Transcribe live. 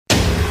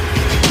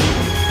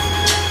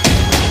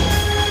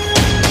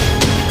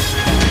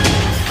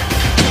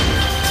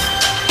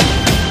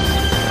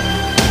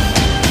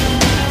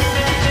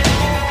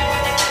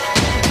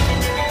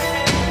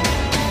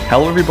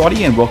Hello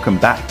everybody and welcome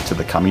back to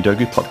the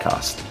Kamidogu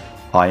podcast.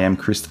 I am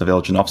Christopher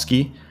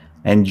Veljanovsky,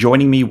 and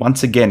joining me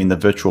once again in the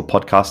virtual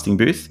podcasting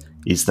booth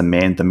is the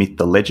man, the myth,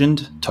 the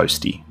legend,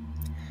 Toasty.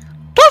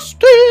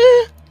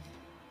 Toasty!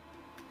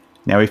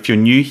 Now if you're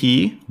new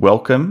here,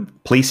 welcome.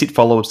 Please hit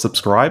follow or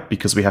subscribe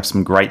because we have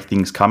some great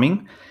things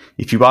coming.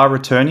 If you are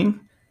returning,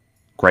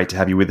 great to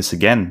have you with us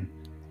again.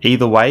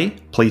 Either way,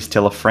 please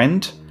tell a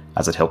friend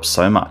as it helps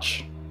so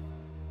much.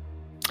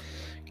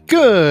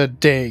 Good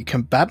day,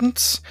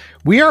 combatants.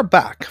 We are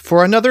back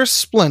for another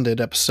splendid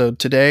episode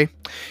today.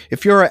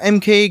 If you're a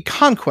MK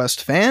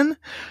Conquest fan,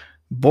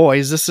 boy,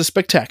 is this a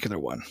spectacular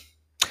one.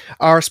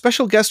 Our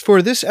special guest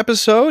for this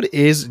episode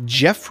is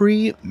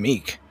Jeffrey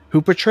Meek, who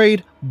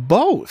portrayed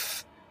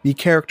both the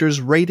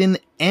characters Raiden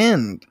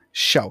and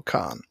Shao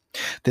Kahn.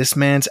 This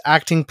man's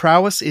acting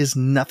prowess is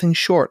nothing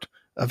short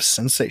of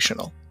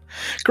sensational.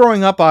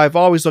 Growing up, I've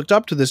always looked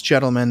up to this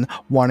gentleman,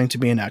 wanting to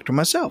be an actor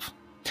myself.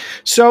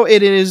 So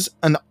it is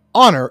an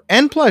honor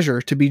and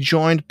pleasure to be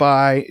joined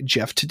by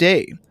Jeff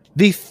today.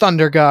 The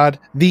Thunder God,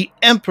 the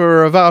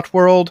Emperor of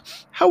Outworld,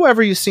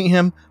 however you see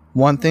him,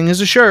 one thing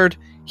is assured,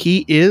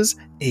 he is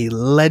a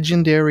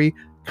legendary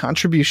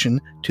contribution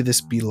to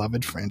this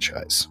beloved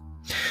franchise.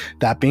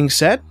 That being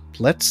said,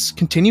 let's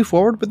continue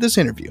forward with this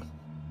interview.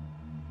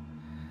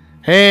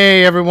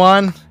 Hey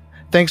everyone,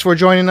 thanks for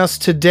joining us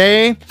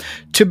today.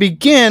 To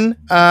begin,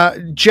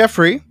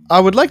 Jeffrey, I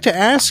would like to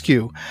ask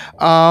you,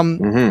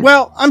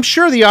 well, I'm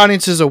sure the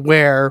audience is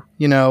aware,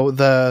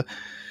 the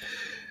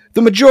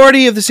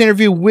majority of this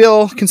interview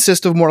will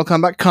consist of Mortal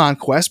Kombat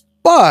Conquest,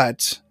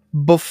 but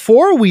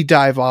before we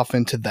dive off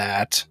into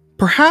that,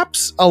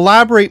 perhaps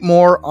elaborate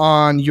more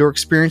on your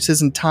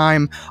experiences and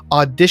time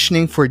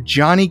auditioning for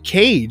Johnny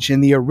Cage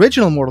in the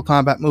original Mortal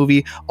Kombat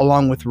movie,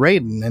 along with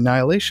Raiden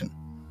Annihilation.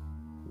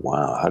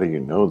 Wow, how do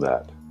you know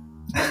that?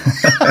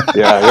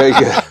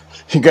 Yeah,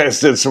 you guys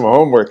did some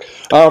homework.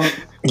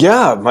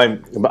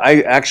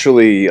 I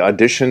actually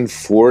auditioned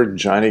for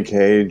Johnny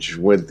Cage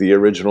with the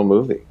original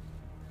movie.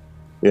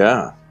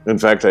 Yeah, in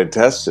fact, I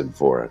tested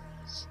for it.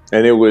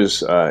 And it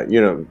was,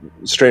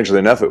 strangely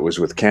enough, it was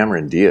with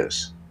Cameron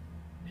Diaz.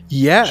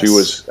 Yes. She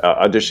was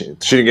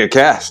auditioning. She didn't get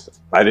cast.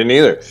 I didn't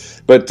either.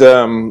 But,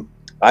 and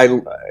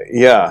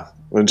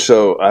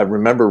so I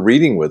remember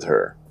reading with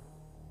her.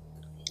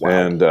 Wow.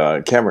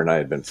 And Cameron and I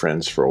had been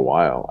friends for a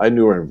while. I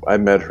knew her. I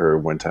met her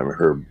one time.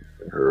 Her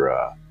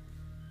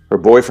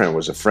boyfriend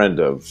was a friend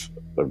of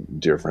a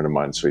dear friend of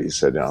mine. So he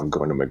said, "I'm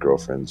going to my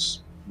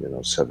girlfriend's,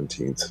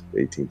 17th,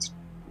 18th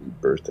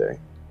birthday.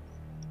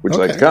 Would you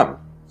like to come?"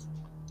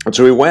 And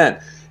so we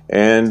went.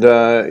 And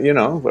I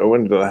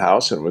went to the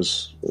house, and it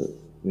was,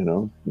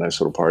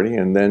 nice little party.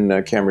 And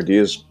then Cameron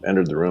Diaz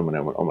entered the room, and I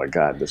went, "Oh my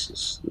God, this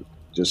is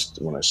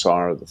just." When I saw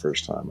her the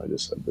first time, I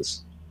just said,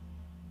 This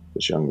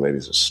young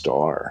lady's a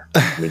star.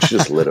 I mean, she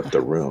just lit up the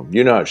room.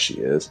 You know how she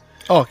is.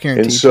 Oh,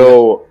 guaranteed. And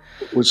so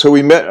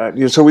we met.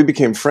 So we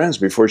became friends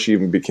before she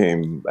even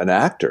became an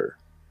actor.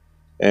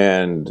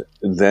 And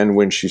then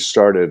when she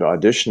started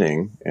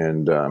auditioning,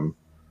 and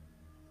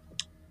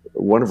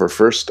one of her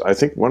first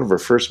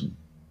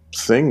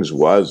things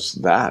was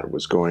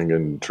going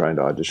and trying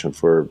to audition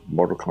for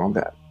Mortal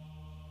Kombat.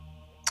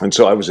 And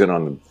so I was in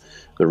on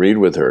the read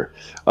with her.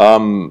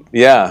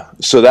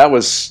 So that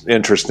was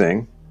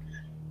interesting.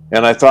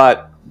 And I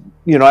thought,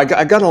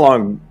 I got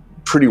along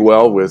pretty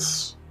well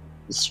with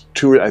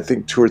two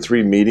or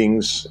three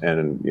meetings,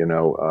 and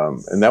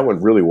and that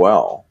went really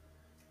well.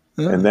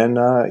 Mm. And then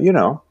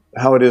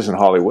how it is in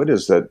Hollywood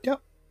is that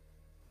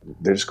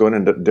they're just going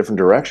in a different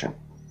direction.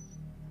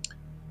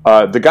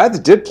 The guy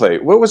that did play,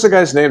 what was the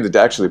guy's name that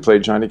actually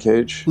played Johnny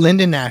Cage?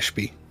 Lyndon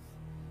Ashby.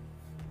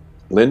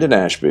 Lyndon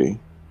Ashby.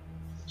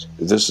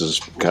 This is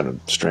kind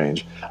of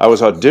strange. I was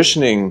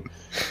auditioning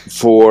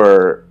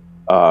for.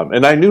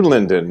 And I knew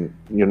Lyndon,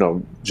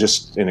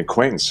 just in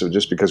acquaintance. So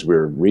just because we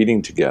were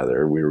reading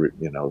together, we were,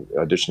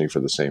 auditioning for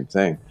the same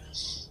thing.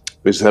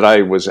 Was that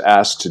I was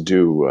asked to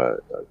do a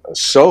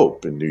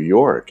soap in New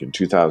York in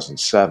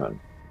 2007.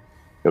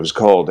 It was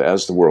called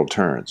As the World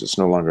Turns. It's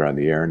no longer on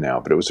the air now,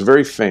 but it was a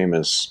very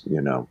famous,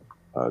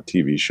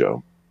 TV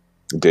show,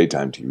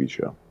 daytime TV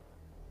show.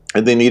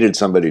 And they needed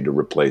somebody to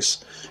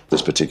replace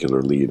this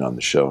particular lead on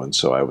the show. And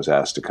so I was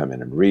asked to come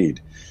in and read.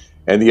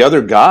 And the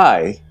other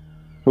guy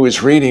who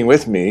was reading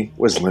with me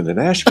was Lyndon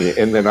Ashby,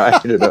 and then I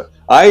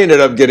ended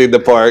up getting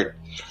the part,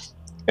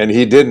 and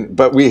he didn't.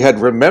 But we had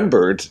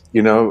remembered,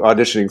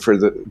 auditioning for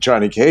the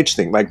Johnny Cage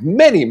thing like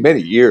many,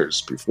 many years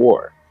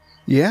before.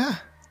 Yeah.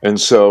 And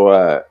so,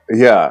 I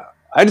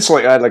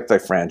like the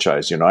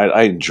franchise.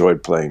 I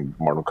enjoyed playing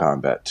Mortal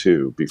Kombat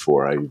 2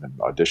 before I even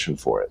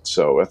auditioned for it.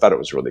 So I thought it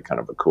was really kind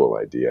of a cool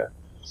idea.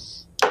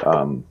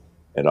 And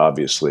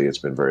obviously, it's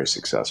been very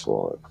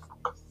successful.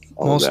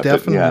 Most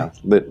definitely.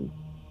 But,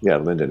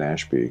 Lyndon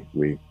Ashby,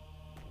 we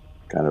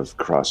kind of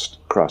crossed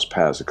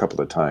paths a couple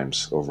of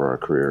times over our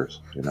careers,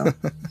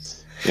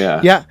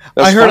 Yeah. Yeah.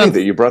 That's funny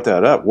that you brought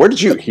that up. Where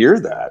did you hear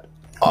that?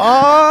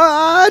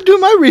 Do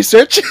my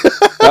research.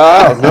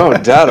 Oh, no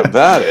doubt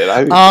about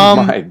it.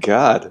 My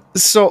God.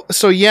 So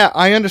yeah,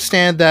 I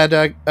understand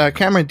that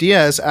Cameron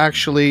Diaz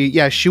actually,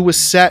 yeah, she was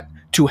set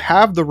to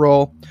have the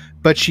role,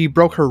 but she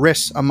broke her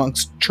wrist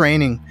amongst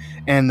training,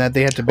 and that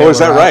they had to bail Oh, is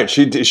that her out. right?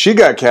 She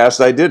got cast.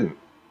 I didn't.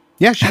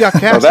 Yeah, she got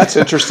cast. Oh, that's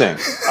interesting.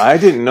 I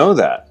didn't know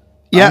that.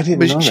 Yeah,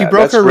 but she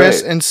broke her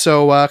wrist, great. and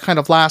so kind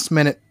of last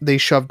minute they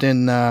shoved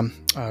in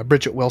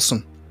Bridget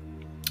Wilson.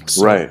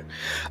 So, Right.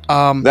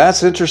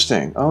 That's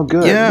interesting. Oh,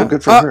 good. Yeah. Well,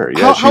 good for her.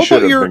 Yeah, how she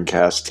should about have been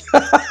cast.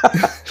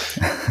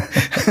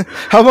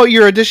 How about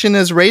your audition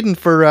as Raiden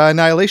for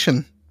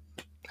Annihilation?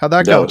 How'd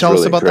that go? was Tell us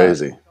really about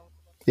crazy. that.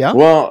 Yeah.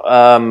 Well,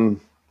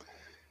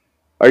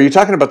 are you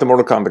talking about the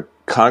Mortal Kombat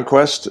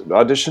Conquest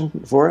audition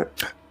for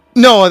it?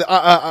 No,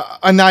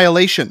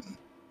 Annihilation.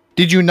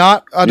 Did you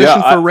not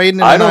audition for Raiden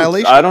in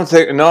Annihilation? I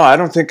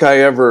don't think I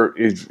ever,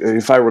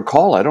 if I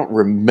recall, I don't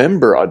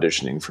remember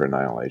auditioning for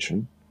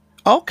Annihilation.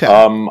 Okay.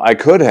 I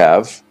could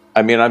have.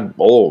 I mean, I'm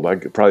old. I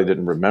probably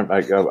didn't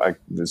remember.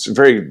 It's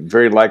very,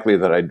 very likely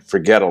that I'd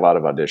forget a lot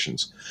of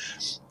auditions,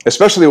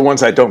 especially the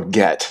ones I don't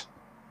get.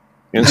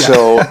 And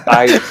so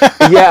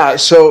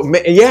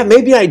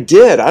maybe I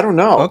did. I don't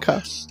know.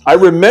 Okay. I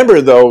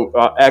remember, though,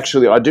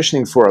 actually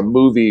auditioning for a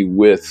movie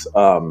with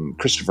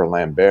Christopher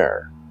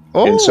Lambert.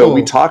 Oh. And so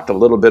we talked a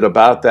little bit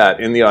about that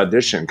in the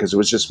audition, because it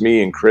was just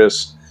me and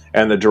Chris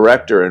and the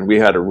director, and we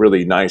had a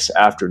really nice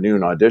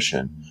afternoon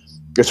audition.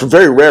 It's a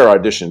very rare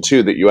audition,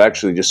 too, that you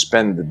actually just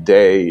spend the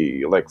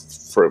day,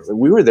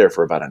 we were there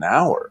for about an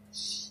hour.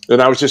 And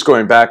I was just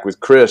going back with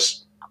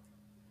Chris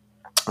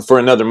for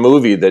another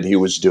movie that he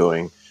was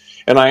doing.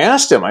 And I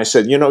asked him, I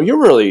said,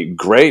 you're really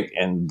great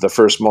in the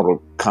first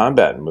Mortal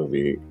Kombat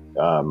movie.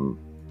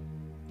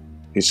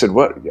 He said,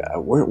 where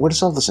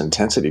does all this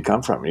intensity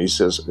come from? And he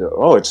says,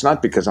 oh, it's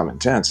not because I'm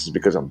intense, it's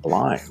because I'm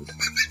blind.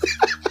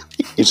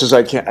 He says,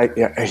 I can't,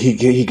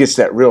 he gets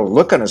that real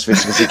look on his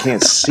face because he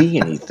can't see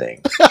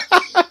anything.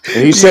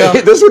 And he said,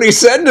 this is what he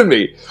said to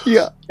me.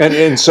 Yeah.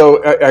 And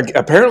so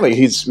apparently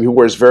he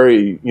wears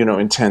very,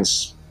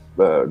 intense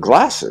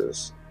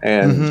glasses.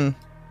 And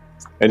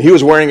and he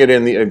was wearing it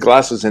in the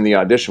glasses in the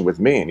audition with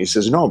me. And he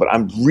says, no, but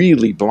I'm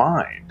really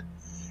blind.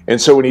 And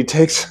so when he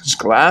takes his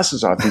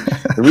glasses off,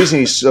 the reason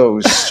he's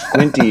so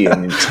squinty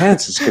and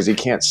intense is because he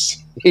can't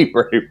see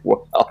very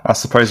well. I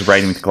suppose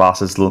Raiden with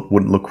glasses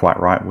wouldn't look quite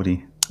right, would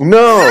he?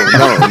 No.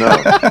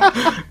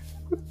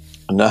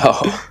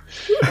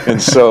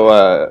 And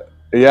so,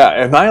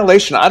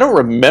 Annihilation, I don't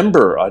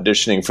remember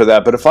auditioning for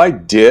that, but if I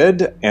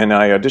did and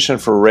I auditioned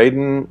for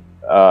Raiden,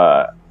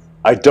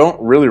 I don't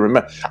really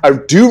remember. I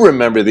do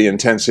remember the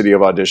intensity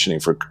of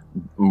auditioning for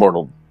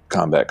Mortal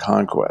Kombat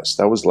Conquest.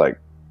 That was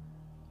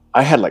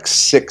I had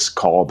 6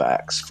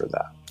 callbacks for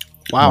that.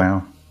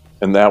 Wow.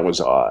 And that was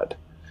odd.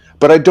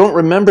 But I don't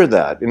remember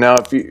that.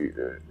 Now,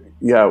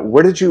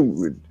 where did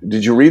you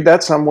read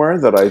that somewhere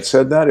that I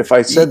said that? If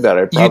I said that,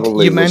 I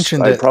probably you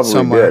mentioned it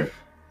somewhere. Did.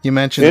 You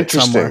mentioned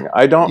Interesting. it somewhere.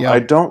 I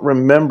don't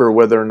remember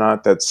whether or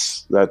not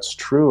that's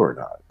true or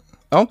not.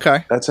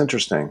 Okay. That's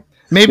interesting.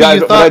 Maybe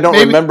but I don't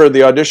remember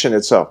the audition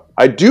itself.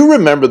 I do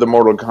remember the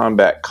Mortal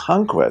Kombat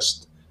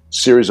Conquest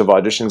series of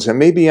auditions, and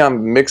maybe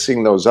I'm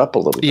mixing those up a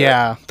little bit.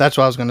 Yeah, that's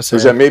what I was going to say.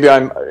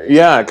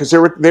 Because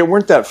they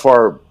weren't that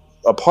far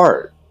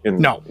apart.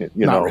 Not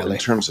really. In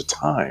terms of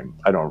time,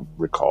 I don't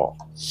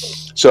recall.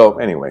 So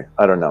anyway,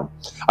 I don't know.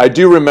 I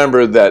do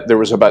remember that there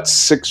was about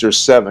 6 or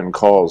 7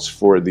 calls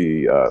for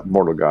the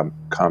Mortal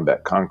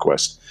Kombat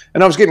Conquest,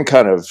 and I was getting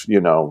kind of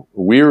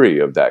weary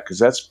of that, because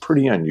that's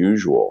pretty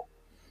unusual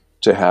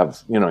to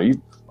have.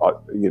 You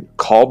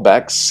call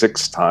back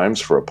 6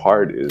 times for a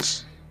part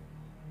is,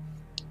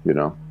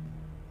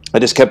 I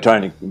just kept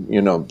trying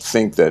to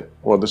think that,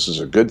 well, this is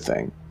a good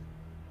thing,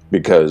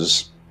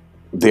 because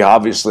they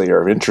obviously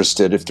are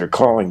interested if they're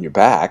calling you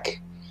back.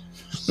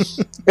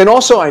 And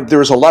also, there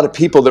was a lot of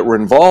people that were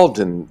involved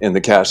in the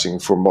casting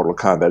for Mortal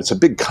Kombat. It's a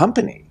big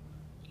company,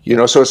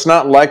 so it's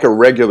not like a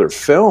regular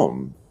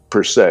film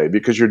per se,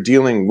 because you're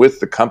dealing with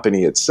the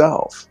company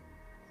itself.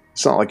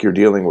 It's not like you're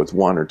dealing with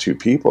 1 or 2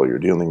 people. You're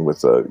dealing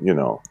with a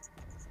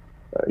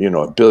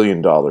 $1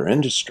 billion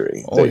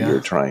industry you're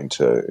trying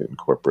to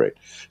incorporate.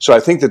 So I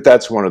think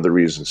that's one of the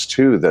reasons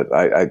too, that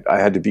I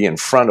had to be in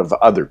front of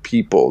other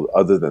people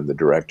other than the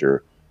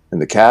director and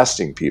the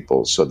casting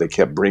people. So they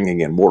kept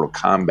bringing in Mortal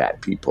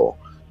Kombat people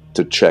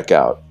to check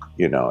out,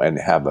 and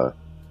have a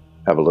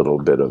little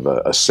bit of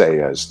a say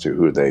as to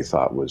who they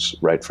thought was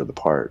right for the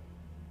part.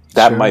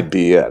 That might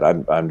be it.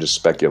 I'm just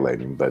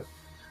speculating, but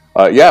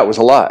it was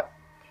a lot.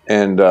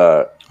 And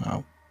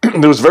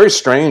it was a very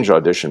strange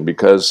audition,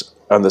 because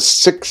on the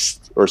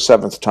 6th or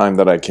 7th time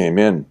that I came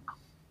in,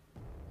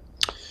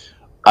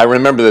 I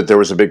remember that there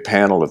was a big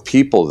panel of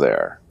people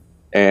there,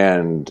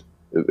 and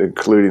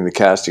including the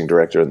casting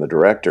director and the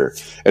director.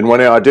 And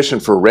when I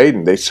auditioned for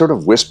Raiden, they sort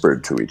of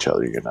whispered to each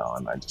other, and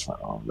I just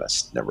went, oh,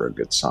 that's never a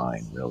good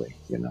sign, really,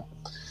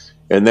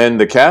 And then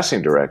the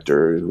casting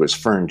director, who was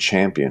Fern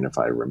Champion, if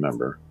I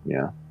remember,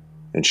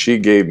 and she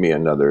gave me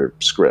another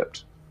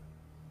script.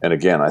 And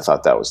again, I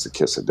thought that was the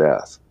kiss of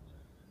death.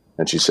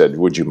 And she said,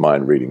 would you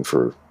mind reading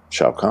for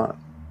Shao Kahn?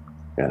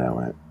 And I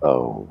went,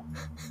 oh,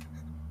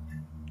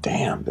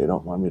 damn, they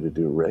don't want me to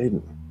do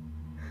Raiden.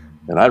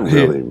 And I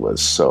really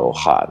was so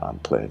hot on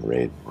playing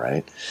Raiden,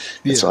 right?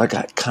 And so I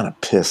got kind of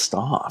pissed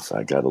off.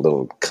 I got a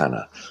little kind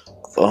of,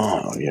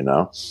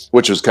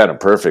 which was kind of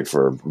perfect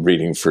for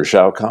reading for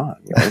Shao Kahn,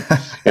 right?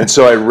 And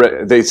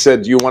so they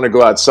said, do you want to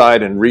go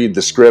outside and read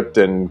the script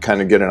and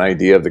kind of get an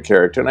idea of the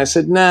character? And I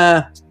said,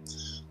 nah,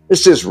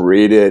 let's just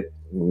read it.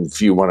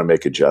 If you want to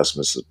make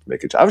adjustments,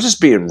 make it. I was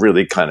just being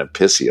really kind of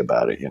pissy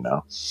about it,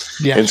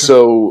 Yeah. And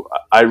so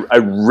I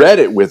read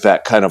it with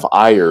that kind of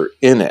ire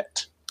in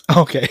it.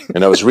 Okay.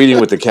 And I was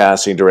reading with the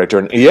casting director,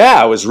 and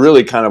I was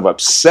really kind of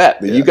upset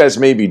that you guys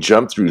maybe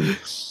jumped through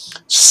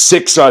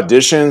 6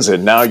 auditions,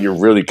 and now you're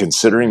really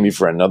considering me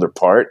for another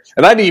part.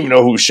 And I didn't even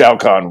know who Shao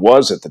Kahn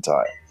was at the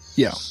time.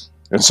 Yeah.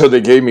 And so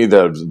they gave me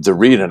the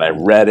read, and I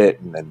read it,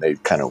 and then they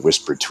kind of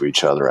whispered to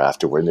each other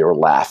afterward, and they were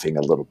laughing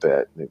a little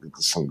bit.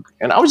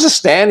 And I was just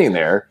standing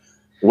there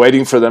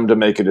waiting for them to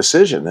make a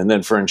decision. And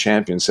then Fern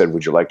Champion said,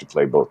 would you like to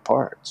play both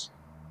parts?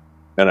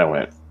 And I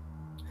went,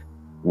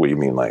 what do you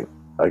mean, like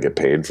I get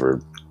paid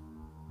for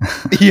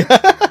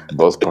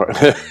both parts?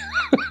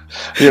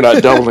 You're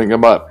not doubling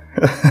them up,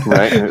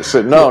 right? And I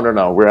said, no,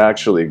 we're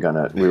actually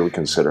we were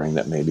considering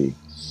that maybe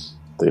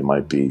they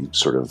might be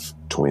sort of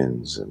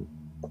twins, and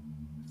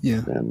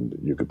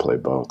you could play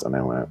both. And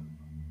I went,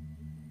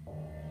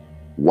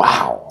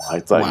 wow,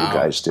 I thought you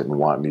guys didn't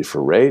want me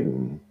for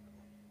Raiden,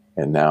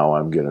 and now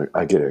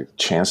I get a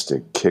chance to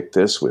kick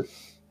this with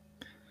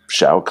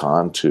Shao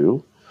Kahn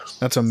too.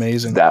 That's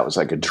amazing. That was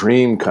like a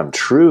dream come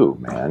true,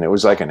 man. It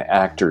was like an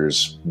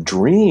actor's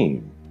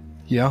dream.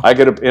 Yeah.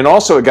 And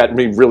also it got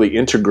me really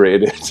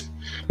integrated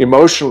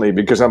emotionally,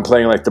 because I'm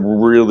playing like the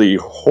really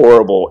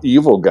horrible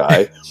evil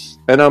guy.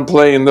 And I'm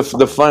playing the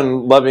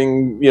fun,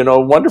 loving,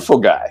 wonderful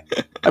guy.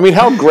 I mean,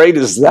 how great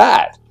is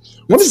that?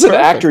 When does an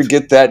actor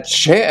get that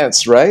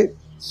chance, right?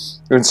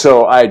 And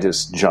so I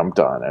just jumped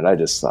on it. I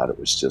just thought it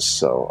was just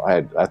so.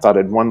 I thought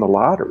I'd won the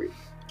lottery.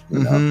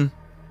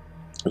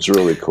 It's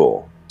really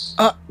cool.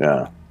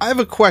 Yeah. I have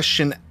a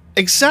question.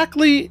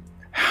 Exactly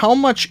how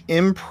much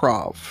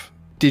improv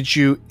did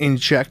you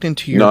inject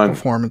into your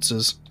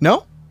performances?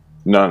 No?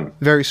 None.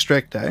 Very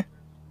strict, eh?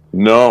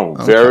 No.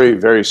 Okay. Very,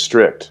 very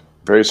strict.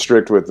 Very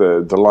strict with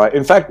the line.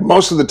 In fact,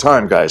 most of the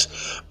time, guys,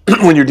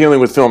 when you're dealing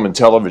with film and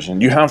television,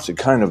 you have to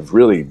kind of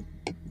really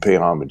pay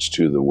homage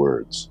to the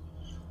words.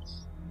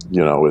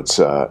 It's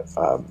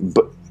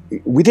but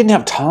we didn't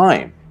have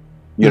time.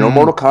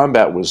 Mortal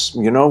Kombat was,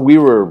 we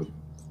were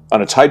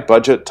on a tight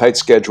budget, tight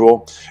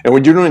schedule. And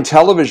when you're doing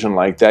television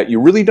like that,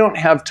 you really don't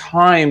have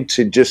time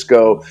to just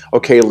go,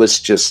 okay, let's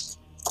just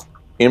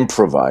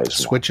improvise.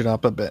 Switch it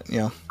up a bit,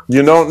 yeah.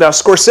 Now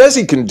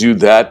Scorsese can do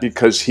that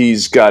because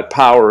he's got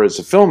power as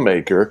a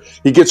filmmaker.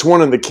 He gets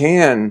one in the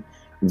can,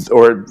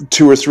 or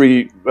 2 or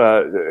 3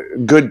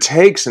 good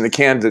takes in the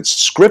can that's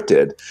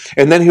scripted,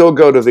 and then he'll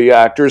go to the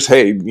actors,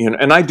 hey,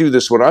 and I do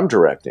this when I'm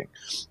directing,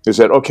 is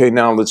that, okay,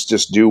 now let's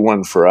just do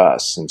one for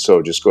us, and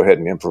so just go ahead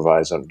and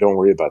improvise. Don't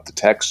worry about the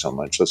text so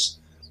much. Let's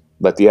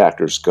let the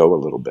actors go a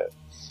little bit.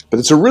 But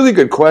it's a really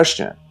good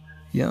question.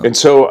 Yeah. And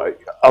so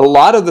a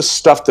lot of the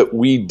stuff that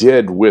we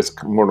did with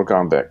Mortal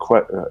Kombat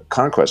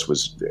Conquest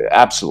was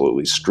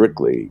absolutely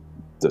strictly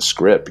the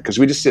script, because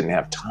we just didn't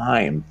have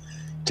time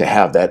to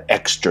have that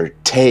extra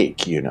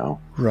take,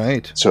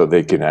 Right. So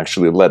they can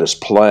actually let us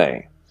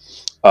play.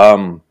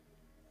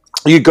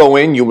 You go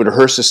in, you would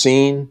rehearse a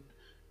scene,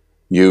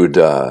 you'd,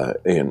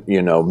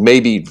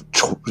 maybe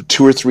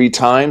 2 or 3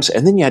 times,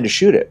 and then you had to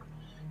shoot it.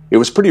 It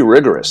was pretty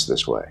rigorous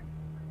this way,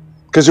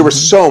 because there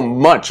was so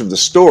much of the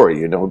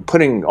story,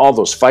 putting all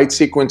those fight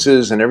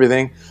sequences and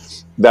everything.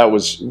 That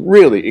was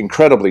really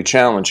incredibly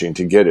challenging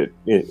to get it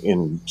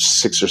in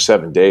 6 or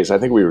 7 days. I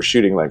think we were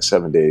shooting like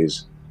 7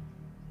 days.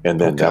 And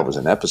then that was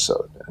an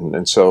episode.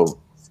 And so,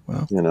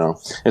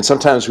 and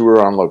sometimes we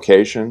were on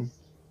location.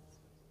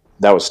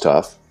 That was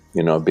tough,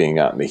 being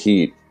out in the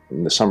heat.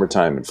 In the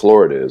summertime in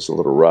Florida is a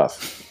little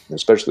rough,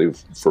 especially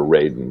for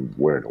Raiden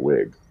wearing a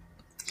wig.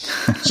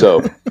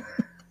 So,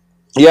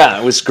 yeah,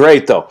 it was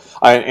great, though.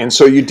 And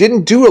so you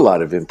didn't do a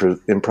lot of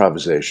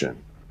improvisation.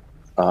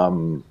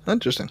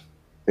 Interesting.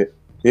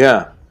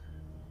 Yeah.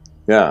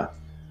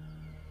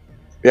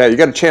 Yeah, you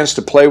got a chance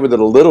to play with it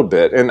a little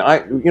bit. And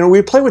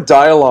we play with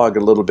dialogue a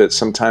little bit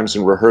sometimes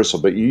in rehearsal,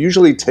 but you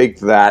usually take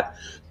that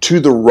to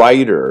the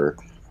writer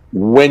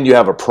when you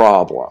have a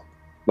problem.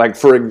 Like,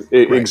 for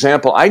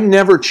example, I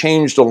never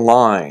changed a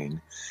line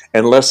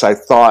unless I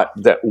thought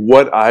that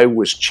what I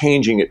was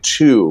changing it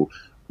to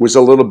was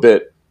a little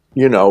bit,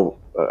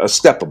 a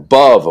step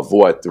above of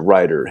what the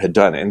writer had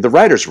done. And the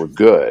writers were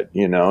good,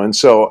 and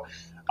so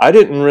I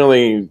didn't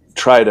really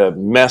try to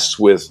mess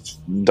with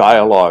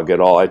dialogue at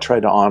all. I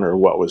tried to honor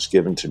what was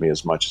given to me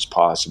as much as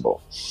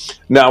possible.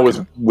 Now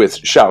with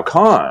Shao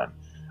Kahn,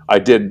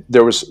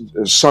 there was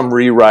some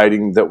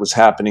rewriting that was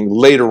happening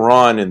later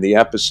on in the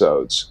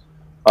episodes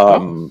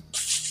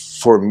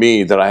for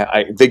me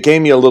that they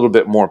gave me a little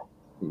bit more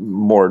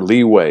more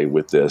leeway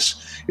with this,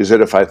 is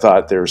that if I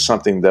thought there was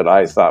something that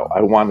I thought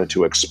I wanted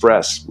to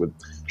express with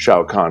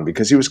Shao Kahn,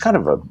 because he was kind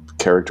of a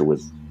character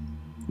with,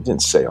 he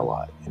didn't say a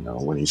lot, you know,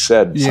 when he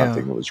said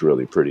something, it was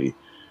really pretty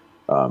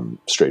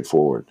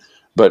straightforward.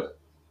 But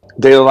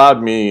they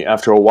allowed me,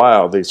 after a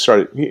while, they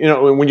started, you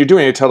know, when you're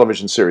doing a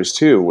television series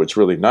too, what's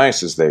really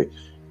nice is they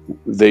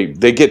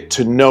get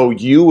to know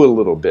you a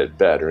little bit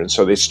better. And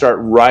so they start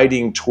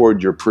writing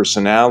toward your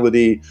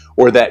personality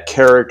or that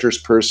character's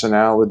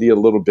personality a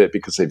little bit,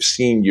 because they've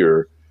seen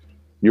your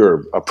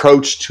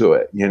approach to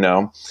it, you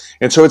know?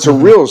 And so it's a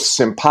real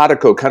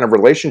simpatico kind of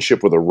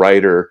relationship with a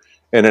writer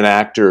and an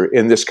actor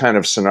in this kind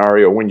of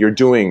scenario when you're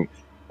doing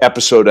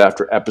episode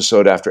after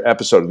episode after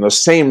episode. And those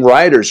same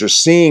writers are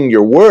seeing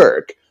your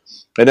work.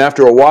 And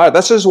after a while,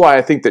 this is why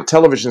I think that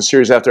television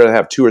series, after they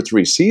have 2 or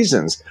 3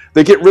 seasons,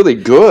 they get really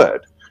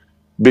good,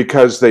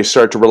 because they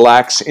start to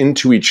relax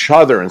into each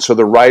other. And so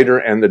the writer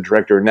and the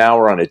director now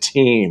are on a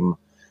team.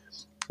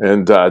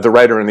 And the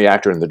writer and the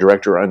actor and the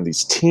director are on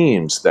these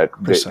teams that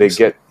they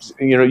get,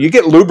 you know, you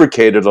get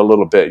lubricated a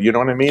little bit, you know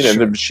what I mean? Sure. And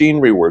the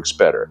machinery works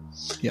better.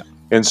 Yeah.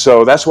 And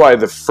so that's why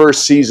the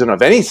first season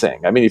of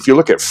anything, I mean, if you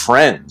look at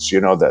Friends,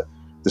 you know, the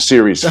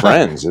series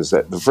Friends, is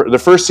that the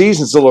first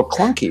season is a little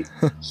clunky.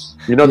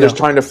 You know, they're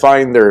trying to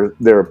find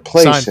their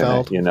place Seinfeld, in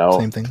it, you know.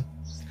 Same thing.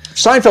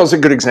 Seinfeld's a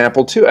good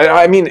example, too.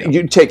 I mean,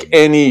 you take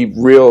any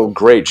real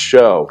great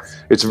show,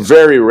 it's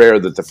very rare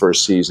that the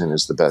first season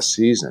is the best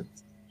season.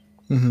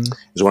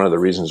 It's one of the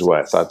reasons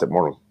why I thought that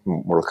Mortal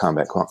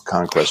Kombat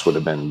Conquest would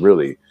have been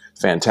really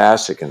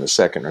fantastic in the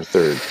second or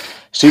third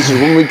season,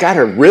 when we got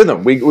our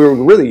rhythm. We were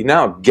really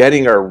now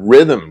getting our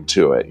rhythm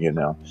to it, you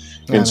know.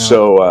 And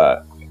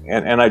so,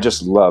 and I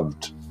just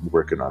loved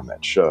working on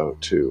that show,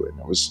 too. And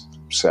it was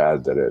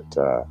sad that it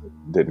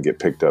didn't get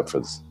picked up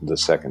for the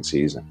second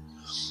season.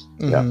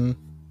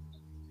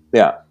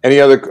 Yeah. Any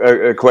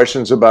other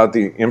questions about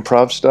the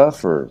improv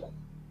stuff, or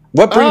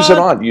what brings it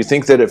on? Do you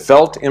think that it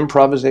felt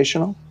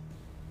improvisational?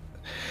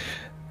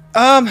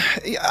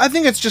 I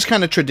think it's just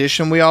kind of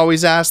tradition. We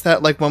always ask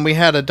that. Like when we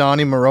had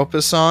Adani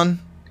Maropis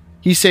on,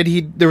 he said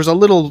there was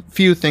a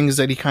few things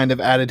that he kind of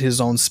added his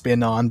own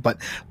spin on, but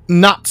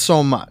not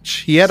so much.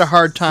 He had a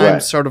hard time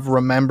sort of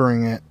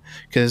remembering it,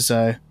 because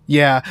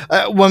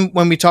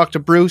when we talked to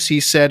Bruce, he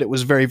said it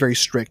was very, very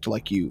strict,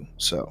 like you.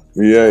 So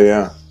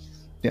yeah.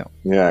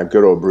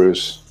 Good old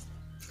Bruce.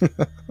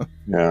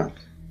 Yeah,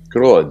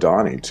 good old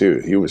Adani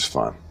too. He was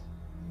fun.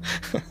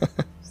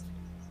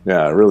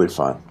 Yeah, really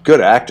fun.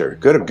 Good actor.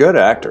 Good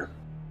actor.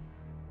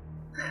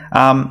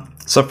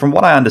 So from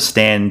what I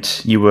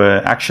understand, you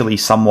were actually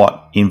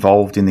somewhat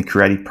involved in the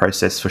creative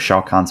process for Shao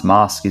Kahn's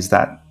mask. Is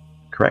that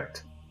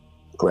correct?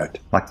 Correct.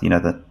 Like, you know,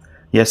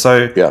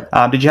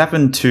 did you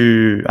happen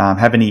to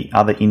have any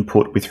other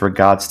input with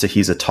regards to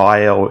his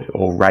attire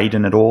or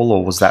Raiden at all,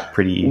 or was that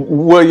pretty...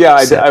 Well,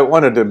 yeah, I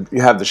wanted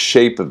to have the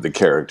shape of the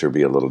character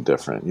be a little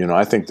different. You know,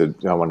 I think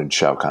that I wanted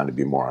Shao Kahn to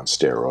be more on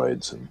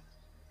steroids, and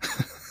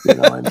you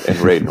know, and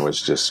Raiden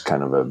was just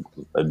kind of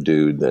a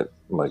dude that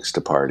likes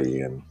to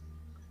party, and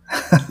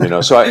you know,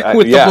 so I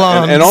with the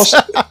blondes. and also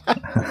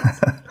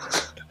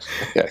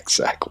yeah,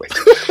 exactly.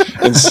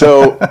 And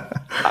so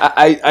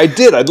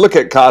I'd look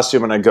at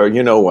costume and I'd go,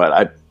 you know what,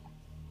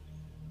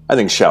 I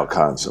think Shao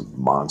Kahn's a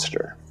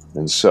monster,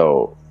 and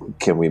so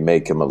can we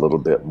make him a little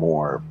bit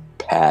more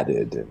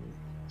padded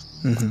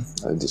and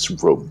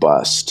just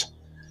robust?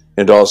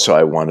 And also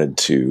I wanted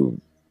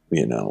to,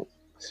 you know,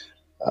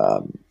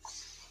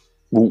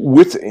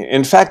 with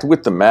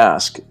the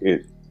mask,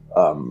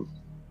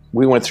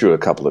 we went through a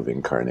couple of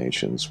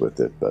incarnations with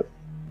it, but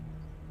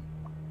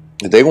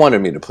they wanted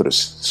me to put a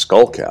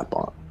skull cap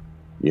on,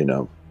 you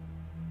know,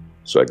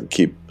 so I could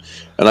keep.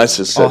 And I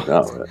just said,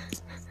 no,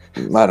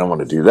 I don't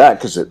want to do that,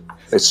 because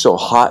it's so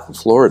hot in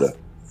Florida.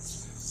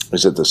 I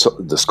said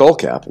the skull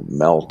cap will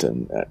melt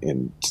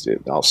and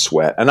I'll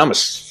sweat, and I'm a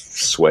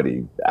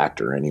sweaty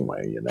actor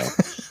anyway, you know.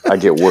 I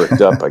get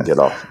worked up, I get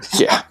all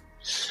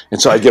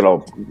and so I get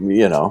all,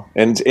 you know,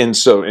 and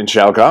so in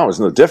Shao Kahn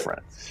was no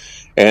different,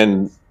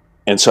 and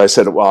so I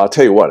said, well, I'll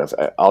tell you what,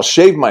 I'll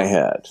shave my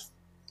head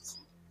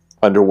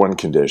under one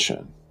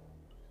condition.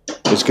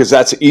 It's because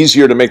that's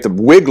easier to make the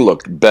wig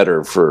look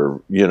better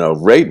for, you know,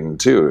 Raiden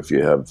too. If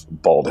you have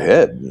bald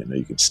head, you know,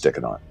 you could stick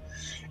it on.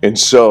 And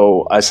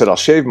so I said, I'll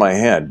shave my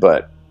head,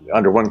 but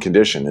under one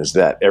condition, is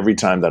that every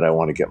time that I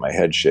want to get my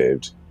head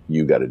shaved,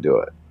 you got to do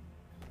it.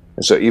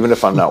 And so even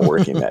if I'm not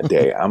working that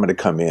day, I'm going to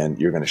come in,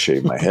 you're going to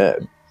shave my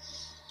head.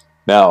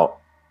 Now,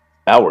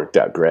 that worked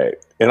out great.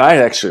 And I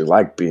actually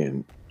like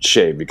being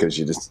shaved, because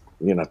you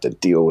don't have to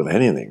deal with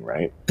anything,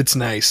 right? It's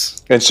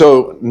nice. And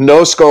so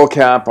no skull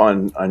cap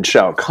on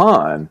Shao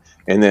Kahn,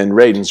 and then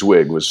Raiden's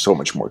wig was so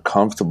much more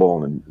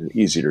comfortable and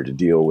easier to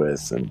deal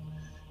with, and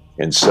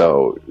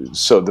so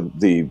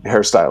the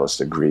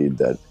hairstylist agreed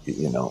that,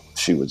 you know,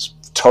 she was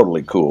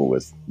totally cool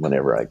with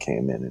whenever I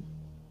came in and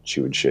she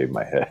would shave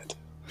my head.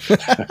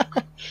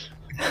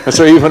 And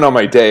so even on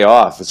my day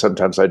off,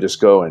 sometimes I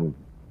just go and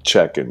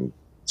check and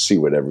see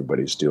what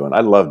everybody's doing. I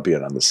love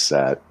being on the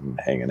set and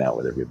hanging out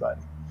with everybody.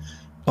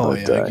 Oh, But,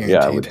 yeah,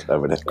 guaranteed. I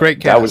would.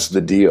 Great That cast. was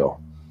the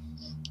deal.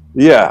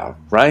 Yeah,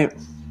 right.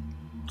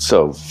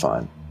 So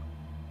fun.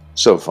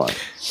 So fun.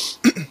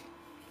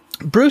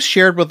 Bruce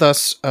shared with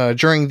us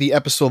during the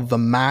episode The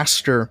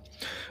Master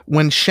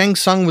when Shang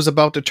Tsung was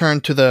about to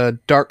turn to the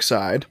dark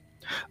side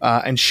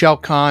and Shao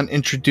Kahn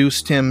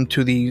introduced him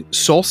to the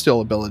Soul Still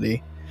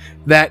ability,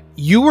 that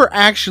you were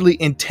actually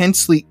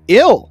intensely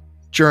ill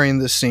during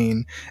the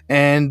scene,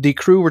 and the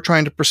crew were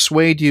trying to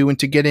persuade you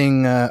into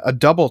getting a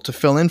double to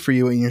fill in for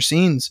you in your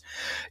scenes,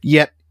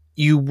 yet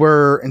you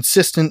were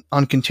insistent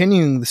on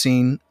continuing the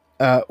scene.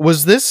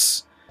 Was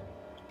this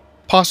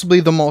possibly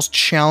the most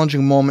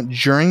challenging moment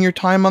during your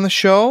time on the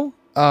show?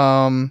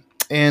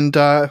 And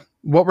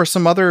what were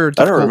some other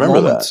difficult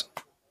remember moments?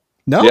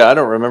 No? Yeah, I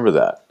don't remember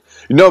that.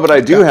 No, but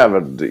I do have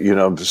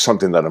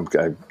something that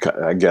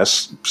I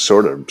guess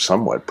sort of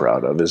somewhat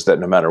proud of is that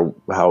no matter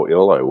how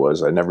ill I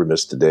was, I never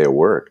missed a day of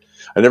work.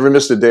 I never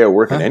missed a day of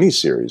work in any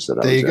series that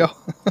I was in. There you go.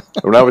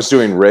 When I was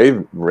doing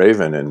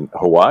Raven in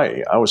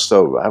Hawaii, I was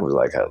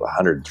like at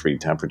 103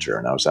 temperature,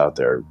 and I was out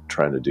there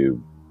trying to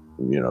do,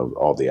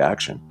 all the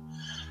action.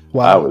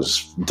 Wow. I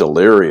was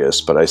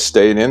delirious, but I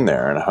stayed in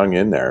there and hung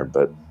in there.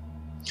 But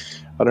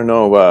I don't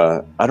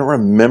know. I don't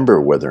remember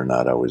whether or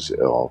not I was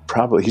ill.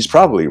 He's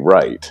probably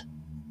right.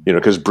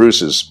 Because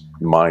Bruce's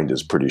mind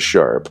is pretty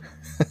sharp.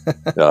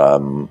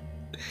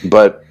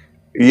 But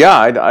yeah,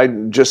 I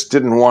just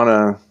didn't want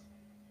to.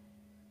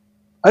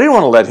 I didn't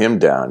want to let him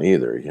down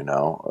either.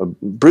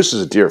 Bruce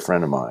is a dear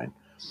friend of mine.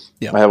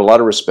 Yeah. I have a lot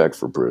of respect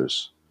for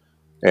Bruce,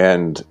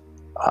 and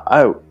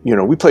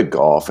we played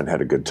golf and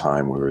had a good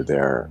time. We were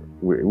there.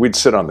 We'd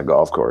sit on the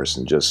golf course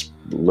and just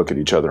look at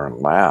each other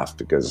and laugh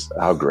because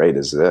how great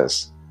is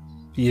this?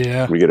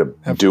 Yeah, we get to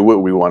do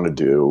what we want to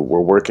do. We're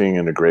working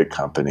in a great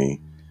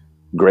company.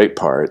 Great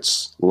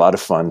parts, a lot of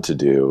fun to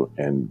do,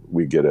 and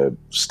we get to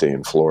stay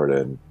in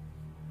Florida and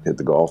hit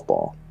the golf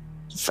ball.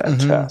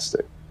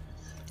 Fantastic.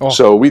 Mm-hmm. Oh.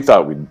 So we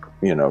thought we'd,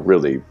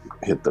 really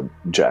hit the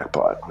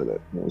jackpot with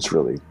it. It was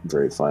really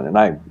very fun, and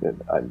I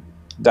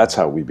that's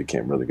how we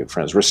became really good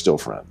friends. We're still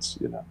friends,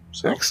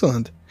 So.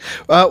 Excellent.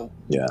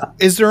 Yeah.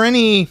 Is there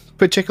any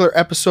particular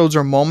episodes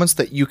or moments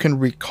that you can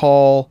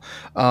recall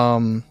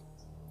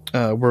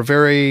were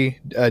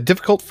very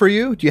difficult for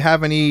you? Do you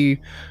have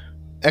any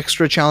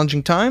extra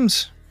challenging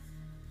times?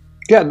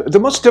 Yeah, the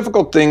most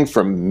difficult thing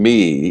for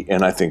me,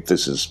 and I think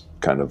this is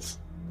kind of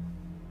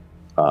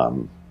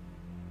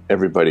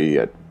everybody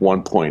at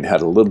one point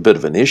had a little bit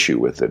of an issue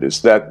with it,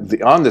 is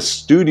that on the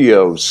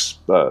studios,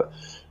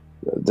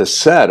 the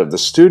set of the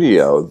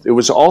studio, it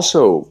was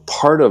also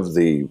part of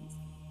the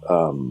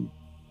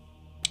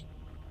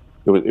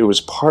it was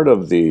part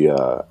of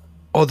the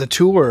the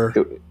tour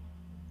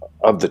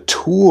of the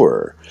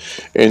tour,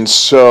 and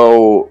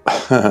so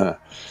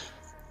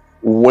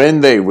when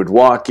they would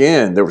walk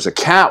in, there was a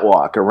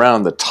catwalk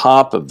around the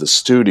top of the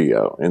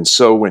studio. And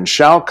so when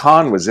Shao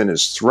Kahn was in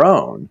his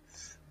throne,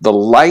 the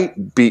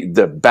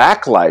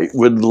backlight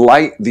would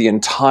light the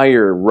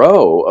entire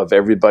row of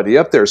everybody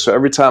up there. So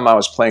every time I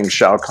was playing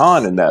Shao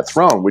Kahn in that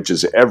throne, which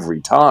is every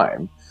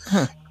time,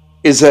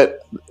 is that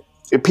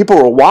people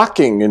were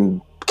walking and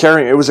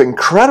carrying, it was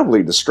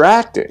incredibly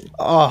distracting.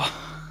 Oh.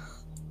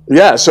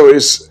 Yeah, so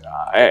it's...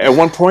 At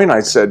one point, I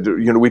said,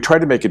 we tried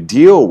to make a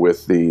deal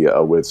with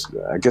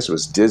I guess it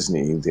was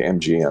Disney, the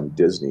MGM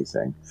Disney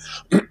thing,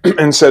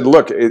 and said,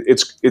 look,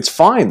 it's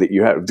fine that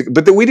you have,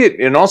 but that we did,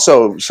 and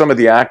also some of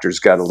the actors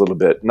got a little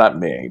bit, not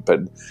me,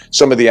 but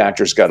some of the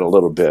actors got a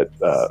little bit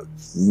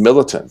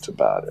militant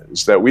about it.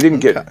 Is that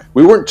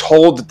we weren't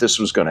told that this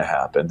was going to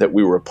happen, that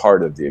we were a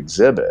part of the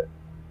exhibit,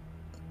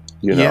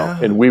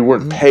 and we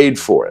weren't paid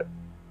for it,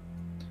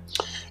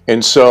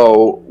 and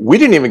so we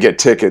didn't even get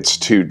tickets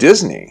to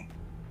Disney.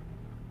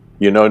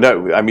 No,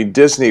 I mean,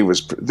 Disney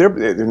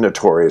they're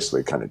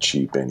notoriously kind of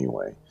cheap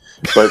anyway.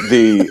 But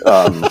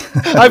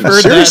I've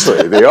heard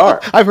seriously, they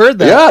are. I've heard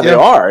that. Yeah, they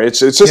are. It's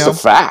just a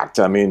fact.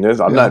 I mean,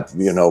 I'm not,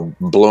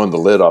 blowing the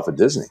lid off of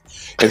Disney.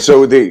 And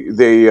so they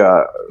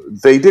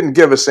didn't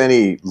give us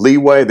any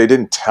leeway. They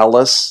didn't tell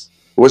us.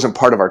 It wasn't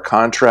part of our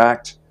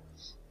contract.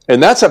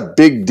 And that's a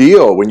big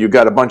deal when you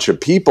got a bunch of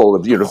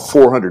people,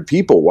 400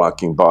 people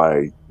walking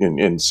by, and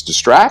it's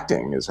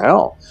distracting as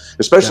hell,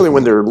 especially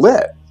when they're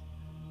lit.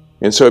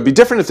 And so it'd be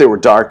different if they were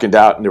darkened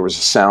out and there was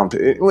a sound.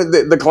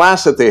 The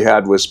glass that they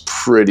had was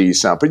pretty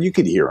sound, but you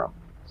could hear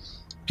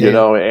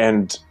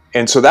them,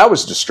 and so that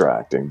was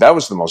distracting. That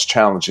was the most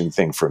challenging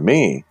thing for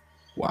me,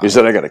 is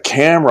that I got a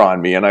camera on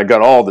me and I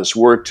got all this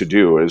work to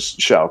do as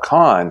Shao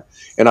Kahn,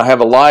 and I have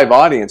a live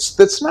audience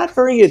that's not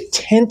very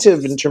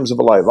attentive in terms of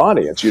a live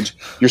audience.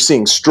 You're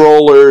seeing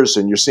strollers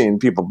and you're seeing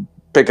people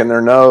picking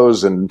their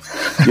nose, and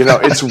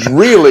it's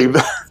really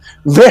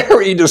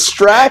very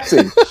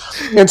distracting.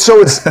 And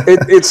so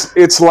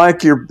it's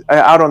like you're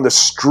out on the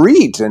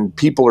street and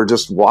people are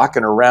just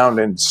walking around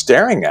and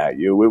staring at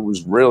you.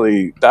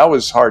 That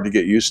was hard to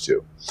get used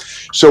to.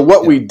 So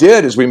what we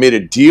did is we made a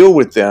deal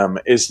with them,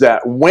 is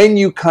that when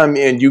you come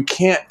in, you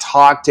can't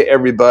talk to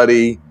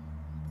everybody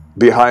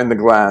behind the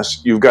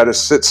glass. You've got to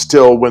sit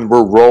still when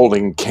we're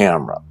rolling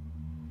camera.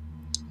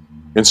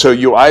 And so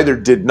you either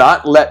did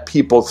not let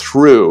people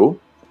through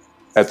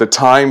at the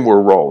time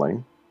we're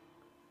rolling,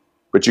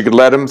 but you could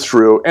let them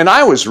through. And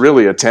I was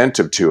really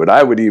attentive to it.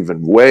 I would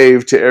even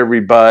wave to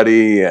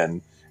everybody.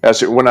 And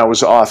when I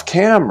was off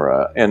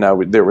camera and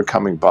they were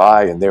coming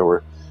by and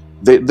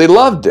they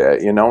loved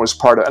it, you know, it was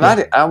part of,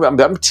 and I'm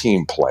a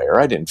team player.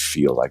 I didn't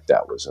feel like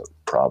that was a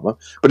problem,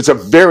 but it's a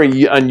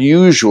very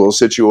unusual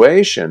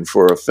situation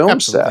for a film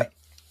set.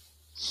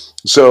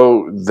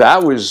 So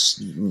that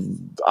was,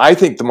 I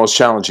think the most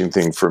challenging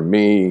thing for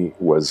me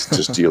was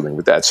just dealing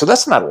with that. So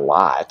that's not a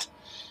lot.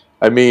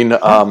 I mean,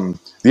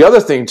 the other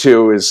thing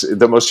too is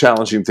the most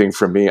challenging thing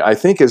for me, I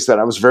think, is that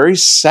I was very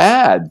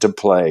sad to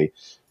play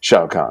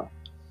Shao Kahn.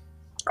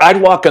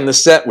 I'd walk on the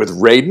set with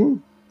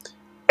Raiden.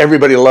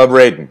 Everybody loved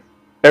Raiden.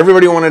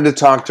 Everybody wanted to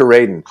talk to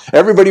Raiden.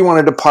 Everybody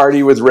wanted to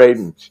party with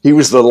Raiden. He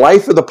was the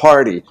life of the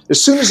party.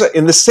 As soon as,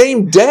 in the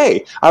same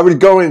day, I would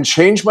go and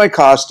change my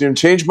costume,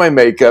 change my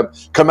makeup,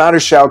 come out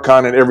as Shao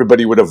Kahn, and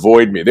everybody would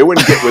avoid me. They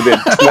wouldn't get within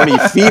 20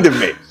 feet of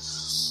me.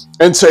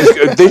 And so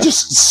they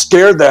just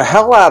scared the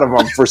hell out of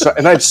them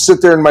and I'd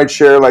sit there in my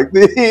chair like,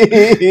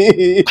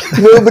 nobody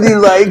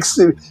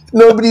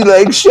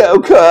likes Shao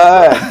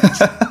Kahn.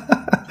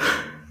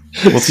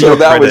 Well, so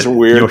that was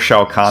weird. Your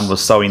Shao Kahn was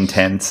so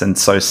intense and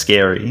so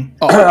scary.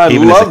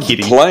 Even as a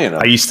kid, playing it.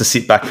 I used to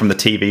sit back from the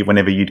TV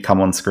whenever you'd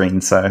come on screen.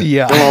 So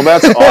yeah, well,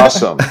 that's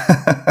awesome.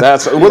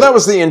 That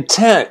was the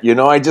intent. You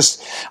know, I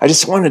just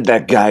wanted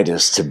that guy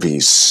just to be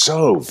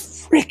so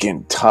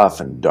freaking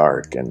tough and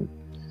dark and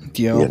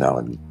you know,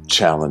 and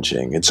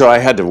challenging. And so I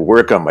had to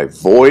work on my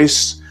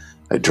voice.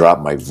 I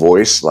dropped my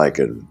voice like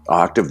an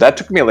octave. That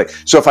took me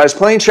so if I was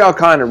playing Shao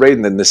Kahn and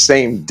Raiden in the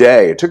same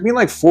day, it took me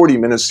like 40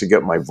 minutes to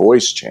get my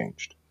voice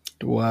changed.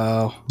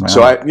 Wow.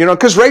 So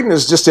because Raiden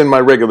is just in my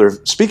regular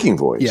speaking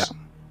voice. Yeah.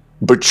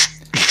 But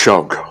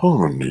Shao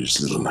Kahn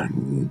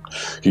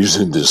he's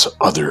in this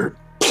other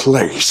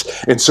place.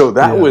 And so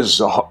that was,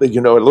 a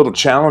little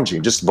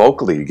challenging, just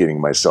vocally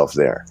getting myself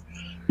there,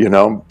 you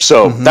know?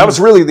 So that was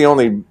really the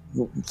only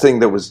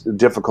thing that was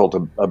difficult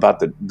about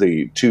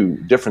the two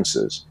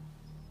differences.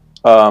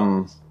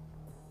 And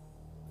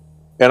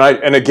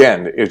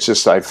again, it's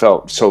just I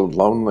felt so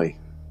lonely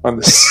on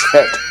the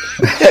set.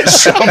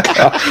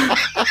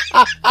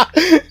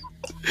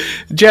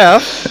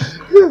 Jeff,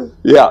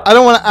 yeah, I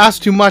don't want to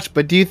ask too much,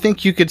 but do you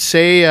think you could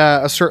say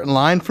a certain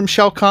line from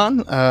Shao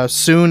Kahn?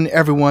 Soon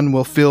everyone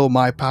will feel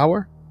my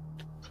power.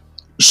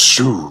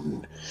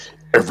 Soon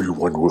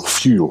everyone will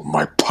feel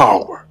my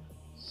power.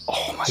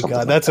 Oh my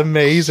God, that's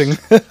amazing!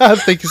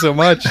 Thank you so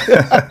much.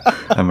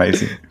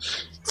 Amazing.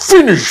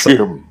 Finish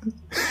him.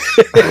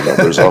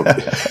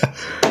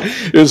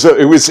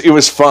 It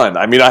was fun.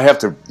 I mean, I'd have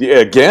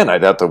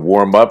to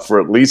warm up for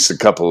at least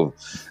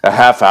a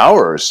half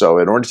hour or so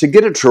in order to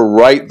get it to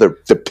write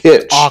the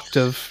pitch.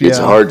 Octave. It's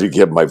hard to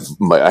get my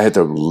I had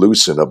to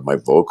loosen up my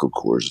vocal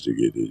cords to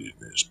get it in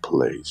this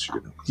place,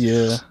 you know.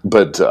 Yeah.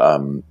 But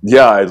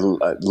I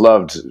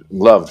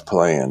loved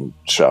playing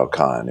Shao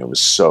Kahn. It was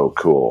so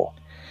cool.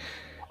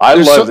 One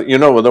of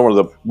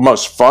the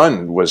most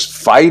fun was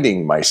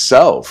fighting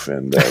myself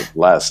in the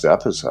last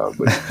episode,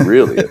 which was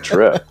really a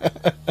trip.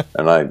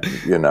 And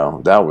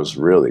that was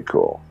really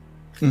cool.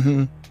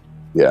 Mm-hmm.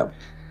 Yeah.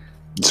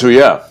 So,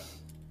 yeah,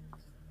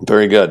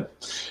 very good.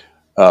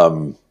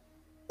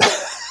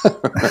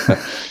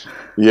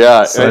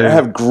 Yeah, so, I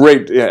have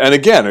great, and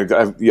again,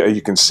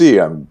 you can see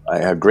I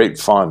have great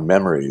fond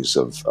memories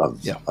of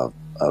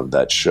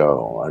that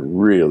show. I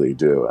really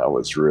do. I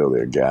was really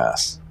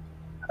aghast.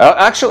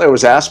 Actually, I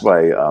was asked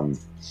by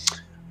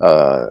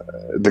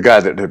the guy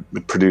that had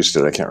produced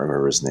it. I can't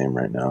remember his name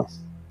right now.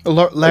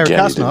 Larry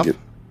Kasanoff.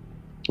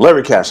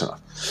 Larry Kasanoff.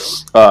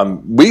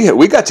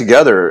 We got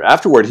together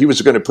afterward. He was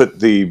going to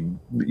put the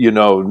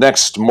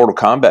next Mortal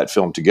Kombat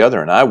film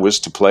together, and I was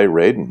to play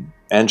Raiden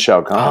and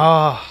Shao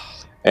Kahn.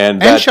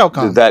 And Shao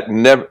Kahn.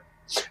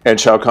 And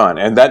Shao Kahn,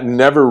 and that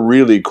never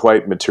really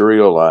quite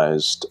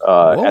materialized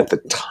at the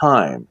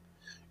time.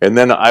 And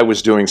then I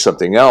was doing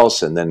something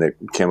else, and then it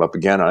came up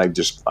again. And I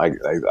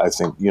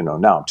think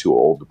now I'm too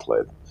old to play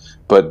them.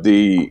 But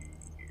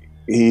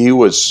he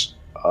was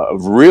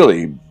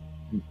really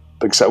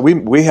excited.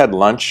 We had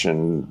lunch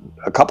and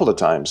a couple of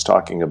times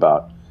talking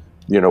about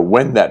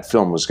when that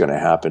film was going to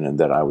happen, and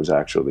that I was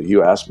actually. He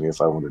asked me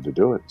if I wanted to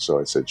do it, so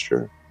I said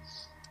sure.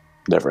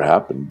 Never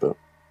happened, but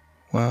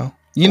wow.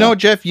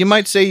 Jeff, you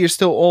might say you're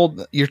still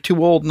old, you're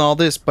too old and all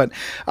this, but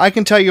I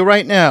can tell you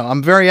right now,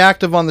 I'm very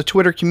active on the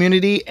Twitter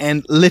community,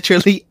 and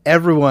literally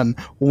everyone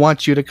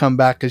wants you to come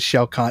back as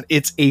Shao Kahn.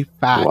 It's a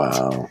fact.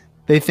 Wow.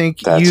 They think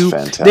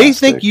fantastic. They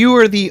think you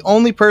are the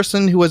only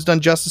person who has done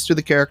justice to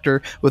the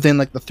character within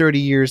the 30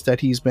 years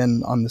that he's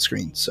been on the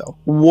screen. So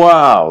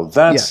wow,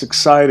 that's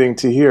exciting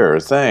to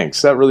hear.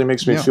 Thanks. That really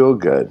makes me feel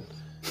good.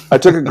 I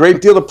took a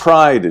great deal of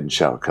pride in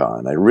Shao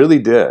Kahn. I really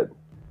did.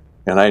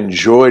 And I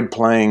enjoyed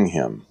playing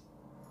him.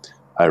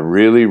 I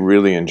really,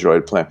 really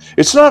enjoyed playing.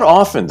 It's not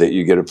often that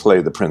you get to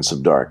play the Prince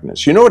of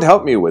Darkness. What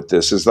helped me with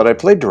this is that I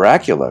played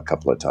Dracula a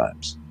couple of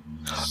times.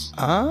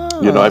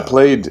 You know, I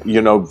played,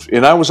 you know,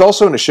 and I was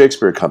also in a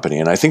Shakespeare company,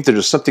 and I think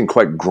there's something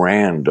quite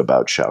grand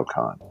about Shao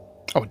Kahn.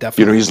 Oh,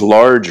 definitely. You know, he's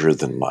larger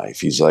than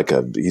life. He's like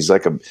a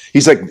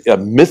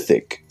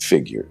mythic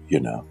figure, you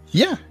know.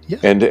 Yeah.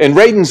 And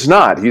Raiden's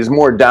not. He's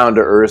more down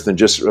to earth than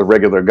just a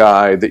regular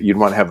guy that you'd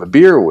want to have a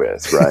beer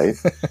with, right?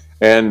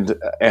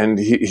 and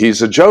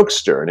he's a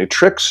jokester and a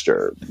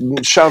trickster.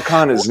 Shao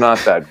Kahn is not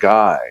that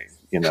guy,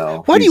 you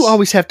know. Why do you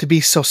always have to be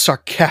so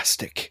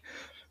sarcastic?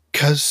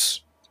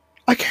 'Cause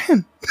I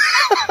can.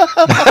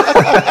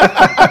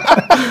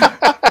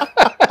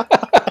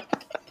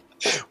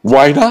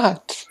 Why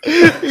not?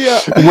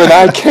 Yeah. When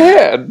I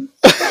can.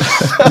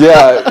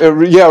 Yeah,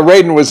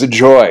 Raiden was a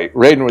joy.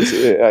 Raiden was,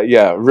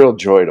 a real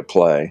joy to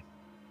play.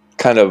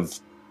 Kind of.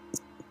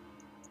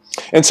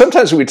 And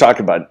sometimes we talk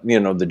about, you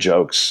know, the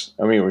jokes.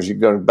 I mean, if you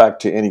go back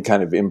to any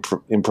kind of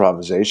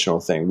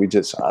improvisational thing, we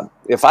just,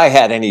 if I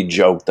had any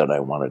joke that I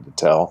wanted to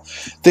tell,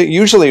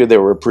 usually they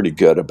were pretty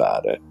good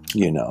about it.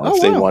 You know,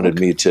 if they wanted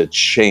me to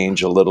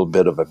change a little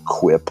bit of a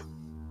quip,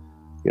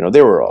 you know,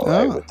 they were all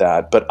right with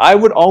that. But I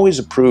would always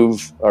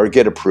approve or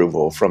get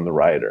approval from the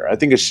writer. I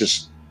think it's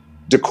just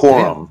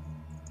decorum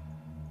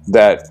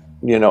that,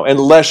 you know,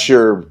 unless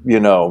you're, you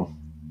know,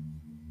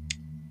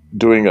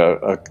 doing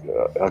a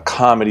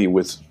comedy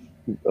with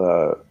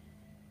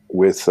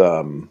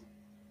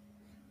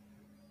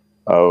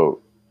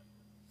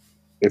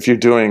if you're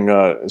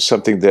doing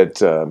something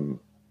that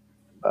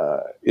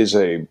is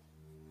a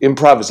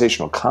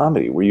improvisational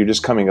comedy where you're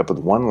just coming up with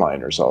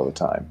one-liners all the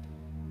time,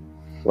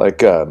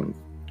 like in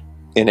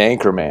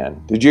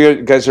Anchorman. Did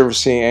you guys ever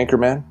see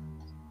Anchorman?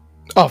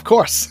 Oh, of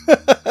course.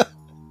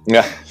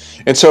 Yeah.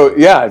 And so,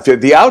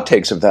 the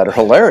outtakes of that are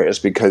hilarious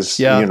because,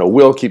 you know,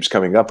 Will keeps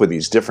coming up with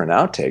these different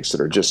outtakes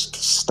that are just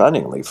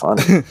stunningly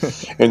funny.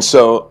 And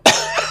so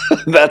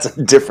that's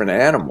a different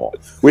animal.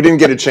 We didn't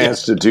get a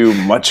chance to do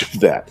much of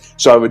that.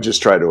 So I would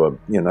just try to,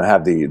 you know,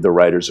 have the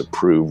writers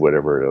approve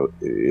whatever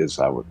it is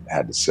I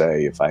had to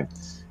say. If I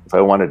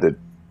wanted to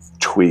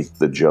tweak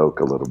the joke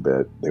a little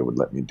bit, they would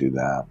let me do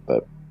that.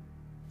 But,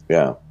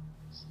 yeah.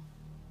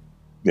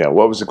 Yeah,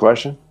 what was the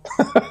question?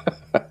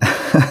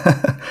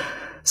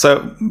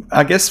 So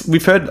I guess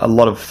we've heard a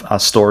lot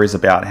of stories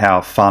about how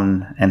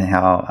fun and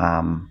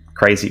how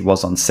crazy it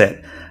was on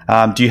set.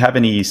 Do you have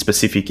any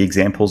specific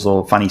examples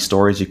or funny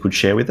stories you could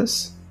share with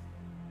us?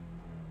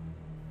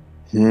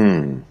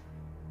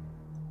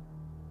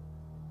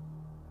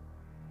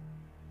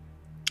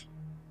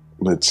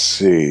 Let's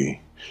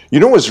see. You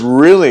know, it was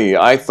really,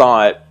 I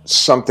thought,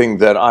 something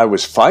that I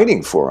was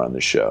fighting for on the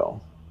show.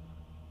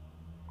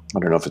 I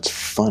don't know if it's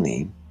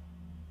funny,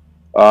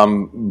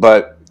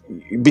 but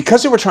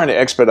because they were trying to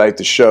expedite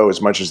the show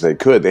as much as they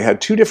could, they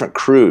had two different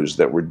crews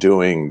that were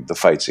doing the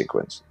fight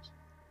sequences.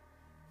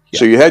 Yeah.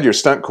 So you had your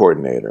stunt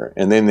coordinator,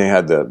 and then they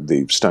had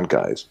the stunt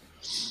guys.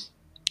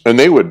 And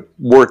they would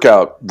work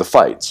out the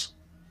fights.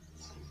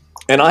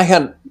 And I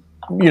had,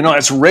 you know,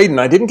 as Raiden,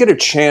 I didn't get a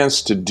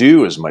chance to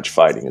do as much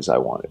fighting as I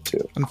wanted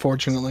to.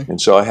 Unfortunately. And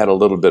so I had a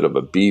little bit of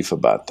a beef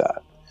about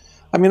that.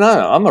 I mean,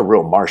 I'm a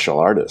real martial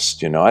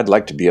artist, you know. I'd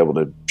like to be able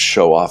to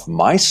show off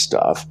my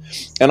stuff.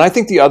 And I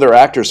think the other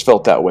actors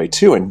felt that way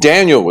too. And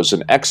Daniel was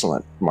an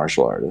excellent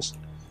martial artist.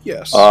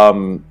 Yes.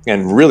 And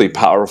really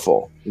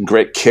powerful.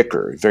 Great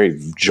kicker. Very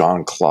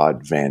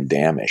Jean-Claude Van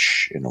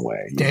Damme-ish in a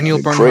way.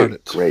 Daniel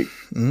Bernhardt. Great.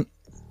 Mm-hmm.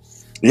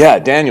 Yeah,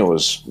 Daniel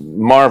was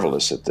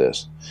marvelous at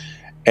this.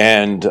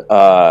 And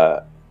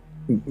I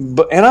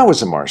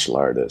was a martial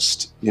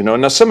artist, you know.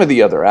 Now some of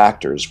the other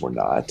actors were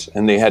not,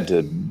 and they had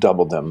to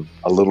double them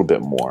a little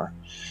bit more.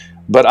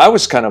 But I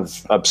was kind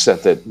of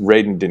upset that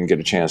Raiden didn't get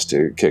a chance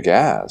to kick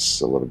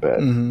ass a little bit,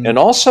 and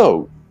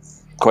also,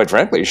 quite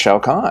frankly, Shao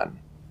Kahn.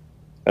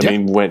 I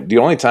mean, when the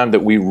only time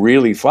that we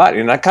really fought,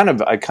 and I kind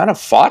of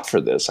fought for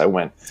this. I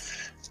went,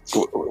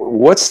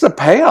 what's the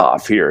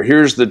payoff here?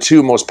 Here's the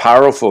two most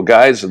powerful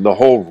guys in the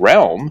whole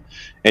realm,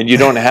 and you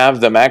don't have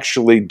them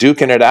actually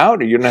duking it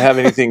out, or you don't have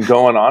anything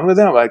going on with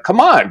them. I'm like,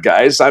 come on,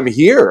 guys, I'm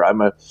here.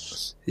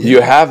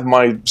 You have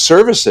my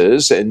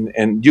services,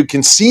 and you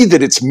can see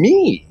that it's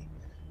me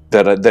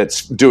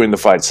that's doing the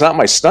fight. It's not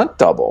my stunt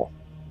double,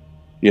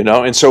 you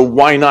know. And so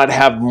why not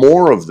have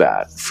more of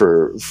that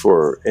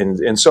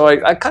and so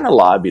I kind of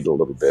lobbied a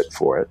little bit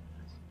for it,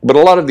 but a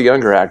lot of the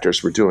younger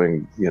actors were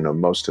doing, you know,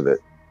 most of it.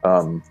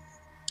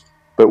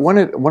 But one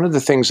of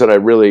the things that I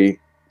really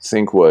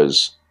think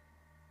was,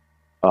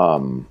 you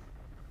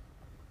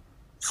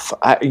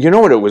know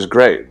what, it was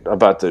great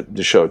about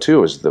the show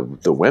too is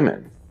the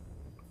women.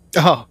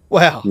 Oh,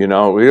 wow. You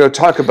know, we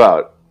talk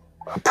about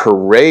a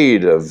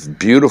parade of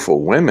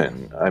beautiful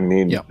women. I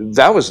mean,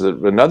 that was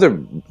another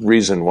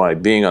reason why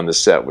being on the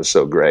set was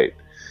so great,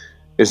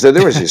 is that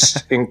there was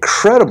this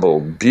incredible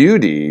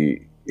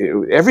beauty.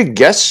 Every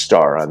guest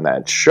star on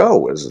that show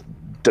was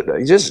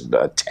just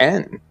a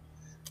 10.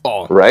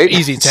 Oh, right?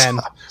 Easy 10.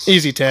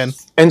 Easy 10.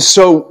 And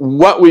so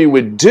what we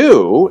would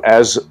do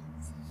as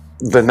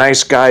the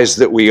nice guys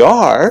that we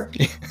are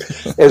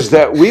is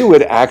that we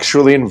would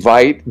actually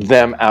invite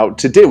them out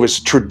to dinner. It was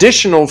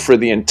traditional for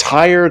the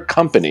entire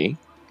company.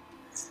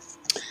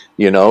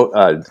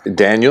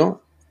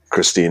 Daniel,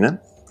 Christina,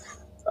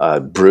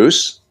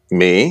 Bruce,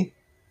 me,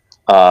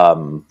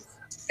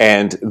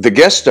 and the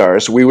guest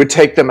stars. We would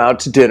take them out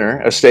to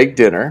dinner, a steak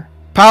dinner.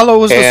 Paolo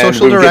was the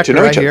social director,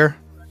 I hear.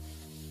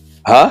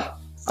 Huh?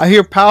 I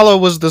hear Paolo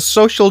was the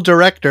social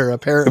director,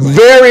 apparently.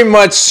 Very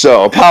much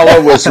so.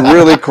 Paolo was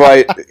really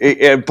quite...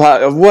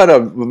 what a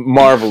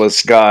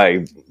marvelous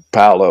guy,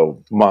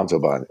 Paolo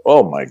Montalban.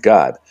 Oh, my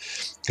God.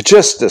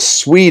 Just the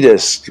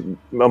sweetest,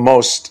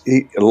 most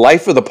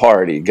life of the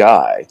party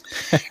guy.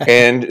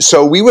 And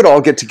so we would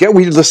all get together.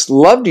 We just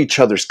loved each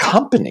other's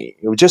company.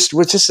 We're just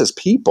as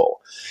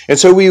people. And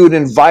so we would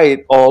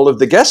invite all of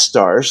the guest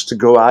stars to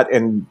go out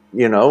and,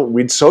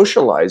 we'd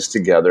socialize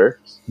together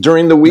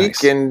during the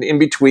week. Nice. And in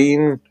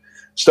between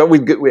stuff.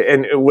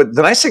 The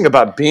nice thing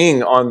about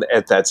being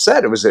at that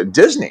set, it was at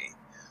Disney.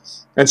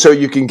 And so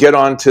you can get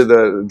onto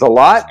the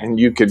lot and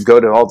you could go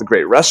to all the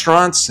great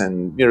restaurants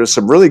and,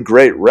 some really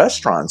great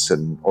restaurants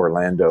in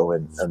Orlando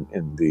and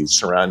in the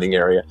surrounding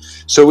area.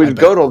 So we'd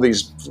go to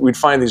we'd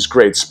find these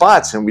great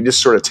spots and we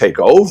just sort of take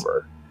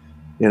over.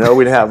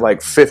 We'd have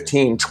like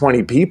 15,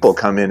 20 people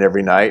come in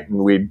every night and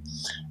we'd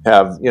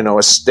have,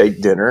 a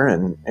steak dinner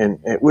and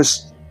it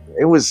was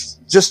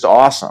just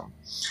awesome.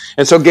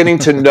 And so getting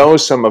to know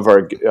some of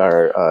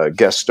our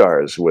guest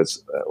stars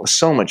was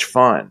so much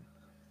fun.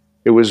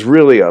 It was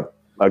really a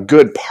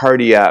good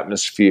party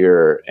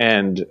atmosphere,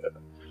 and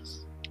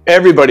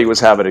everybody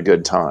was having a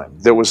good time.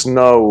 There was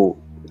no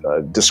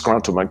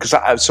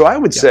disgruntlement. So I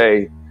would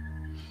say,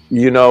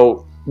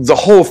 the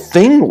whole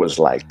thing was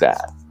like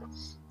that.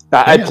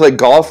 I'd play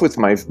golf with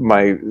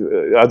my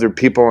other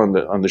people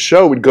on the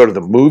show. We'd go to the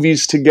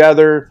movies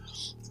together.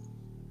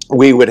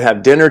 We would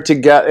have dinner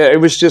together. It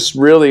was just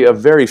really a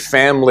very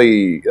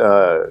family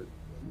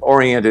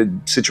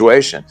oriented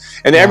situation,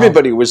 and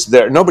everybody was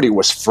there. Nobody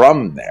was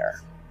from there.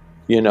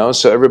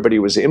 So everybody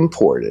was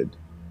imported.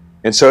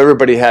 And so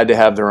everybody had to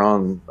have their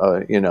own,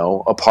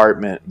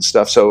 apartment and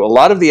stuff. So a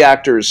lot of the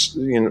actors,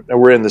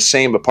 were in the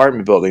same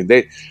apartment building.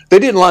 They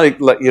didn't want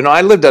to,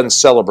 I lived on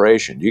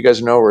Celebration. Do you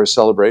guys know where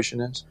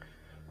Celebration is?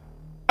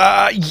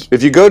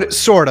 If you go to...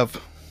 Sort of.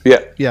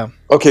 Yeah.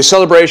 Okay,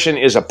 Celebration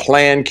is a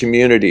planned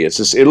community.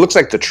 It looks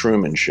like the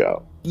Truman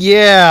Show.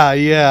 Yeah.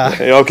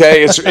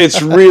 Okay,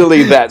 it's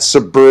really that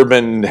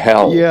suburban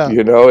hell. Yeah.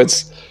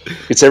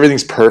 It's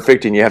everything's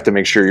perfect, and you have to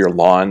make sure your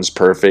lawn's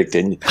perfect.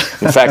 And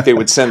in fact, they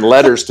would send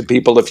letters to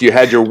people if you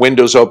had your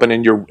windows open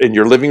and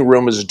your living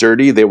room was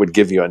dirty. They would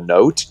give you a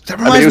note. That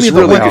reminds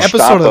me of the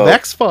episode of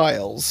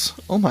X-Files.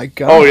 Oh my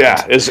God! Oh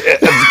yeah,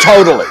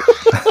 totally.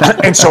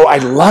 And so I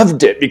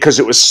loved it because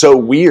it was so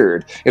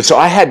weird. And so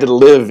I had to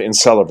live in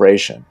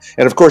Celebration.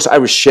 And of course, I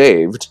was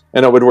shaved,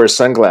 and I would wear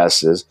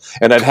sunglasses,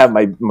 and I'd have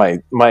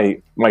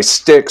my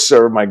sticks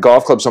or my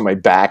golf clubs on my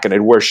back, and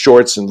I'd wear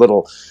shorts and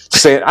little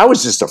sand. I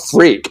was just a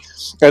freak,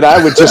 and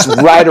I would just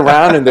ride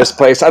around in this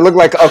place. I looked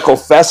like Uncle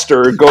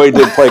Fester going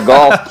to play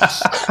golf.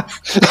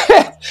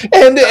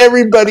 And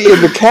everybody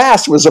in the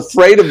cast was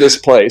afraid of this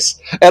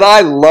place, and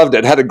I loved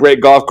it. Had a great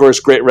golf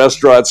course, great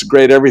restaurants,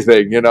 great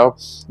everything.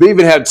 They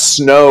even had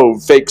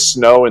fake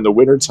snow in the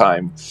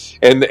wintertime,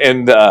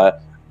 and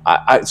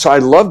so I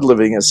loved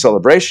living in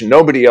Celebration.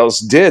 Nobody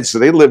else did, so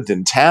they lived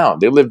in town.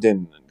 They lived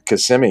in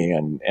Kissimmee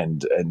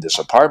and this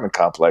apartment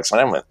complex, and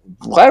I went,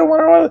 why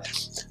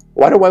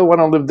do I want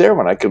to live there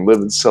when I can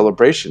live in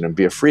Celebration and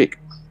be a freak?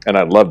 And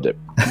I loved it.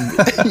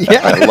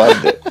 I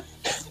loved it.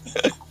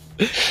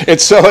 And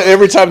so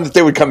every time that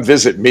they would come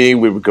visit me,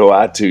 we would go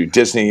out to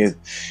Disney.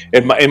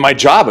 And my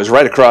job was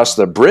right across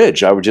the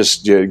bridge. I would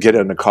just get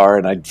in the car,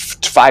 and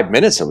 5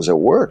 minutes I was at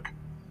work.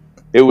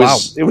 It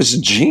was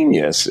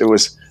genius.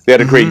 They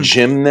had a great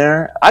gym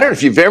there. I don't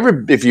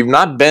know if you've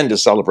not been to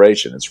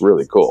Celebration, it's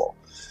really cool.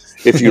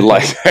 If you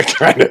like that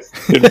kind of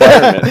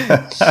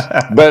environment.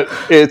 But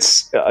it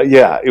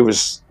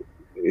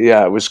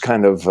was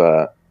kind of,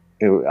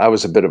 I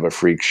was a bit of a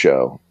freak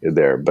show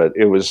there, but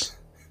it was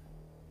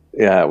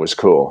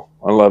cool.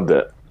 I loved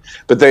it.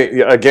 But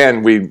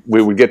we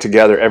would get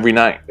together every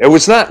night. It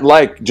was not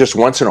like just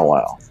once in a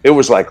while. It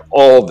was like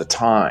all the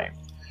time.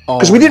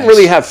 Because we didn't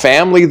really have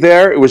family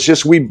there. It was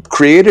just, we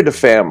created a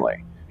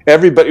family.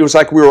 Everybody, it was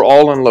like we were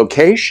all on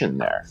location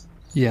there.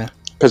 Yeah.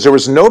 Because there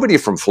was nobody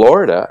from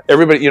Florida.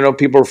 Everybody,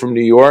 people were from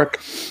New York,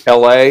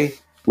 L.A.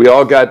 We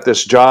all got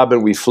this job,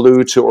 and we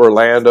flew to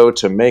Orlando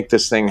to make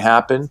this thing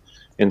happen.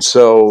 And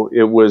so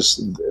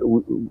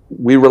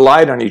we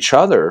relied on each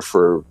other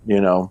for,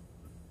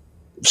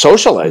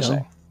 socializing.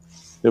 Yeah.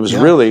 It was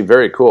really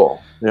very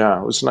cool. Yeah,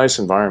 it was a nice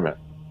environment.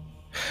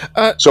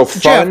 So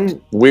fun,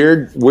 Jeff.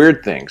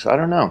 weird things. I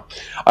don't know.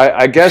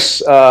 I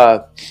guess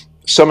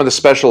some of the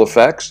special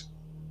effects,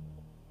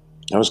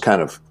 that was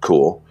kind of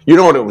cool.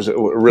 What it was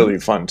really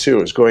fun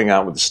too, is going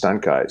out with the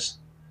stunt guys.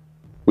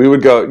 We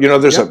would go,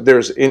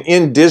 there's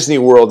in Disney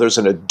World, there's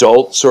an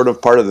adult sort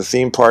of part of the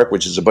theme park,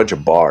 which is a bunch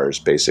of bars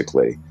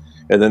basically.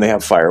 And then they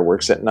have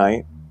fireworks at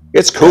night.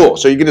 It's cool.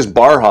 So you can just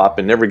bar hop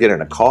and never get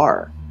in a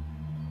car.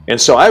 And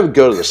so I would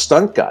go to the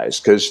stunt guys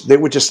because they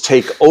would just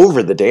take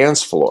over the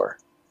dance floor.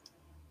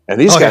 And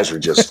these guys were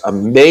just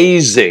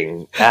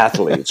amazing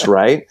athletes,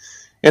 right?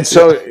 And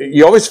so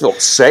you always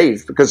felt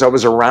safe because I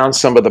was around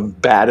some of the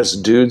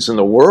baddest dudes in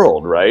the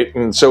world, right?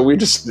 And so we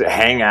just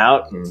hang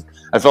out, and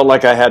I felt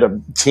like I had a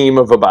team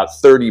of about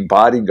 30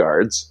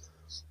 bodyguards.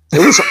 It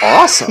was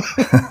awesome.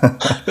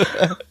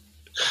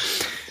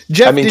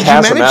 Jeff,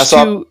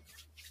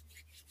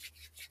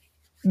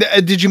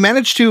 did you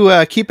manage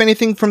to keep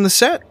anything from the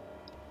set?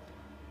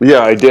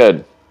 Yeah, I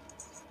did.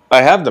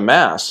 I have the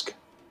mask.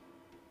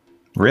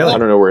 Really? I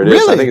don't know where it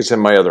is. I think it's in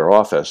my other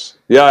office.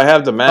 Yeah, I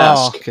have the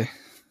mask. Oh, okay.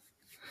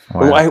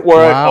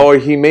 Wow.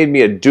 He made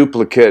me a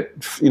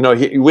duplicate. You know,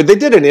 they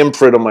did an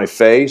imprint on my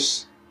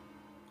face.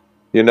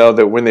 You know,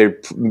 that when they're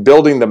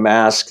building the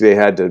mask, they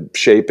had to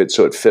shape it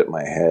so it fit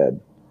my head.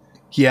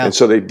 Yeah. And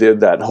so they did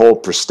that whole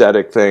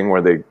prosthetic thing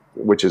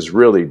which is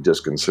really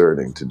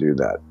disconcerting to do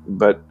that.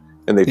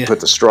 And they put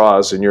the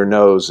straws in your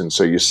nose, and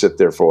so you sit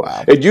there for.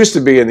 Wow. It used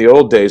to be in the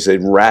old days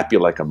they'd wrap you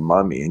like a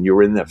mummy, and you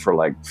were in there for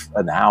like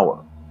an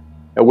hour,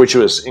 which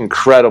was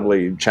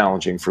incredibly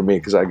challenging for me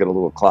because I get a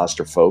little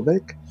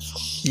claustrophobic.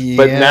 Yeah.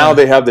 But now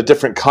they have the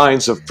different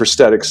kinds of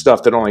prosthetic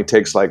stuff that only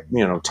takes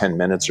 10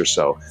 minutes or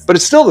so. But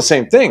it's still the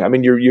same thing. I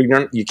mean,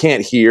 you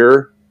can't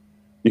hear,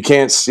 you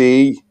can't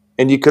see,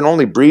 and you can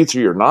only breathe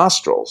through your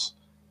nostrils.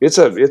 It's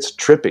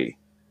trippy.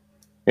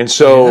 And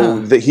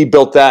so he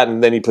built that,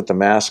 and then he put the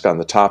mask on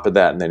the top of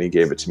that, and then he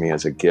gave it to me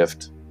as a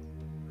gift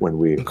when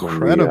we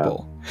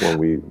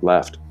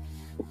left.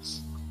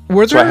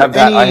 Were there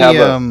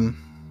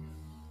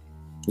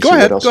Go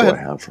ahead. What else do I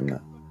have from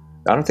that?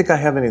 I don't think I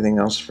have anything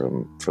else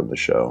from the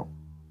show.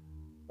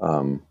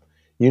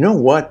 You know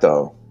what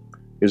though,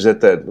 is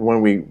that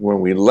when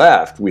we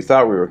left, we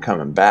thought we were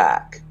coming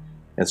back,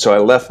 and so I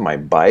left my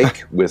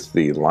bike with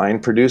the line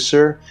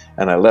producer,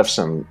 and I left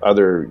some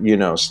other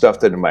stuff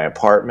that in my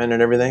apartment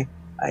and everything.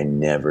 I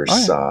never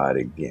saw it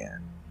again.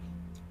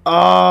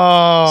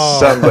 Oh,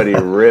 somebody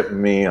ripped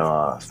me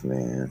off,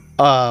 man.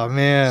 Oh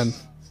man.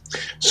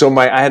 So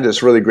I had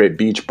this really great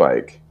beach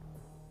bike.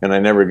 And I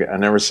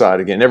never saw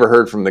it again. Never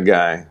heard from the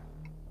guy.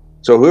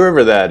 So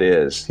whoever that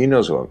is, he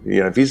knows what.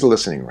 If he's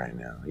listening right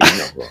now, he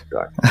knows what I'm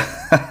talking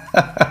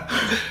about.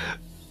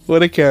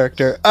 What a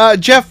character,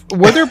 Jeff.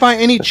 Were there by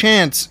any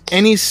chance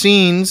any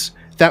scenes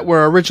that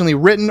were originally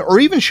written or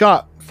even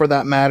shot, for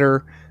that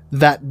matter,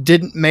 that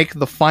didn't make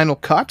the final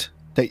cut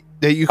that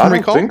you can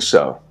recall?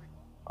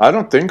 I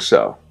don't think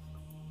so.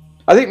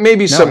 I think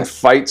maybe some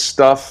fight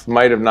stuff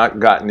might have not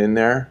gotten in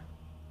there.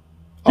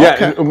 Yeah,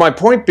 okay. And my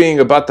point being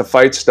about the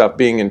fight stuff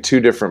being in two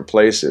different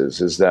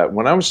places is that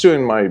when I was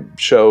doing my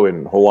show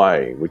in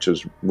Hawaii, which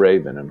was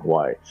Raven in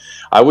Hawaii,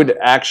 I would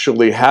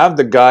actually have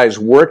the guys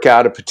work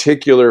out a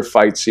particular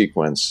fight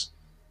sequence,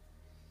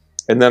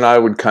 and then I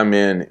would come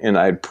in and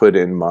I'd put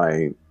in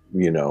my,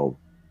 2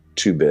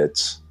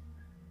 bits,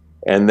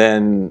 and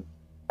then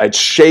I'd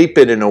shape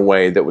it in a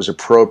way that was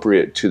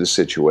appropriate to the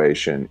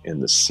situation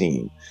in the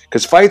scene.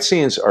 Because fight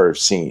scenes are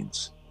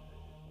scenes,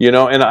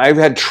 and I've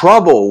had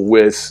trouble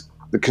with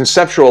the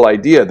conceptual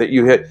idea that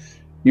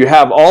you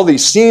have all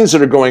these scenes that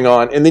are going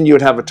on, and then you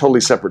would have a totally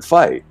separate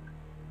fight.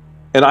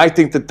 And I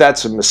think that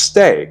that's a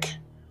mistake,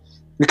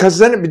 because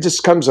then it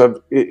just comes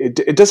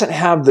it doesn't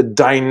have the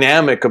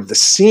dynamic of the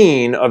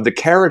scene of the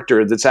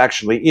character that's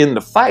actually in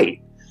the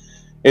fight.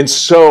 And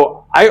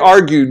so I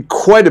argued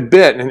quite a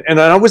bit, and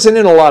I wasn't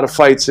in a lot of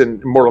fights in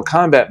Mortal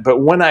Kombat,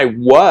 but when I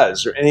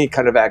was, or any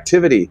kind of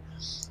activity,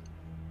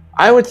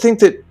 I would think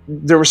that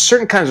there were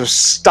certain kinds of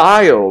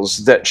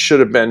styles that should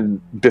have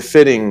been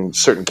befitting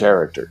certain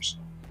characters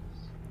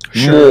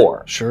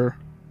more. Sure.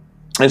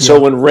 And so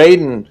when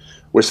Raiden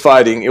was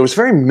fighting, it was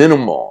very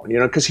minimal,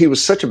 because he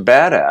was such a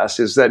badass,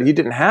 is that he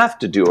didn't have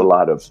to do a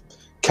lot of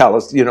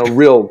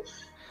real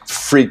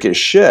freakish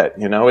shit.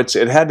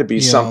 It had to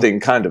be something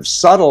kind of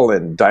subtle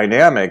and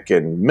dynamic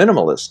and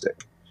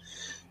minimalistic,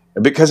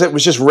 because it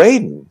was just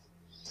Raiden.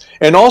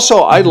 And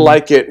also, I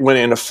like it when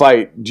in a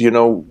fight,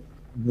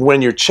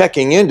 when you're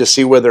checking in to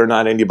see whether or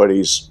not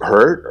anybody's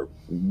hurt or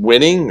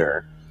winning,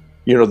 or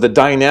the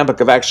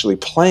dynamic of actually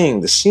playing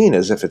the scene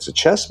as if it's a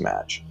chess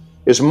match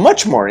is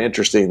much more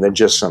interesting than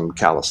just some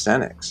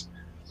calisthenics.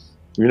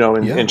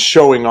 And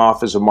showing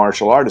off as a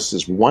martial artist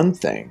is one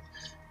thing,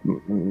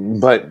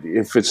 but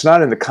if it's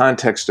not in the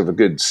context of a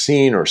good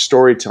scene or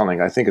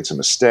storytelling, I think it's a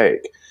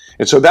mistake.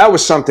 And so that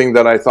was something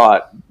that I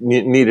thought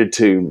needed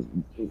to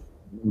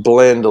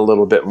blend a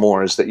little bit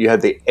more, is that you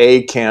had the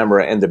A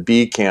camera and the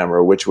B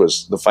camera, which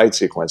was the fight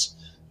sequence,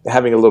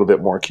 having a little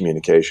bit more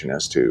communication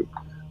as to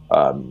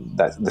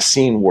the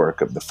scene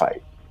work of the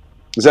fight.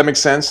 Does that make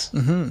sense?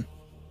 Mm-hmm.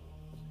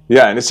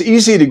 Yeah, and it's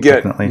easy to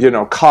get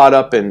Definitely. Caught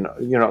up in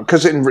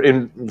because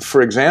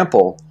for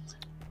example,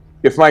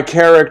 if my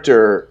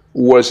character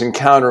was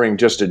encountering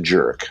just a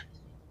jerk,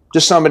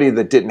 just somebody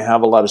that didn't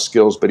have a lot of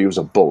skills, but he was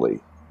a bully.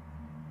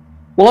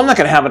 Well, I'm not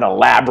going to have an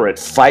elaborate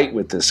fight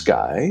with this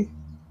guy.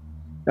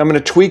 I'm going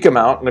to tweak him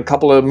out in a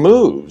couple of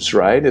moves,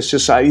 right? It's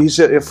just, he's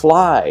a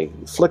fly,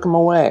 flick him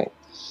away.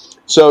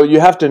 So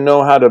you have to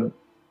know how to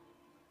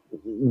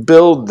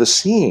build the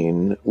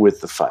scene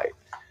with the fight.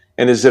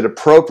 And is it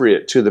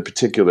appropriate to the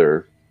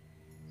particular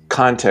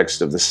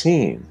context of the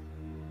scene.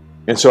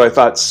 And so I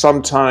thought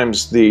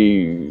sometimes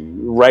the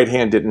right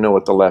hand didn't know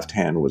what the left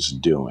hand was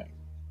doing.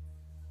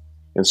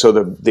 And so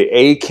the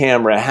A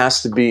camera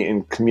has to be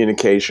in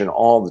communication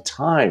all the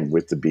time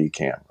with the B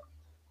camera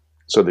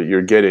so that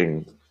you're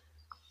getting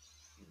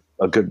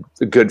a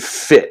good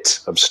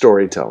fit of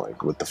storytelling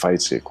with the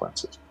fight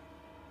sequences.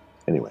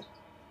 Anyway.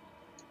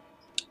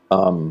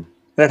 And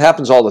it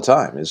happens all the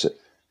time.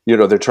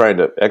 They're trying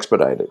to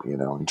expedite it,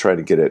 and try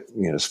to get it,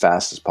 as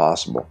fast as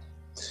possible.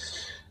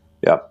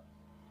 Yeah.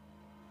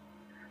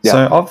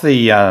 So of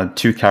the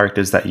two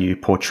characters that you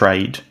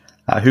portrayed,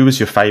 who was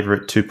your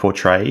favorite to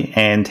portray,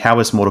 and how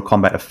has Mortal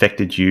Kombat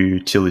affected you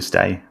till this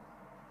day?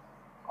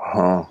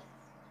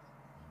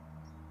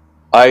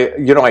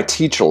 I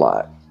teach a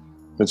lot.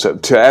 So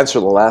to answer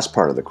the last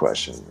part of the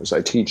question, is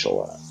I teach a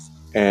lot.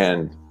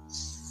 And,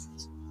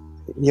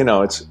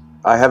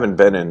 I haven't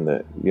been in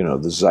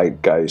the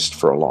zeitgeist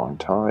for a long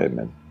time.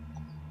 And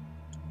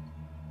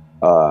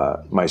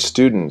my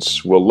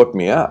students will look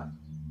me up.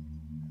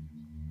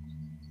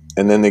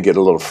 And then they get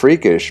a little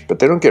freakish, but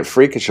they don't get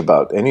freakish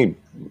about the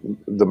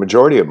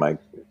majority of my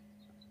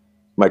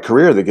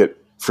career. They get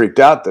freaked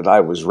out that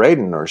I was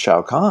Raiden or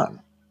Shao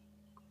Kahn.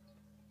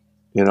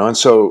 And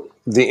so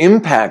the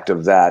impact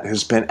of that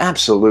has been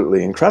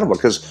absolutely incredible,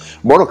 because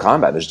Mortal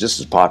Kombat is just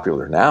as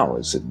popular now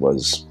as it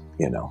was,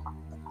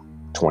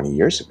 20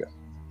 years ago.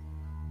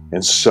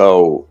 And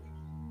so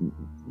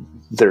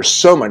there's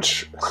so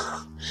much,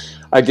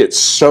 I get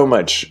so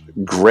much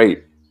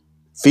great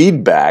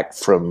feedback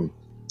from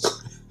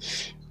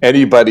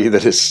anybody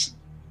that is,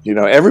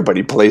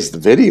 everybody plays the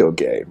video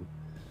game.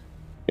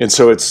 And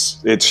so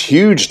it's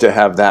huge to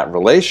have that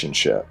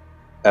relationship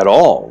at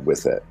all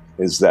with it,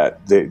 is that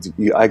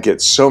I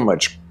get so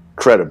much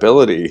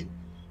credibility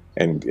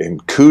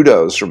and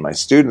kudos from my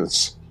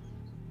students.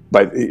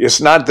 But it's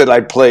not that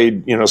I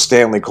played,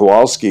 Stanley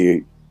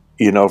Kowalski,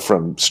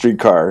 from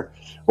Streetcar,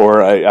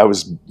 or I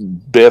was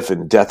Biff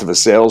in Death of a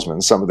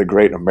Salesman, some of the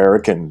great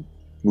American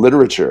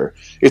literature.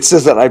 It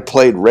says that I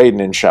played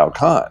Raiden and Shao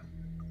Kahn.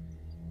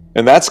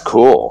 And that's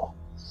cool.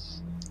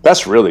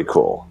 That's really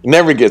cool. It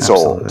never gets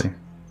old,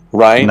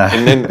 right? No.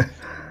 And then,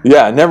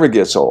 it never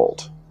gets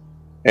old.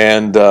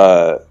 And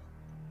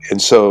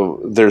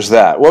so there's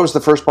that. What was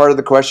the first part of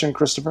the question,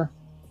 Christopher?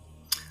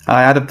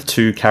 Out of the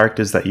two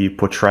characters that you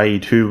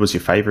portrayed, who was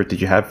your favorite?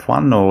 Did you have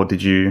one, or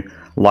did you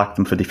like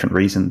them for different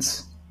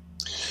reasons?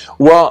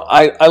 Well,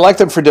 I like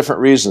them for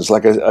different reasons.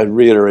 Like I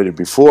reiterated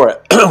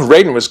before,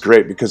 Raiden was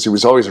great because he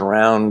was always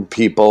around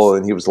people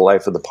and he was the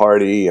life of the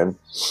party.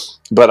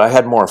 But I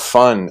had more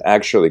fun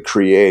actually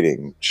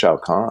creating Shao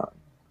Kahn,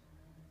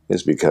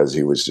 is because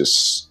he was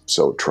just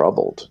so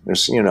troubled.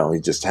 He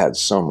just had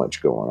so much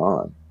going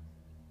on.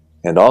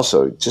 And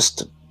also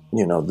just,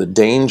 the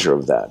danger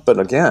of that. But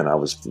again, I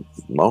was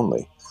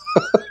lonely.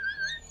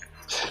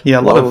 Yeah,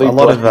 a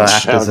lot of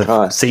actors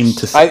have seemed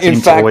to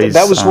always,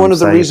 that was one of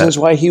the reasons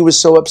why he was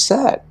so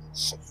upset.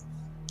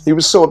 He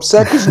was so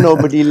upset because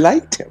nobody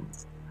liked him.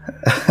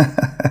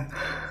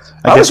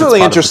 I was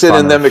really interested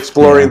in them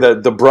exploring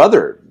the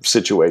brother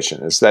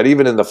situation. Is that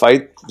even in the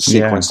fight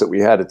sequence that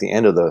we had at the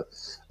end of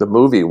the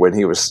movie, when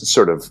he was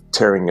sort of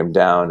tearing him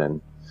down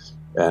and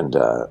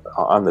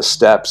on the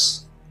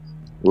steps,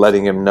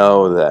 letting him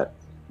know that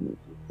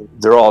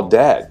they're all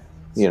dead.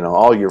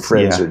 All your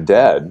friends are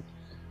dead.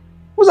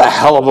 It was a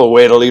hell of a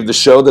way to leave the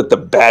show, that the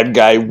bad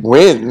guy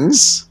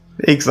wins.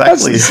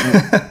 Exactly.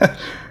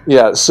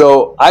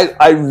 So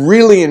I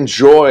really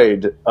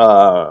enjoyed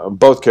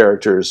both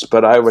characters,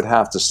 but I would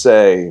have to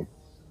say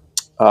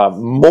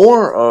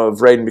more of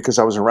Raiden because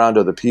I was around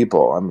other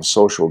people. I'm a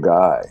social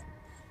guy.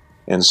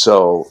 And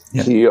so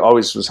he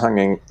always was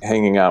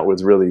hanging out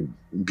with really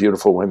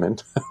beautiful women.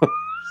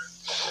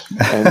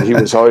 And he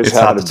was always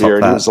having a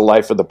beer. He was the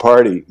life of the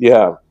party.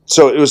 Yeah.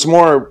 So it was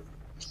more,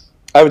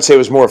 I would say it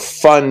was more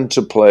fun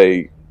to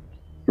play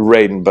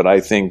Raiden, but I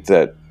think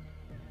that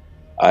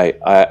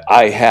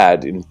I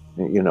had,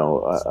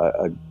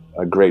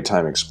 a great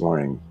time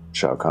exploring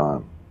Shao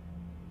Kahn,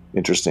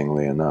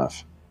 interestingly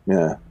enough.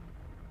 Yeah.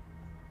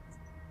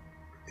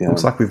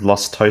 Looks like we've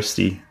lost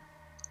Toasty.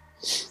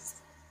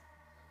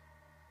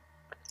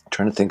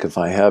 Trying to think if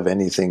I have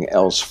anything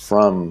else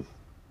from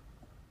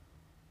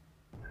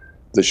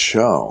the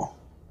show.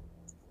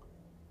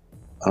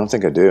 I don't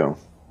think I do.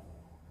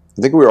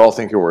 I think we were all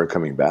thinking we were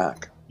coming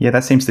back. Yeah,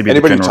 that seems to be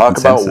Anybody the general talk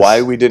consensus. about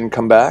why we didn't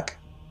come back?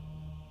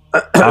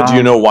 Do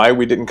you know why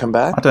we didn't come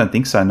back? I don't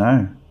think so,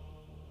 no.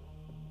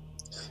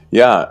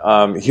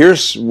 Yeah,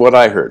 here's what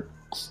I heard.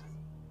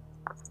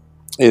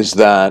 Is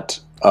that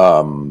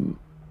the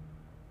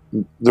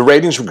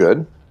ratings were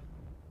good.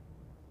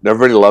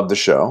 Everybody loved the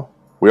show.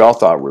 We all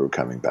thought we were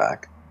coming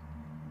back.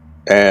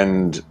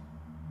 And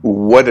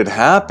what had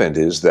happened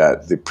is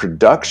that the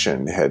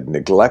production had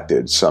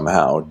neglected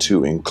somehow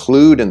to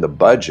include in the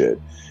budget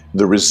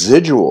the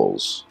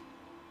residuals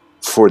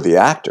for the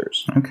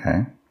actors.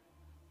 Okay.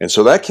 And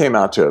so that came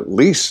out to at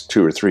least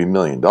 $2 or $3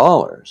 million.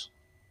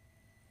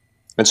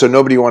 And so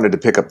nobody wanted to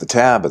pick up the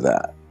tab of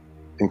that,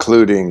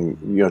 including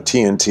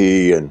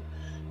TNT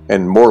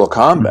and Mortal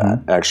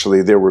Kombat,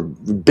 actually, they were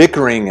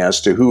bickering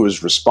as to who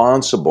was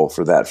responsible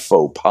for that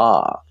faux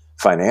pas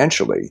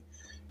financially.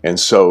 And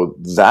so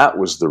that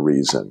was the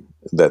reason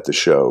that the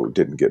show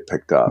didn't get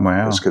picked up.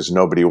 Wow. It's because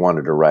nobody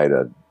wanted to write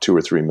a $2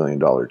 or $3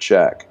 million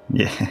check.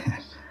 Yeah.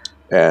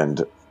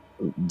 And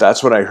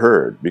that's what I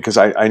heard, because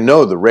I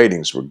know the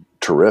ratings were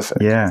terrific.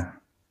 Yeah.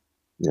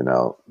 You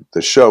know,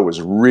 the show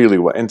was really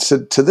well. And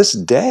to this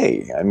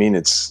day, I mean,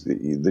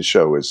 the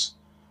show is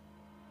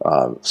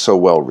so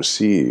well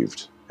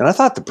received. And I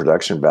thought the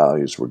production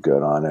values were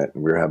good on it,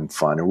 and we were having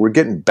fun, and we're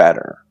getting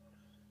better.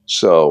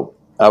 So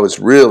I was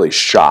really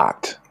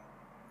shocked.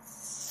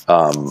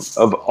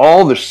 Of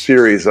all the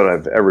series that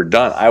I've ever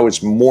done, I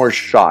was more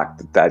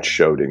shocked that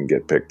show didn't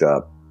get picked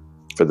up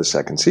for the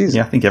second season.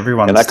 Yeah, I think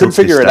everyone. And I couldn't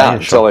figure it out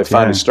until I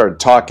finally started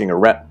talking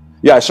around.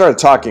 Yeah, I started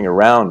talking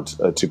around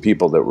to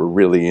people that were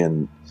really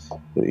in,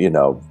 you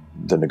know,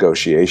 the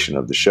negotiation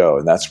of the show,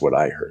 and that's what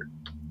I heard.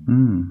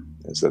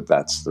 Is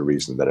that's the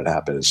reason that it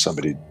happened? Is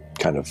somebody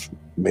kind of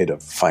made a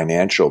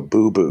financial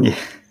boo-boo,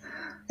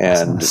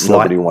 and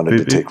nobody wanted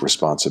to take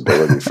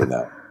responsibility for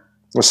that.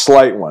 A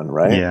slight one,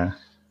 right? Yeah.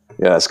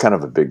 Yeah, it's kind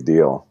of a big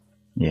deal.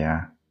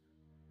 Yeah.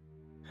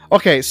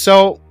 Okay,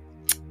 so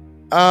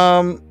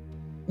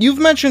you've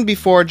mentioned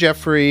before,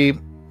 Jeffrey,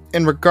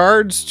 in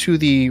regards to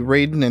the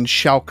Raiden and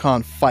Shao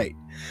Kahn fight,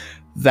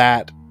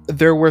 that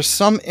there were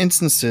some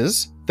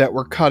instances that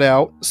were cut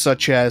out,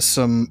 such as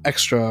some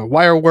extra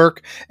wire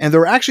work, and there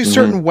were actually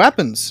certain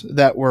weapons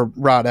that were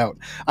brought out.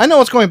 I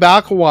know it's going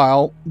back a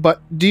while,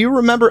 but do you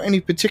remember any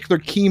particular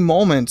key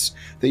moments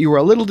that you were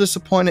a little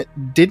disappointed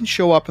didn't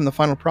show up in the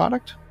final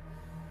product?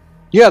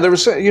 Yeah, there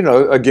was, you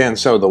know, again,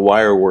 some of the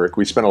wire work.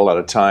 We spent a lot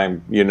of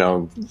time, you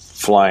know,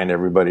 flying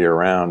everybody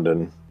around,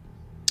 and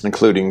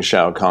including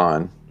Shao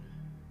Kahn.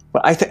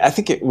 But I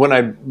think when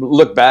I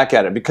look back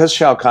at it, because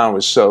Shao Kahn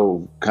was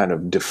so kind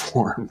of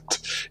deformed,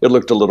 it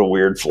looked a little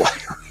weird flying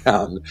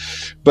around.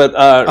 But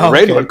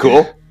Raiden looked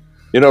cool.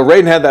 You know,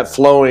 Raiden had that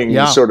flowing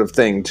sort of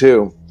thing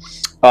too.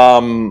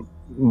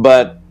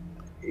 But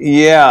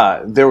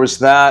yeah, there was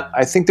that.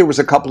 I think there was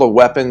a couple of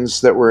weapons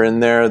that were in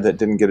there that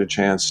didn't get a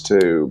chance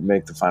to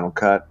make the final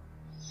cut.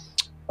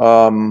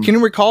 Can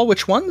you recall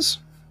which ones?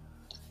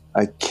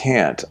 I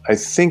can't. I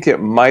think it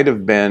might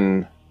have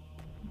been...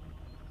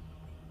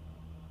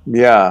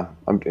 Yeah,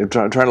 I'm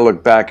trying to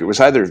look back. It was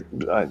either,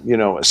 you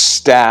know, a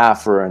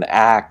staff or an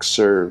axe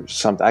or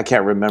something. I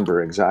can't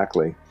remember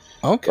exactly.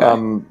 Okay.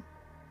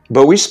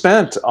 But we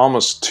spent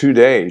almost 2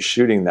 days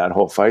shooting that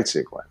whole fight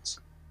sequence.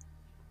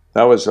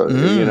 That was,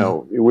 you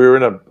know, we were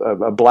in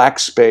a black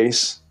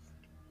space.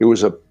 It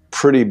was a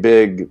pretty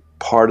big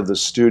part of the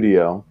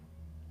studio.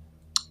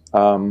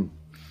 It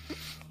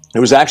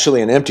was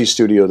actually an empty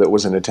studio that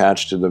wasn't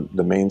attached to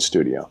the main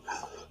studio.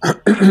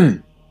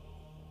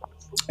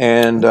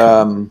 And,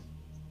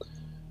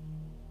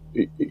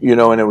 you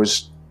know, and it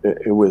was,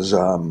 you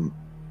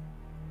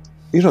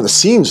know, the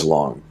scene's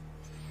long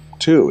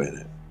too in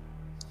it.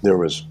 There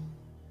was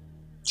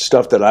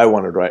stuff that I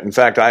wanted to write. In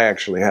fact, I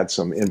actually had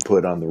some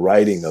input on the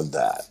writing of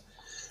that.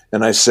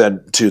 And I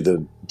said to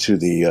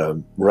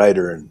the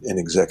writer and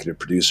executive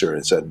producer,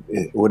 I said,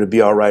 would it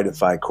be all right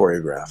if I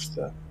choreographed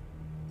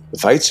the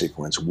fight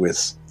sequence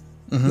with,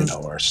 you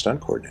know, our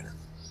stunt coordinator?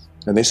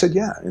 And they said,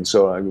 yeah. And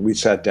so we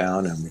sat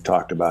down and we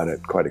talked about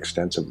it quite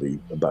extensively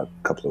about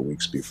a couple of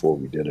weeks before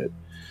we did it.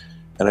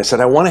 And I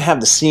said, I want to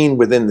have the scene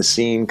within the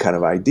scene kind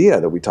of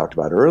idea that we talked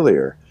about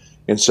earlier.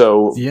 And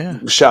so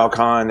Shao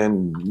Kahn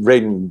and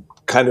Raiden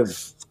kind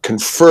of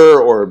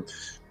confer or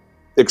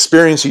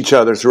experience each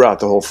other throughout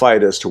the whole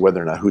fight as to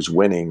whether or not who's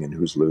winning and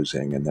who's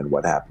losing. And then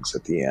what happens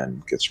at the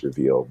end gets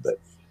revealed that,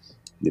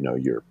 you know,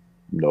 you're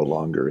no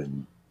longer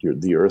in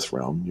the Earth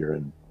realm. You're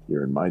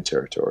in my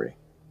territory,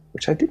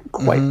 which I didn't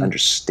quite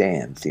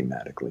understand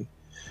thematically.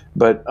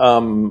 But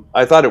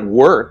I thought it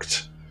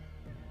worked.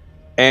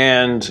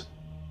 And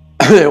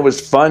it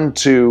was fun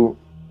to,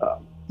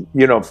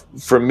 you know,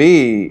 for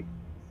me,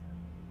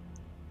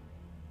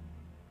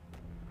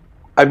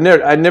 I'd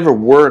never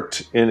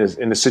worked in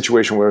a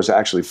situation where I was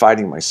actually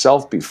fighting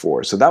myself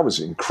before. So that was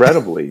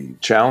incredibly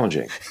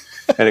challenging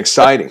and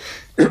exciting.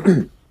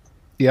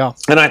 Yeah.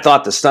 And I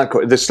thought the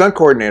stunt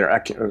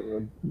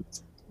coordinator,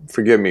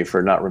 forgive me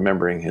for not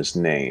remembering his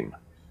name,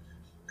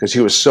 because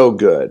he was so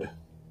good.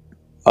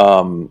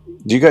 Do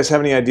you guys have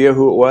any idea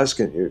who it was?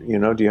 You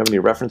know, do you have any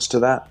reference to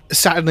that?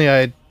 Sadly,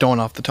 I don't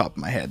off the top of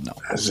my head, no.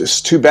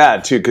 It's too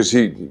bad, too, because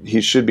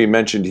he should be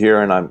mentioned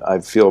here, and I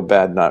feel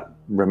bad not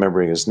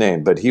remembering his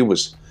name. But he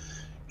was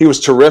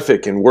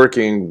terrific in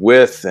working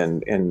with,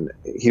 and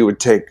he would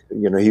take,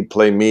 you know, he'd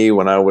play me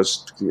when I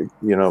was, you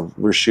know,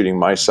 we're shooting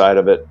my side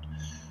of it.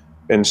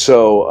 And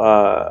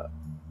so,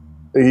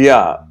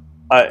 yeah.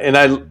 And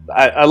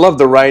I love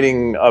the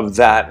writing of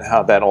that,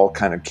 how that all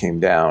kind of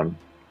came down.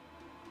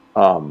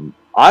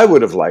 I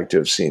would have liked to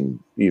have seen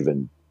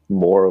even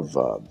more of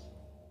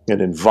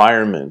an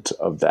environment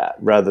of that,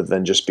 rather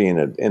than just being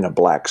in a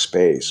black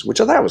space, which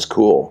I thought was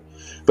cool.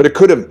 But it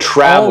could have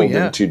traveled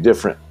into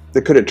different.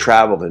 It could have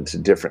traveled into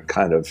different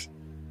kind of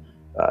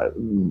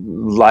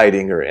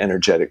lighting or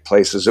energetic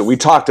places. That we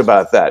talked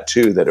about that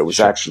too, that it was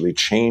actually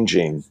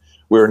changing.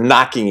 We were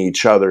knocking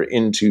each other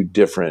into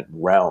different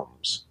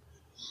realms.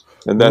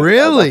 And that,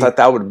 really? I thought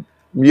that would,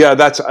 yeah,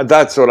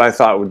 that's what I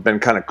thought would have been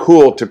kind of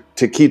cool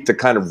to keep the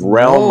kind of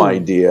realm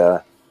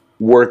idea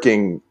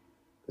working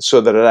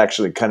so that it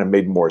actually kind of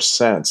made more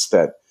sense,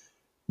 that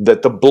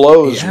the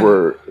blows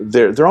were,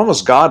 they're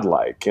almost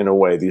godlike in a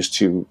way, these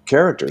two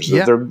characters.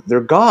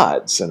 They're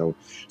gods. And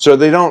so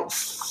they don't,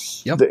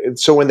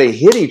 so when they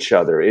hit each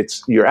other,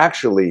 you're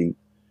actually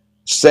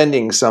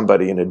sending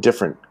somebody in a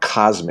different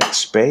cosmic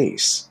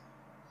space.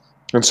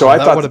 And so I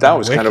thought that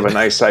was kind of a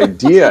nice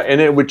idea,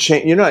 and it would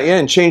change,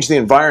 and change the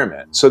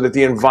environment so that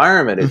the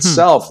environment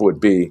itself would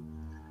be,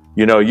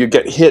 you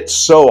get hit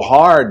so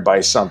hard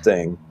by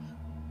something,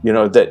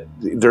 that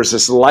there's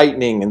this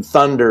lightning and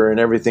thunder and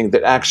everything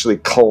that actually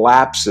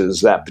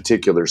collapses that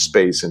particular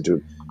space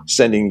into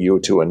sending you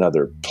to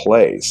another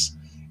place.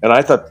 And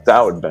I thought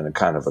that would have been a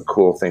kind of a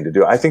cool thing to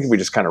do. I think we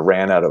just kind of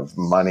ran out of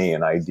money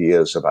and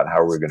ideas about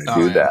how we're going to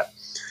do that.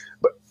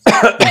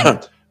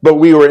 But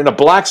we were in a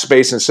black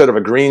space instead of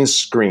a green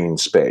screen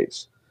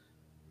space.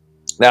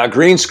 Now, a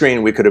green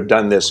screen, we could have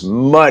done this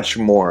much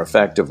more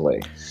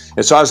effectively.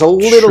 And so I was a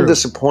little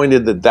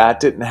disappointed that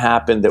didn't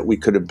happen, that we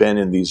could have been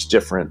in these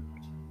different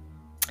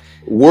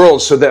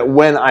worlds, so that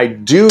when I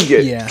do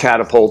get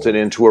catapulted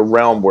into a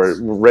realm where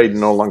Raiden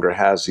no longer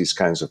has these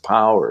kinds of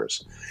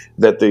powers,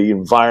 that the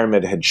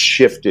environment had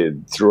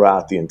shifted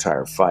throughout the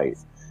entire fight.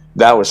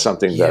 That was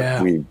something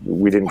that we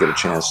didn't get a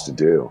chance to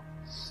do.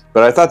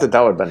 But I thought that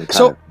would have been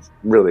kind of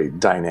really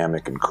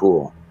dynamic and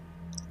cool.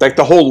 Like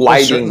the whole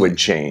lighting would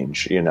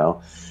change,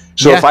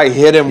 So if I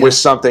hit him with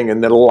something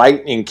and then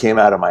lightning came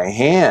out of my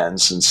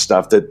hands and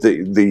stuff, that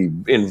the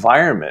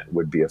environment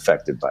would be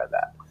affected by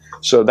that.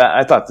 So that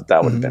I thought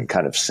that would have been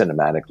kind of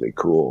cinematically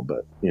cool,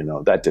 but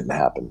that didn't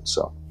happen.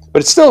 So,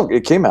 but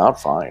it came out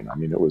fine. I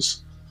mean, it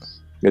is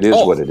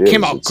what it is. It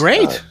came out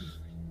great.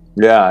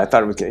 Yeah, I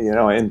thought it was,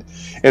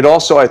 and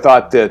also I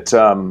thought that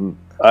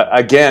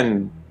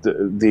again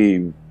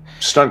the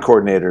stunt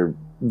coordinator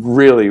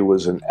really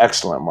was an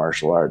excellent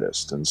martial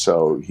artist, and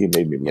so he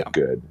made me look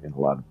good in a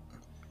lot of.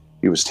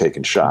 He was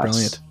taking shots.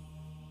 Brilliant.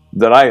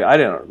 That I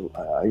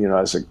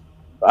didn't,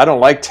 I don't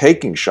like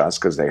taking shots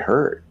because they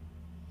hurt.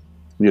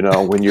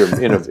 When you're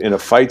in a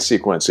fight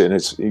sequence, and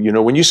it's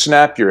when you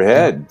snap your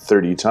head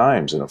 30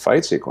 times in a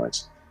fight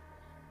sequence,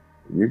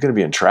 you're going to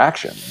be in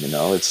traction.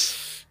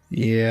 It's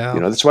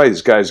that's why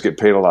these guys get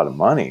paid a lot of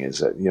money. Is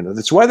that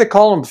that's why they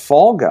call them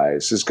fall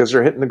guys, is because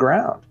they're hitting the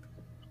ground.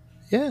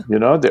 Yeah.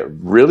 They're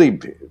really,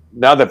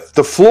 now the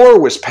floor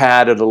was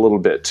padded a little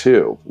bit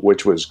too,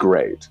 which was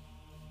great.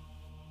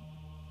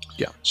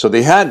 Yeah. So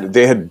they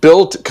had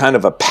built kind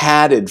of a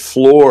padded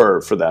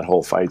floor for that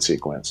whole fight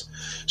sequence.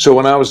 So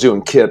when I was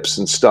doing kips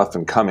and stuff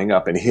and coming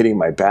up and hitting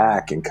my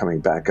back and coming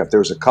back up, there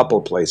was a couple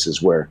of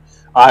places where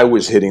I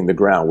was hitting the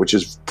ground, which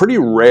is pretty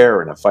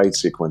rare in a fight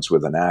sequence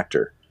with an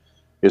actor.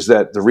 Is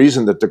that the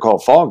reason that they're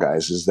called fall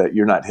guys is that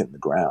you're not hitting the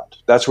ground.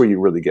 That's where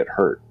you really get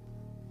hurt.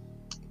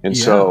 And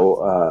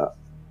so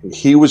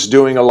he was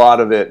doing a lot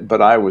of it,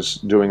 but I was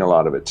doing a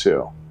lot of it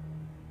too.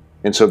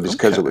 And so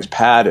because it was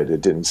padded,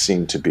 it didn't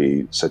seem to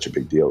be such a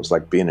big deal. It was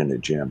like being in a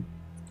gym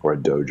or a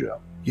dojo.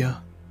 Yeah.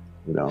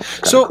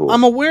 So cool.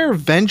 I'm aware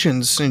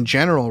Vengeance in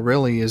general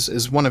really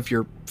is one of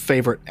your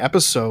favorite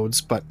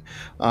episodes, but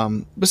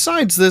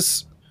besides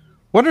this,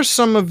 what are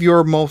some of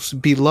your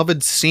most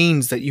beloved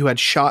scenes that you had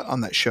shot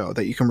on that show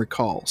that you can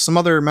recall? Some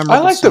other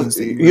memorable scenes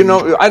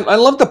that I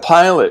love the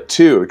pilot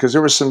too, because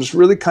there was some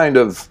really kind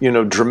of,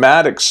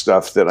 dramatic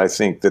stuff that I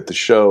think that the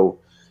show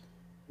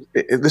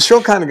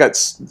kind of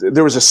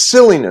there was a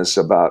silliness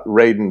about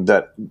Raiden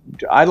that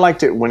I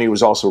liked it when he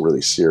was also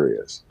really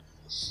serious.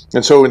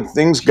 And so when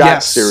things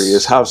got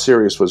serious, how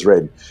serious was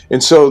Raiden?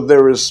 And so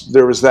there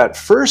was that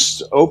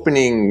first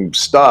opening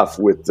stuff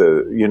with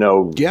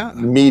the,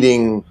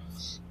 meeting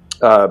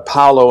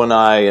Paolo and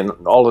I and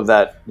all of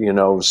that,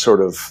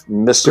 sort of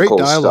mystical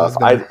stuff.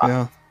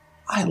 I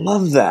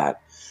love that.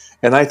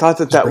 And I thought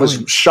that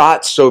was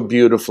shot so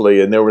beautifully,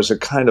 and there was a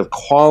kind of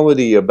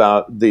quality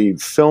about the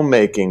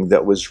filmmaking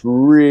that was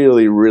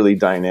really, really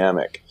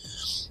dynamic.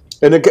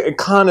 And it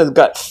kind of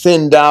got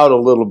thinned out a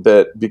little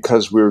bit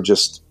because we were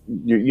just,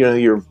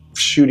 you're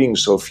shooting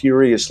so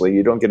furiously,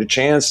 you don't get a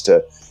chance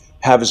to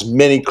have as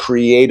many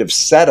creative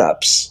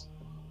setups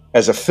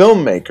as a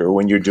filmmaker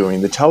when you're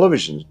doing the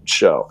television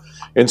show.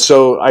 And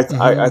so I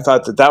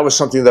thought that was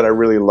something that I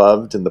really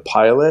loved in the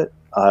pilot.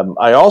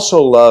 I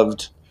also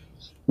loved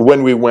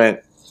when we went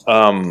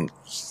on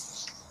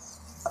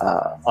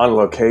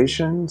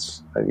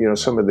locations,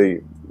 some of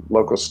the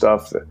local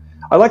stuff.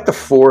 I like the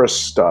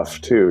forest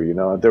stuff too.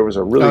 There was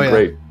a really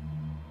great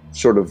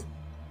sort of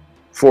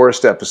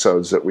forest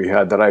episodes that we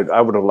had that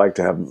I would have liked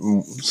to have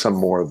some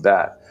more of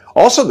that.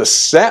 Also, the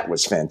set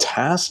was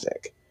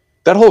fantastic.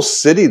 That whole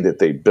city that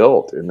they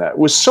built in that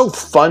was so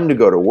fun to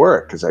go to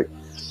work because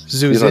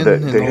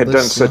they had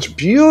done such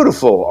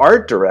beautiful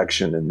art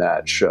direction in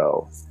that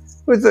show.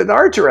 The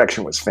art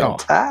direction was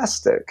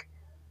fantastic.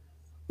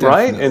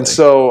 right? Definitely. And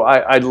so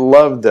I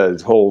love the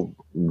whole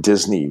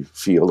Disney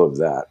feel of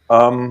that.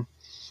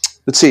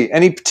 Let's see,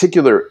 any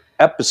particular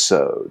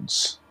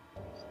episodes?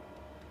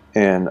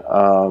 And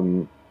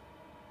I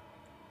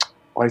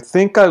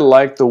think I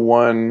like the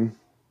one.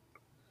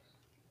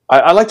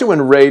 I liked it when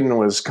Raiden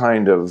was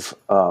kind of,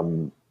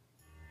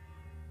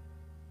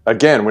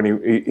 again, when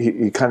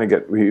he kind of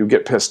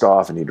get pissed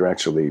off and he'd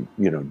actually,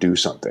 do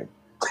something.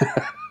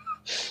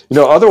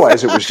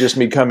 Otherwise it was just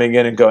me coming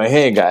in and going,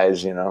 "Hey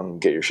guys,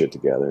 get your shit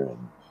together." And,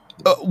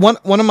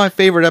 one of my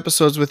favorite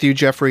episodes with you,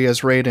 Jeffrey,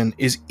 as Raiden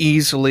is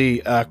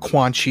easily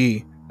Quan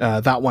Chi.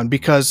 That one,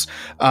 because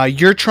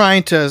you're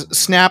trying to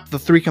snap the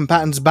three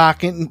combatants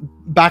back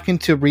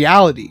into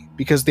reality,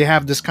 because they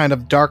have this kind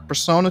of dark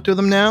persona to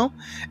them now,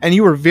 and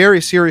you were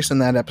very serious in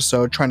that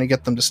episode trying to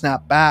get them to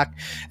snap back.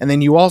 And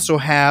then you also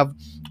have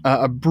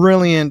a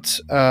brilliant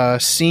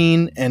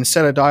scene and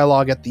set of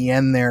dialogue at the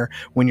end there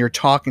when you're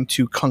talking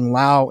to Kung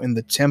Lao in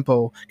the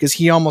temple, because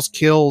he almost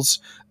kills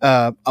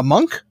a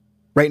monk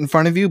right in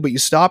front of you, but you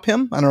stop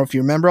him. I don't know if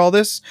you remember all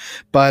this,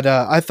 but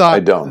I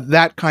thought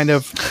that kind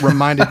of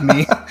reminded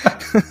me.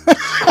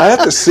 I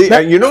have to see.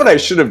 You know what I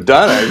should have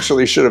done? I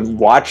actually should have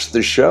watched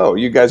the show.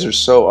 You guys are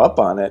so up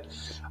on it.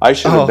 I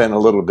should have been a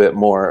little bit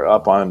more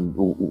up on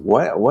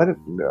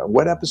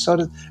what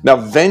episode? Now,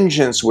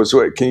 Vengeance was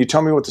what? Can you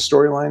tell me what the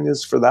storyline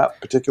is for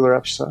that particular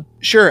episode?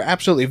 Sure,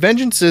 absolutely.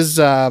 Vengeance is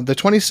the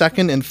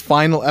 22nd and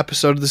final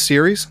episode of the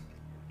series.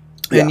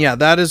 And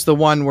that is the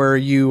one where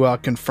you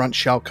confront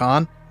Shao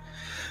Kahn.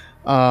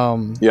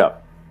 That's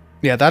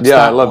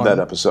I love that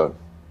episode.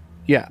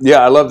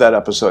 I love that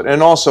episode.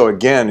 And also,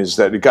 again, is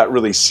that it got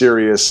really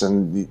serious,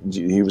 and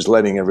he was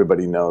letting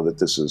everybody know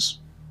that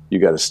you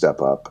got to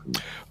step up.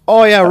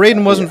 Oh yeah,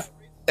 Raiden wasn't.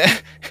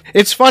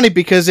 It's funny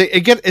because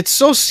it's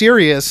so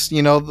serious,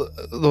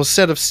 those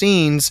set of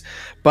scenes,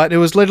 but it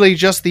was literally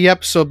just the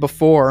episode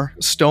before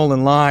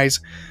Stolen Lies,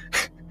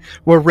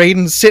 where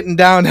Raiden's sitting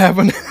down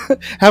having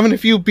a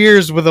few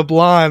beers with a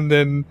blonde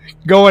and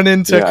going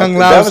into Kung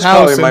Lao's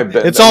house. And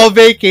it's all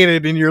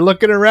vacated, and you're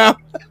looking around.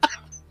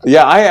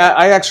 Yeah,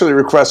 I actually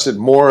requested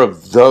more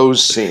of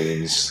those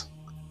scenes.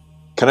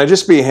 Can I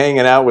just be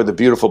hanging out with a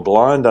beautiful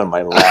blonde on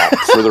my lap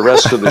for the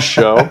rest of the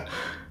show?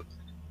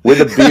 With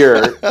a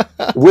beer,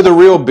 with a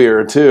real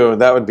beer too.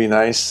 That would be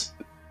nice.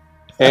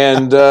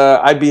 And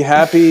I'd be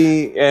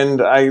happy,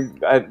 and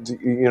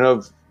that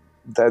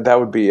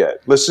would be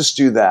it. Let's just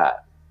do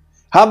that.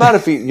 How about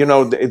if he,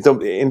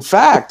 in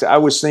fact, I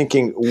was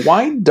thinking,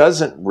 why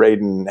doesn't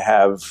Raiden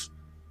have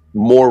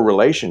more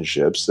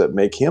relationships that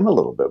make him a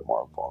little bit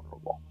more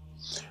vulnerable?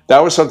 That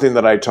was something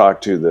that I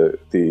talked to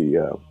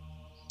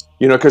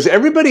because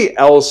everybody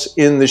else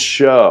in the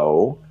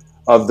show,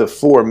 of the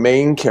four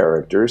main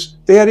characters,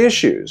 they had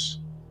issues.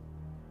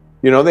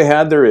 They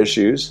had their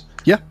issues.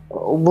 Yeah.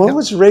 What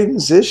was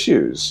Raiden's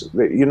issues?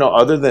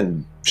 Other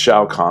than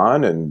Shao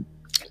Kahn, and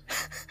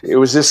it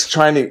was just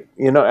trying to,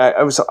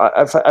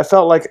 I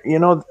felt like,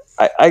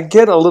 I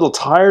get a little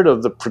tired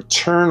of the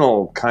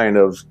paternal kind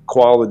of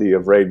quality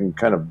of Raiden,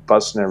 kind of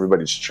busting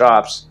everybody's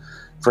chops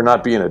for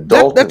not being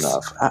adult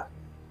enough.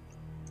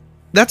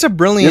 That's a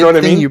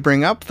brilliant thing you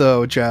bring up,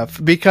 though,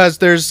 Jeff, because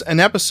there's an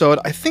episode,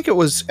 I think it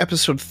was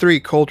episode 3,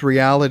 Cold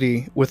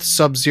Reality, with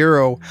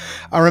Sub-Zero.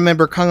 I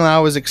remember Kung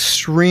Lao is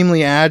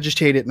extremely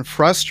agitated and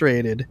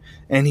frustrated,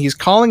 and he's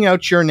calling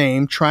out your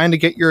name, trying to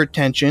get your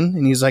attention,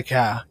 and he's like,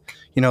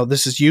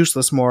 this is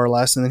useless, more or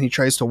less, and then he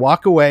tries to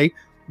walk away.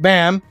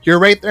 Bam, you're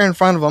right there in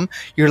front of him.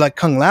 You're like,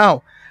 Kung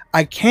Lao,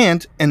 I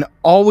can't and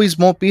always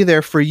won't be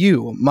there for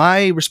you.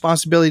 My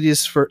responsibility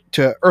is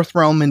to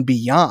Earthrealm and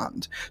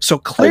beyond. So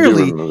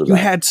clearly you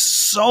had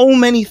so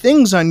many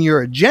things on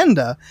your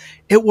agenda.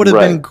 It would have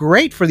been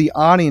great for the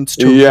audience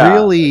to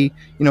really,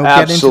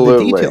 get into the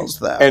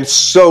details there. And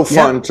so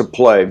fun to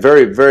play.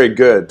 Very, very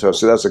good.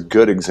 So that's a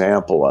good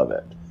example of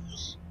it.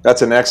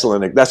 That's an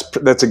excellent.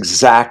 That's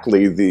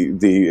exactly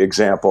the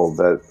example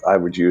that I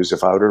would use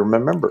if I were to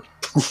remember.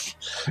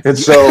 And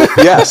so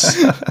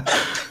yes.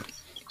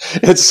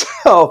 And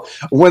so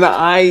when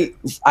I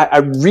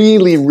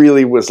really,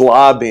 really was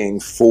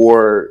lobbying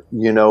for,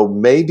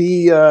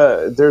 maybe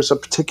there's a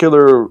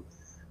particular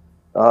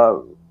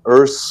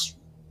Earth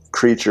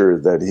creature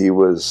that he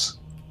was,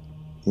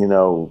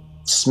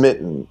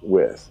 smitten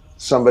with,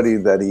 somebody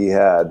that he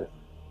had.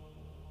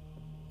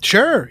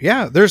 Sure,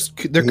 yeah. There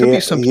could be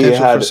some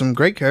potential for some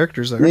great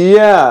characters there.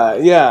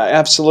 Yeah,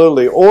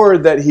 absolutely. Or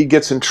that he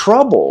gets in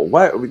trouble.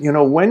 Why,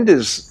 when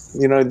does,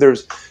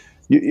 there's...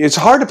 It's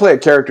hard to play a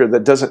character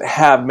that doesn't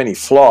have many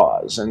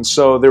flaws, and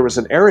so there was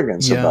an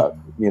arrogance about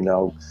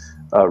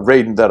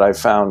Raiden that I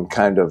found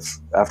kind of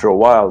after a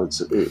while.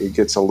 It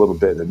gets a little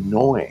bit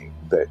annoying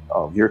that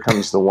here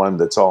comes the one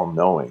that's all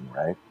knowing,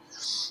 right?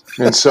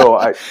 And so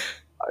I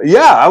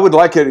would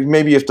like it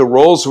maybe if the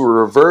roles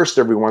were reversed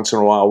every once in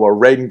a while, where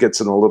Raiden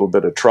gets in a little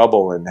bit of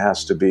trouble and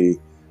has to be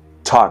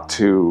talked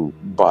to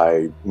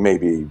by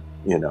maybe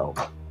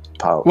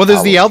Well,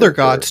 there's the Elder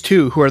character. Gods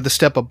too, who are the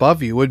step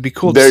above you. It would be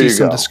cool to There see you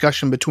some go.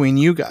 discussion between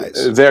you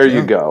guys. There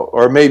you go.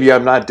 Or maybe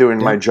I'm not doing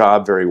my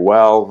job very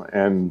well,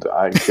 and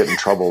I get in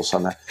trouble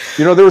somehow.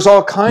 You know, there was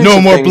all kinds No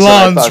of more things that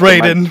I blondes, thought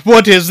that Raiden.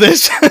 What is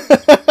this?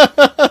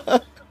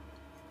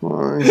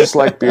 Well, I just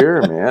like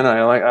beer, man.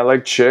 I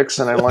like chicks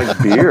and I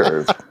like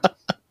beer.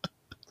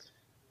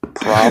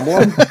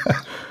 Problem?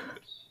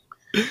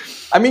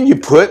 I mean, you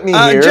put me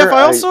here. Jeff,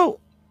 I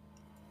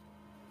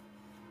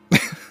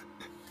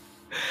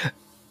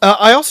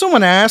also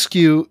want to ask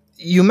you.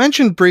 You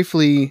mentioned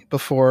briefly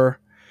before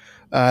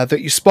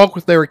that you spoke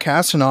with Larry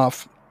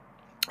Kasanoff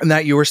and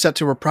that you were set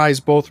to reprise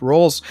both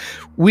roles.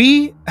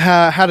 We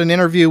had an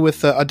interview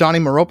with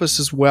Adani Meropis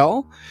as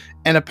well,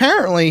 and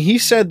apparently he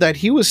said that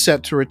he was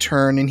set to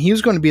return and he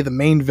was going to be the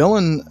main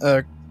villain,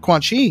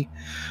 Quan Chi.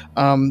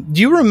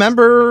 Do you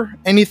remember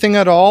anything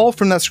at all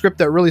from that script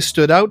that really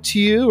stood out to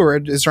you, or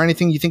is there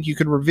anything you think you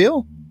could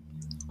reveal?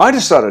 I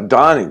just thought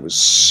Adani was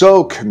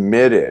so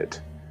committed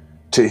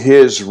to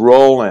his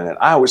role in it.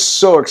 I was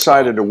so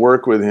excited to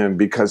work with him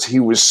because he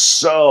was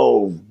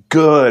so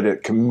good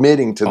at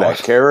committing to that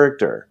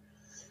character.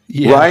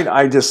 Yeah. Right?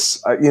 I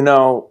just, you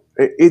know,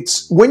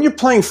 it's when you're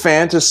playing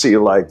fantasy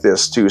like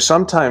this too,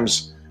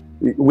 sometimes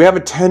we have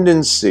a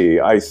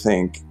tendency, I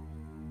think,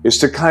 is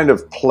to kind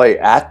of play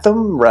at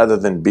them rather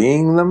than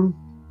being them.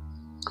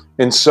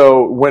 And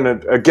so when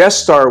a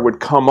guest star would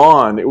come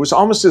on, it was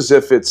almost as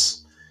if it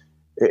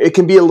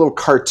can be a little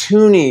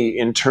cartoony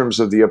in terms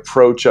of the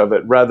approach of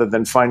it, rather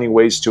than finding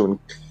ways to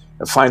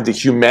find the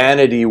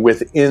humanity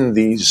within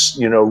these,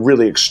 you know,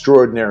 really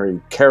extraordinary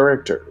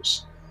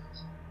characters.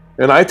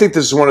 And I think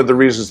this is one of the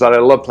reasons that I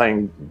love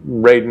playing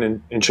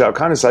Raiden and Shao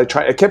Kahn, is I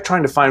kept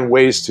trying to find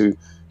ways to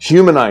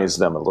humanize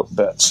them a little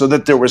bit, so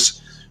that there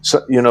was,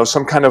 you know,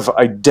 some kind of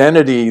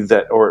identity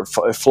that, or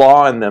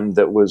flaw in them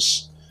that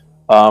was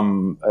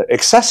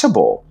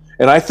accessible.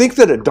 And I think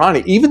that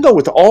Adani, even though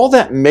with all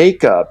that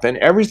makeup and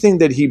everything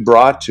that he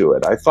brought to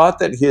it, I thought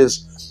that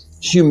his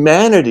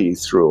humanity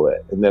through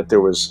it, and that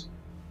there was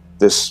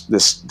this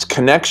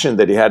connection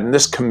that he had and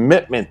this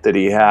commitment that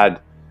he had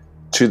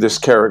to this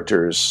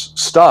character's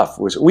stuff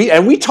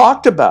we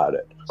talked about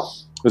it,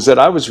 was that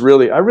I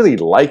really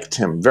liked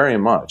him very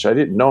much. I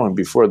didn't know him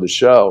before the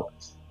show,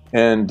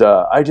 and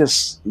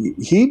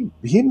he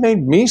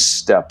made me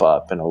step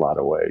up in a lot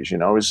of ways. You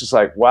know, it was just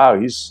like, wow,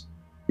 he's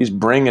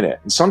bringing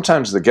it. And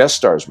sometimes the guest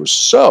stars were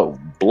so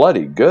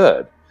bloody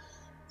good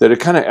that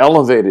it kind of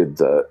elevated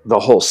the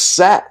whole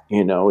set,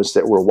 you know, is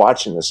that we're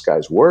watching this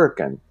guy's work,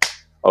 and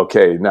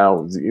okay,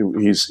 now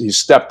he's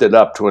stepped it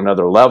up to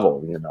another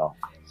level, you know.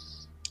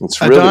 It's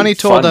really Adani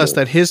told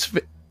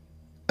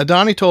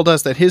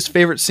us that his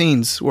favorite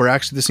scenes were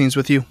actually the scenes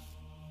with you.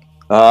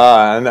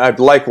 And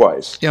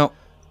likewise. You know,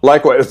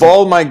 likewise, of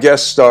all my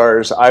guest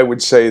stars, I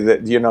would say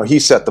that, you know, he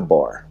set the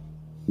bar.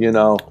 You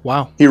know,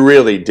 wow, he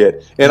really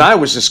did. And I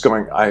was just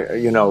going,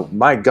 you know,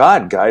 my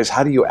God, guys,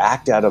 how do you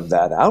act out of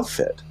that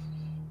outfit?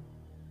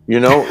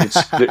 You know,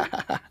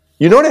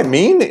 you know what I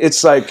mean?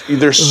 It's like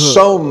there's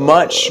so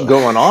much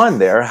going on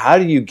there. How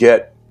do you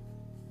get?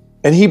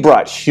 And he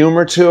brought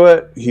humor to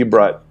it.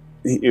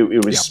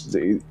 It was.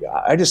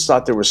 I just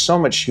thought there was so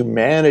much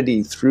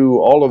humanity through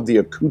all of the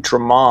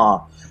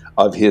accoutrement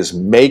of his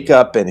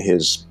makeup and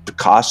his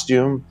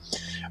costume.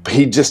 But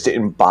he just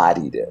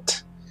embodied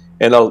it.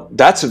 And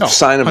that's a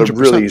sign of 100%. A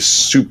really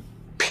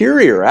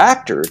superior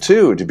actor,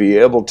 too, to be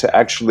able to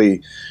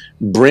actually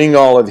bring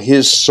all of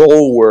his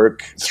soul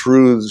work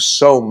through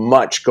so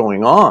much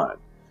going on.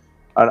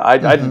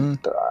 And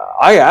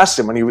I asked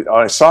him when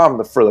I saw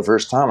him for the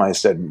first time, I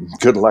said,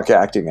 good luck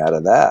acting out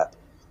of that.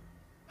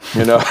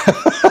 You know?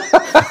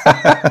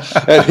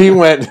 And he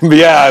went,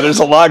 yeah, there's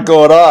a lot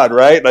going on,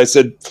 right? And I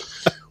said,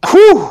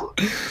 whew,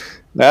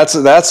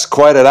 that's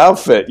quite an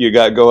outfit you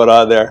got going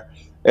on there.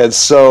 And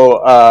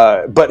so,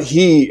 but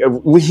he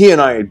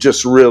and I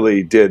just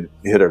really did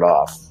hit it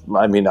off.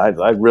 I mean,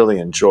 I really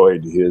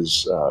enjoyed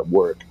his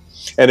work.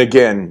 And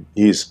again,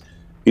 he's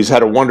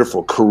had a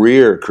wonderful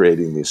career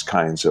creating these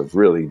kinds of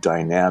really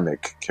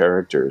dynamic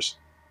characters.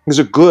 He's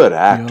a good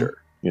actor,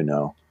 you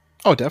know.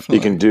 Oh, definitely.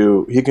 He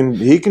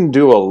can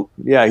do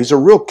he's a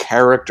real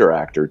character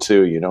actor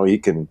too, you know. He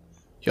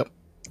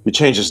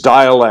changes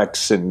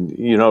dialects, and,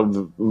 you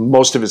know,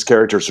 most of his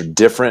characters are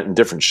different in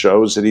different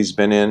shows that he's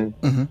been in.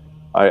 Mm-hmm.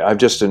 I've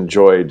just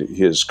enjoyed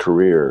his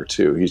career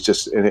too. He's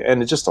just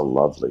just a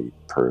lovely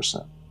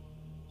person,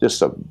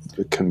 just a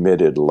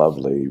committed,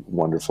 lovely,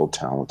 wonderful,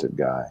 talented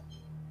guy.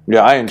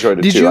 Yeah, I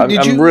enjoyed it too.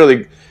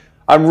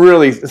 I'm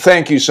really.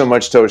 Thank you so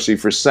much, Toshi,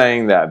 for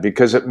saying that,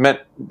 because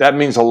that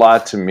means a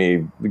lot to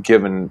me,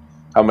 given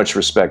how much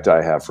respect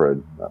I have for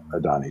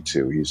Adani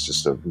too. He's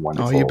just a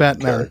wonderful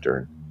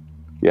character. Man.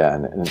 Yeah,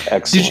 and an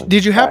excellent.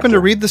 Did you happen to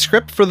read the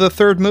script for the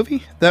third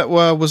movie that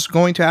was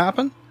going to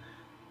happen?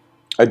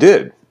 I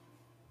did.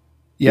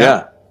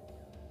 Yeah,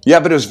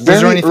 but it was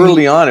very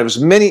early on.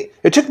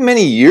 It took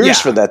many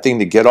years for that thing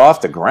to get off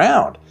the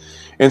ground.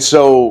 And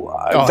so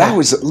that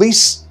was at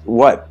least,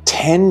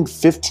 10,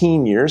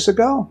 15 years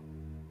ago?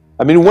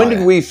 I mean, when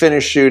did we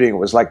finish shooting? It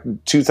was like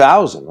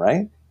 2000,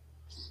 right?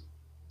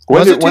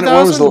 Was it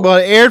 2000? Well,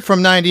 it aired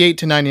from 98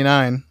 to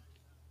 99.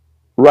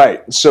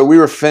 Right. So we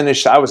were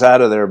finished. I was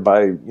out of there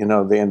by,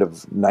 the end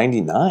of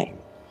 99.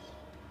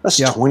 That's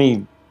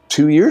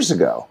 22 years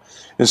ago.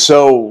 And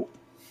so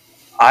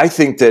I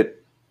think that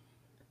it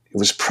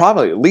was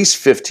probably at least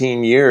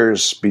 15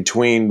 years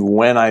between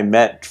when I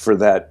met for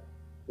that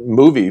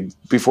movie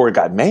before it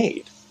got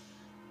made.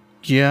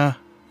 Yeah.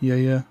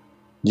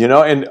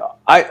 And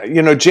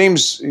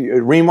James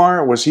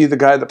Remar, was he the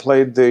guy that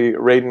played the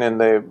Raiden in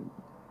the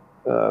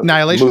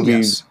Annihilation movie?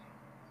 Yes.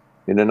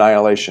 In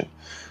Annihilation.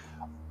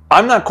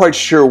 I'm not quite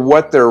sure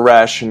what their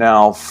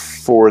rationale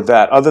for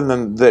that, other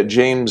than that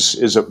James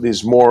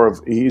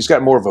he's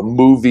got more of a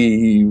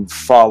movie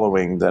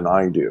following than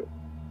I do.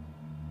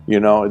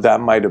 That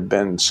might have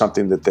been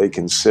something that they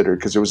considered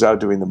because it was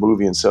out doing the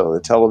movie instead of the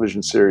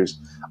television series.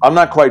 I'm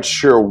not quite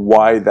sure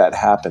why that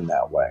happened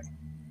that way.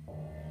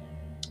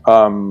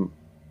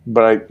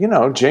 But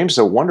James is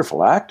a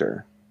wonderful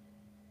actor.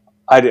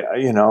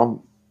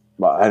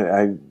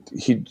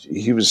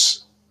 He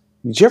was.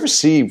 Did you ever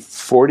see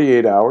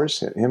 48 Hours?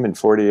 Him in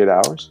 48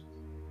 Hours?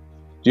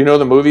 Do you know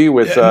the movie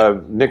with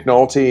Nick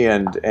Nolte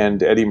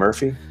and Eddie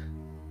Murphy?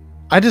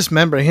 I just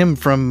remember him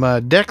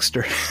from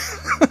Dexter.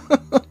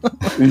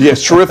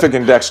 Yes, terrific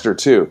in Dexter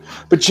too.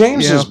 But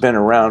James has been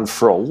around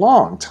for a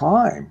long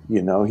time.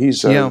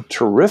 He's a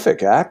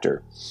terrific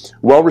actor,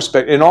 well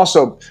respected, and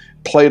also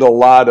played a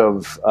lot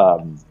of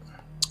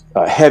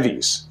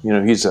heavies. He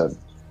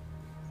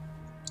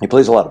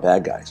plays a lot of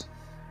bad guys.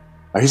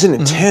 He's an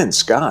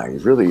intense guy.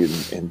 He's really an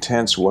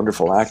intense,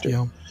 wonderful actor.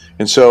 Yeah.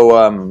 And so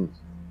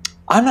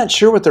I'm not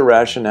sure what the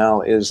rationale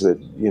is that,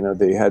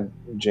 they had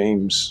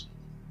James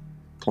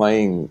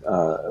playing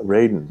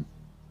Raiden.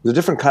 There's a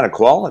different kind of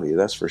quality,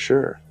 that's for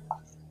sure,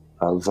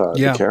 of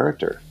the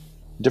character.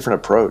 Different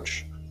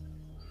approach.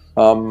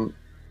 But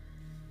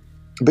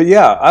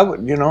yeah, I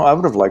would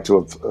have liked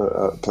to have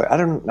played. I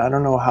don't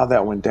know how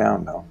that went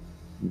down though.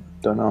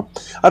 Don't know.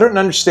 I don't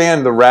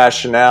understand the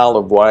rationale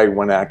of why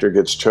one actor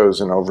gets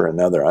chosen over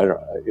another.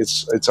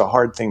 It's a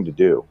hard thing to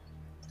do,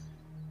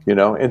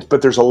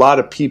 but there's a lot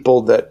of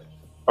people that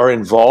are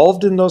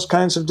involved in those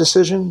kinds of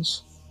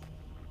decisions.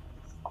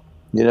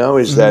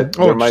 That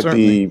there might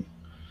be,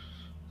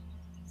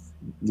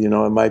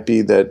 it might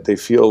be that they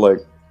feel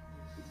like,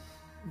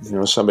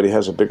 somebody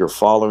has a bigger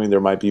following. There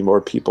might be more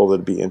people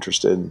that'd be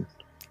interested.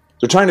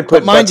 They're trying to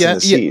put butts in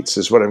the seats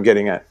is what I'm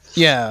getting at.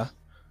 Yeah.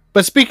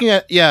 But speaking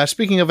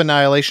of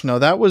Annihilation, though,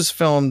 that was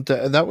filmed,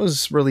 that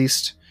was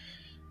released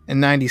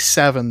in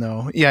 97,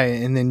 though. Yeah,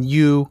 and then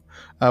you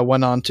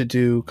went on to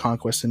do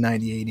Conquest in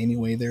 98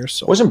 anyway there.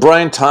 So wasn't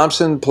Brian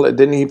Thompson,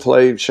 didn't he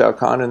play Shao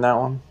Kahn in that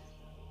one?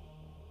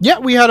 Yeah,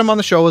 we had him on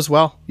the show as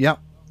well. Yeah.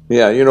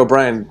 Yeah,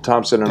 Brian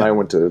Thompson and I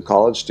went to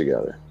college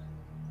together.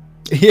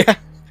 Yeah.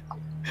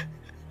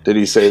 Did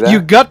he say that?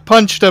 You gut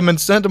punched him and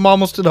sent him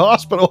almost to the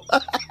hospital.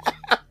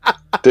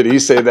 Did he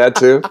say that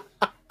too?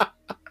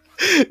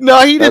 No,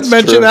 he didn't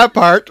mention that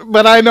part,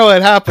 but I know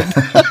it happened.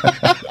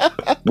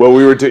 Well,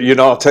 we were,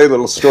 I'll tell you a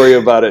little story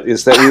about it,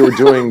 is that we were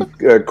doing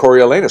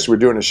Coriolanus. We were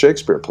doing a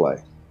Shakespeare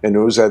play, and it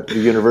was at the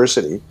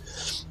university.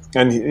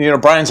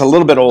 And, Brian's a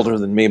little bit older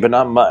than me, but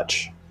not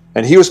much.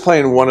 And he was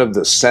playing one of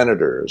the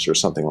senators or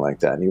something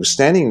like that. And he was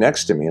standing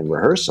next to me in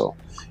rehearsal,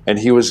 and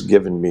he was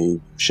giving me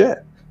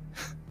shit.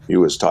 He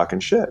was talking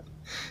shit.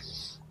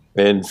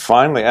 And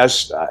finally, I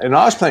was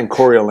playing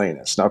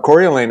Coriolanus. Now,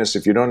 Coriolanus,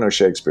 if you don't know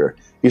Shakespeare,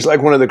 he's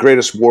like one of the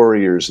greatest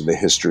warriors in the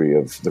history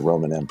of the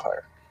Roman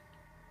Empire.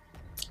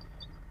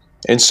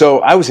 And so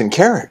I was in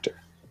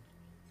character,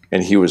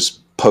 and he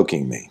was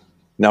poking me.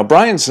 Now,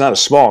 Brian's not a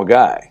small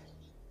guy.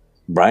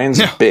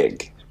 Brian's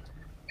big,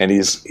 and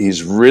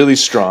he's really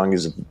strong.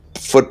 He's a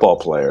football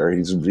player.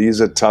 He's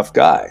a tough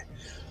guy.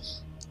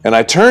 And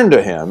I turned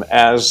to him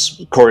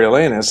as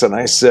Coriolanus, and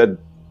I said,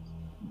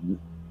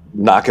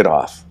 "Knock it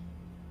off,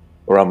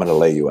 or I'm going to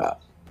lay you out."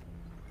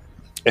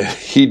 And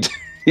he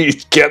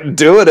kept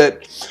doing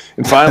it.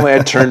 And finally I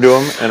turned to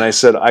him and I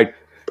said,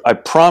 I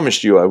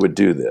promised you I would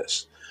do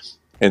this.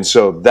 And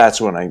so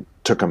that's when I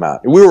took him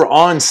out. We were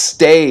on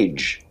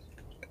stage.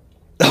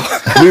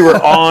 We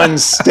were on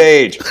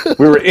stage.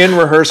 We were in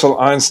rehearsal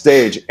on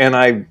stage. And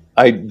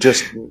I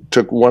just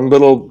took one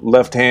little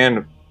left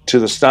hand to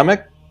the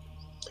stomach.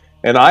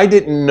 And I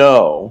didn't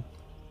know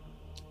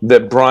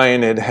that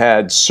Brian had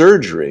had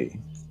surgery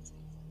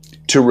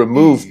to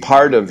remove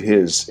part of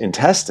his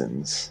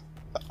intestines.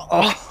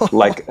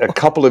 Like a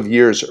couple of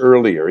years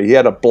earlier. He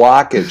had a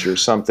blockage or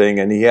something,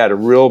 and he had a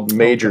real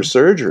major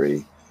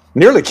surgery.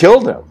 Nearly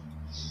killed him.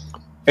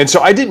 And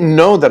so I didn't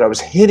know that I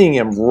was hitting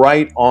him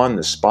right on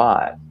the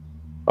spot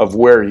of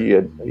where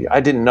I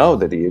didn't know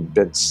that he had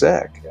been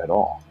sick at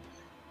all.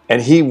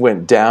 And he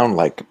went down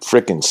like a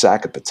frickin'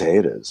 sack of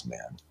potatoes,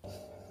 man.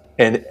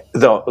 And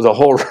the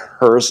whole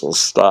rehearsal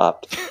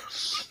stopped.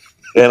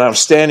 And I'm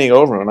standing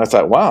over him, and I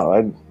thought, wow,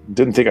 I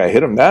didn't think I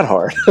hit him that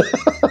hard.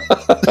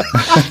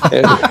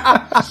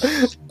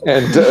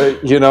 and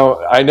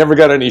I never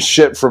got any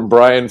shit from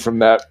Brian from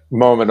that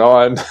moment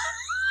on.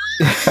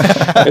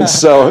 And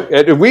so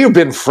we have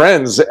been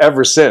friends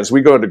ever since.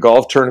 We go to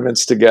golf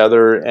tournaments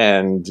together,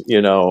 and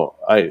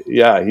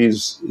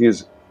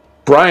he's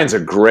Brian's a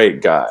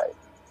great guy.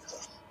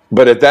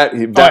 But at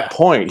that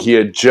point, he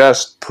had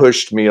just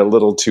pushed me a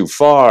little too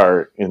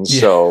far, and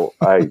so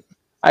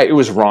it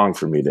was wrong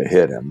for me to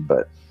hit him.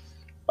 But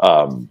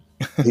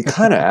he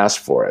kind of asked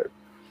for it.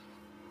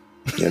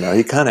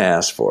 He kind of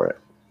asked for it.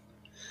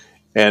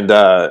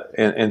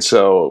 And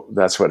so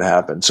that's what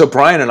happened. So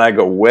Brian and I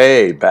go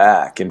way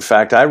back. In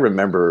fact, I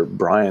remember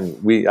Brian.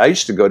 I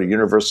used to go to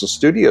Universal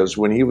Studios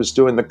when he was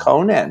doing the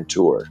Conan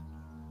tour.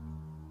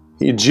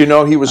 Did you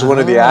know he was one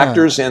of the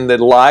actors in the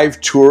live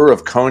tour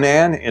of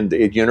Conan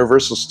at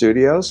Universal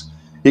Studios?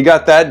 He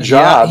got that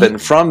job, and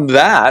from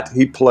that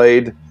he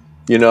played,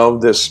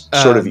 this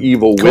sort of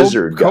evil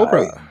wizard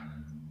Cobra.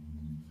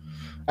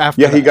 guy.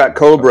 He got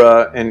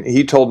Cobra, and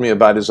he told me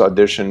about his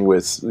audition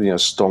with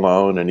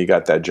Stallone, and he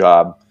got that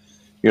job.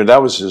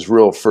 That was his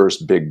real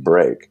first big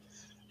break.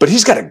 But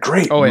he's got a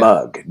great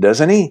mug,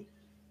 doesn't he?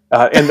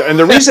 And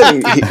the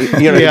reason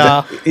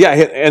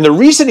and the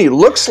reason he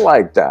looks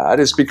like that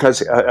is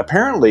because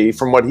apparently,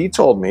 from what he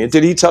told me,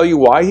 did he tell you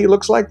why he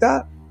looks like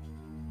that?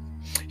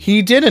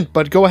 He didn't,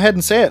 but go ahead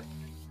and say it.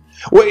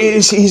 Well,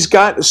 he's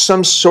got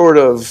some sort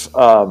of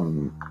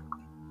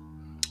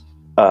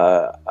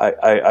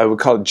I would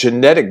call it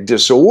genetic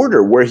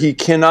disorder where he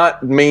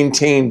cannot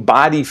maintain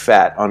body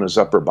fat on his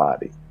upper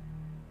body.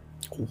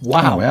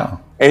 Wow. Oh,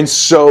 wow. And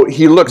so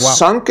he looks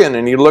sunken,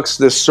 and he looks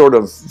this sort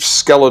of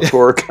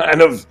Skeletor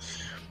kind of,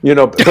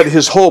 but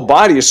his whole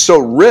body is so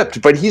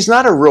ripped. But he's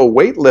not a real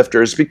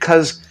weightlifter. It's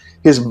because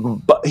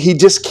he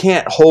just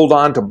can't hold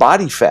on to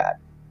body fat.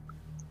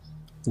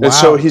 Wow. And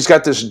so he's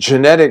got this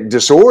genetic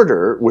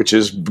disorder, which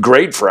is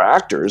great for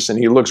actors, and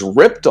he looks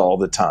ripped all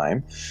the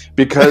time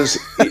because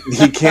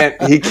he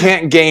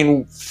can't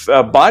gain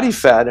body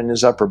fat in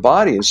his upper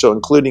body, and so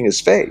including his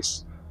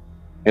face.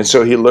 And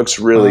so he looks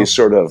really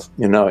sort of,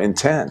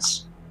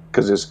 intense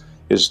because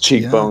his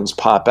cheekbones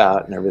pop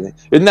out and everything.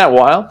 Isn't that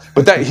wild?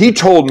 But he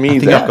told me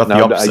that. I've got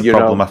the opposite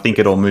problem. I think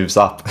it all moves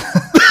up.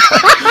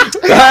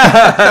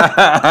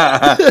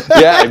 Yeah,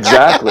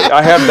 exactly.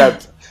 I have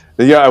that.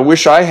 Yeah, I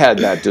wish I had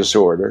that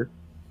disorder.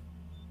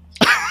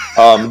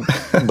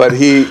 But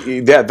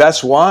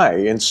that's why.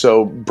 And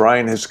so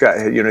Brian has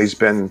got, he's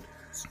been,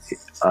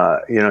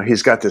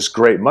 he's got this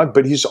great mug,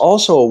 but he's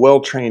also a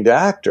well-trained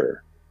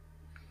actor.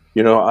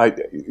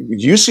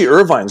 UC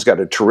Irvine's got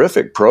a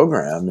terrific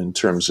program in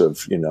terms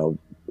of,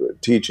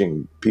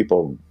 teaching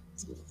people,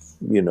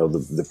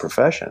 the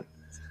profession.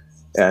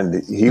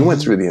 And he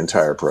went through the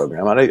entire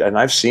program, and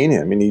I've seen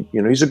him, and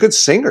he's a good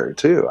singer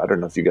too. I don't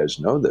know if you guys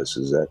know this,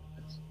 is that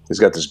he's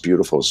got this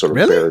beautiful sort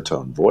of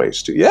baritone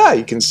voice too. Yeah,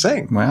 he can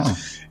sing. Wow.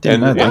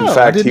 And in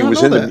fact,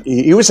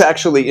 he was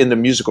actually in the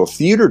musical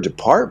theater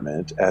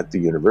department at the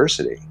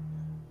university.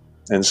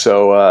 And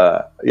so,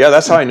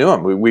 that's how I knew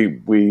him.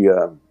 We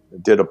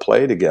did a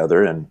play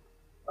together, and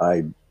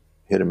I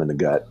hit him in the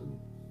gut.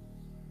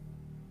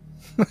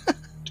 I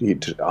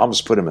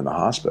almost put him in the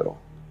hospital.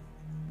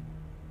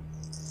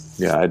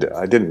 Yeah,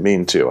 I didn't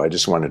mean to. I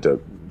just wanted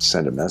to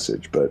send a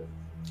message, but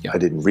I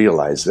didn't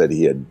realize that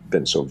he had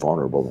been so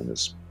vulnerable in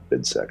his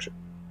midsection.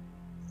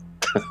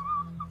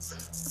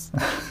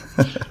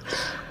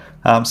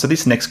 So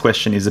this next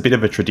question is a bit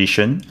of a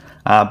tradition,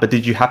 but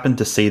did you happen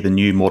to see the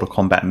new Mortal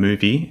Kombat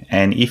movie?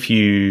 And if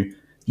you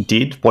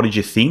did, what did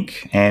you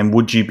think? And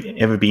would you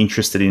ever be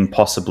interested in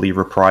possibly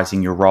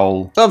reprising your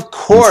role? Of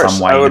course, in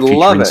some way I would in a future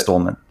love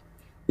installment?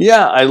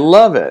 Yeah, I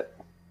love it.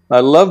 I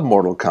love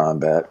Mortal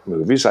Kombat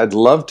movies. I'd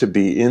love to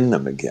be in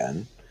them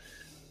again.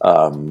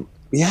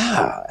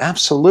 Yeah,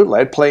 absolutely.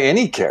 I'd play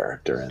any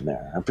character in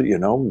there.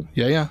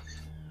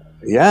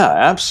 Yeah,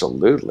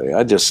 absolutely.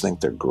 I just think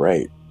they're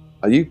great.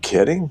 Are you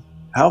kidding?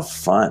 How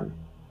fun.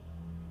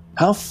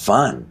 How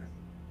fun,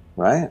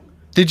 right?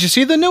 Did you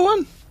see the new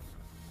one?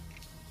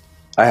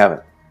 I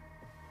haven't.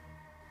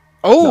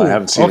 Oh, no, I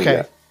haven't seen it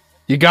yet.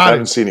 You got it. I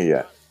haven't seen it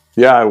yet.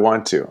 Yeah, I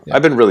want to. Yeah.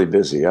 I've been really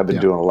busy. I've been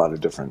doing a lot of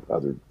different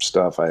other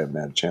stuff. I haven't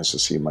had a chance to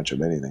see much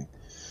of anything.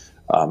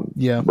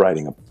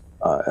 Writing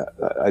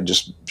I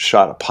just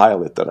shot a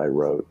pilot that I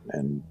wrote,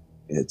 and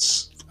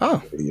it's,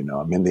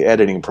 I'm in the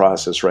editing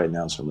process right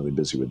now, so I'm really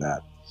busy with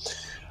that.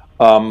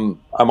 I'm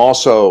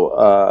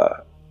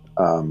also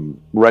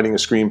writing a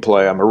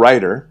screenplay. I'm a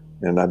writer,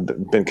 and I've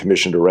been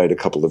commissioned to write a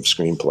couple of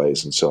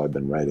screenplays, and so I've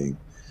been writing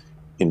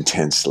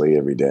intensely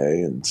every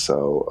day, and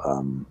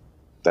so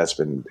that's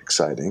been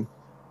exciting.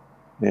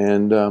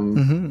 And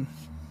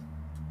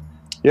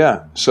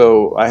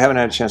so I haven't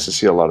had a chance to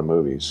see a lot of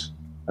movies.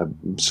 But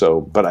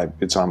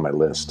it's on my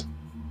list.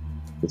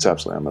 It's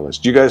absolutely on my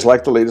list. Do you guys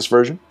like the latest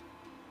version?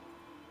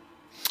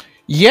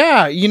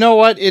 Yeah, you know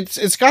what?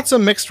 It's got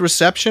some mixed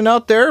reception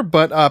out there,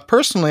 but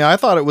personally, I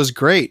thought it was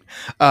great.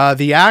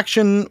 The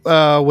action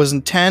was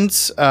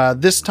intense.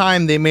 This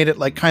time, they made it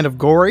like kind of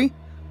gory,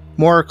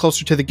 more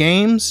closer to the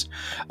games.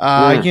 They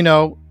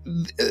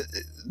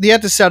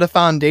had to set a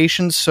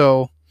foundation,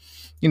 so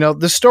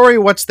the story,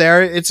 what's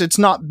there, it's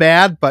not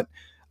bad, but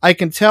I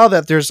can tell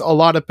that there's a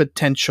lot of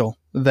potential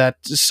that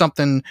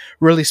something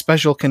really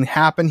special can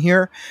happen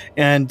here.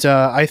 And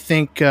I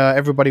think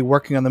everybody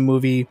working on the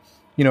movie,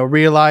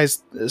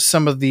 realized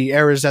some of the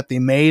errors that they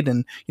made.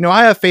 And,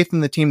 I have faith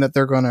in the team that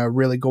they're going to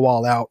really go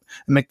all out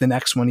and make the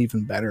next one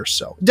even better.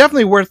 So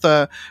definitely worth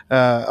a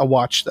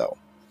watch, though.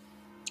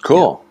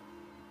 Cool.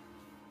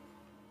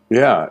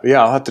 Yeah,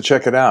 I'll have to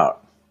check it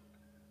out.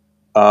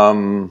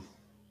 I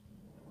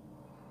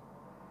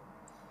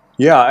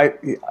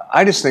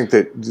just think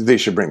that they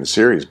should bring the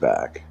series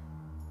back.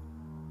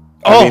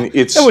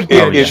 It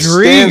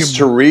stands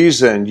to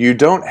reason. You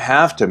don't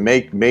have to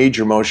make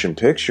major motion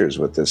pictures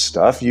with this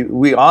stuff.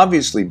 We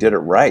obviously did it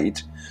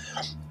right.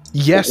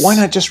 Yes. Why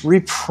not just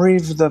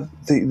reprieve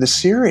the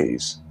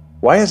series?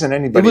 Why hasn't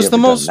anybody ever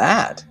done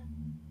that?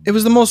 It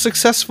was the most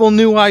successful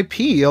new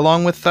IP,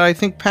 along with, I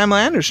think,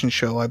 Pamela Anderson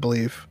show, I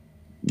believe.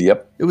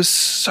 Yep. It was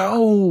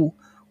so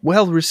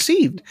well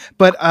received.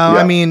 But,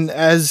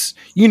 as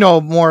you know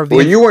more of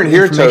the you weren't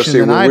here, Toasty,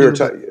 when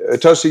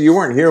Toasty, you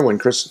weren't here when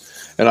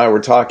Chris and I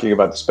were talking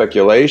about the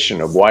speculation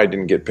of why it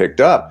didn't get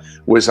picked up.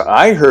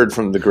 I heard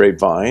from the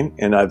grapevine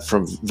and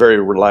from very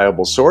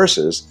reliable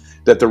sources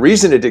that the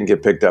reason it didn't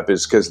get picked up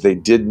is because they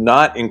did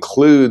not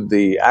include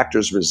the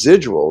actors'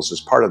 residuals as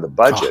part of the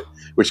budget,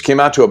 which came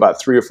out to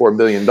about $3 or $4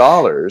 million.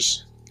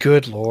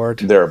 Good Lord.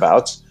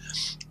 Thereabouts.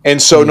 And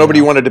so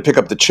nobody wanted to pick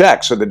up the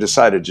check, so they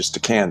decided just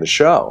to can the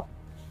show.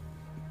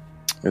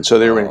 And so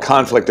they were in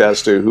conflict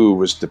as to who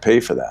was to pay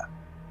for that.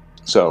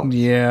 So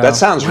that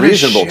sounds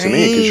reasonable to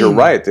me, because you're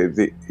right.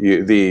 The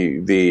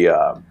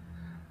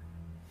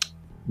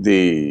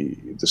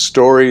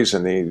stories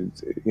and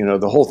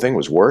the whole thing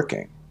was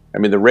working. I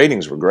mean, the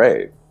ratings were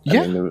great.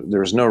 Yeah. I mean, there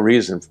was no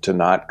reason to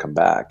not come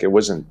back. It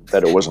wasn't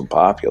that it wasn't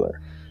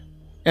popular.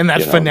 And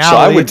that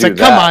finale, it's like,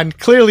 come on,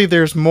 clearly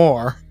there's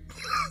more.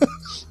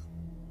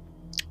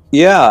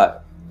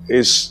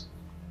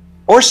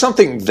 Or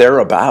something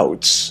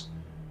thereabouts.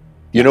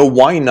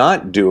 Why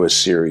not do a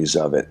series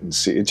of it and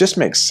see? It just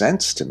makes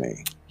sense to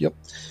me. Yep.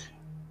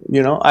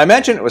 I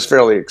imagine it was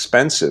fairly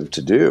expensive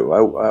to do.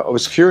 I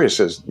was curious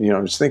I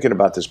was thinking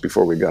about this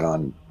before we got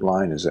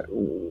online.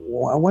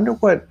 I wonder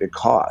what it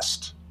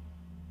cost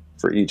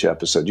for each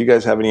episode. Do you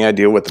guys have any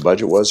idea what the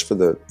budget was for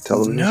the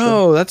television show?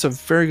 No, that's a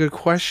very good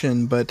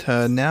question. But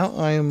now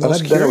I am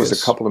most curious. I bet it was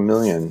a couple of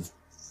million.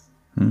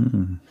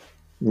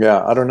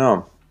 Yeah, I don't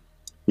know.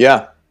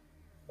 Yeah.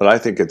 But I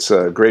think it's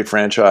a great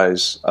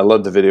franchise. I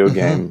love the video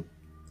game.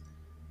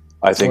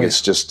 I think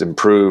it's just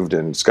improved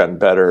and it's gotten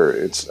better.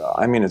 It's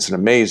an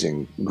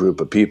amazing group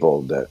of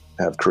people that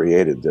have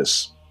created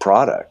this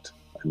product.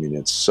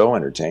 It's so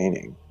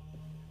entertaining.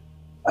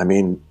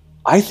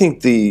 I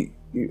think the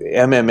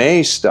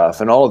MMA stuff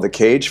and all of the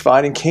cage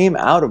fighting came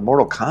out of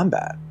Mortal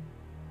Kombat.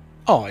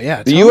 Oh,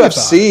 yeah. The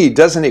UFC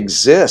doesn't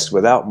exist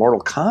without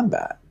Mortal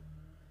Kombat.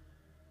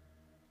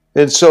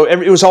 And so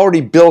it was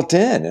already built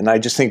in. And I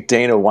just think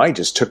Dana White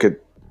just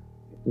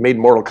made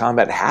Mortal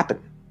Kombat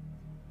happen.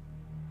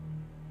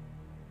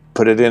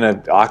 Put it in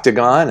an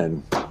octagon,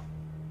 and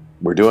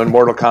we're doing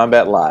Mortal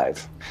Kombat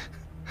live.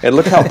 And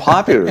look how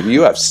popular the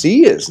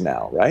UFC is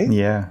now, right?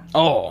 Yeah.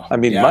 Oh,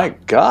 my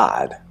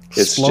God.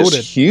 It's just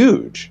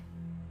huge.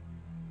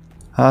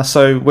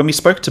 So when we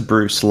spoke to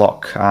Bruce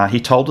Locke,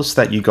 he told us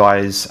that you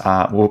guys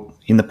were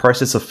in the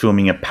process of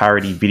filming a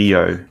parody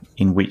video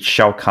in which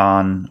Shao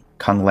Kahn,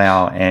 Kung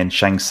Lao, and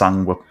Shang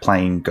Tsung were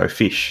playing Go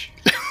Fish.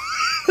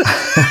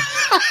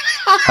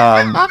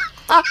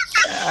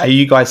 Are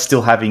you guys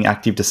still having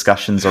active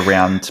discussions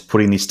around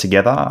putting this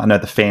together? I know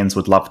the fans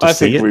would love to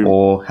see it,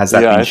 or has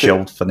that been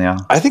shelved for now?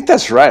 I think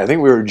that's right. I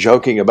think we were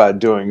joking about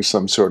doing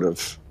some sort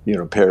of,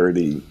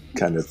 parody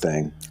kind of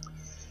thing.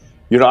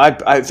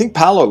 I think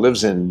Paolo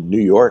lives in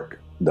New York,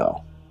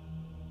 though.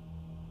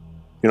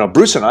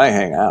 Bruce and I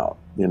hang out.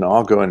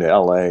 I'll go into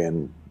LA,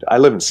 and I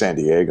live in San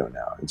Diego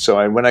now. And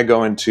so when I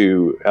go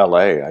into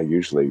LA, I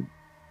usually,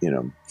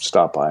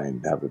 stop by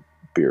and have a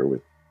beer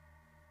with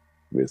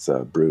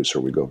Bruce, or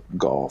we go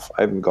golf.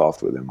 I haven't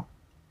golfed with him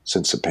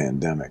since the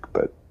pandemic,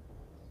 but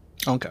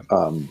okay.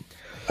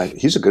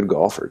 He's a good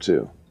golfer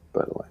too,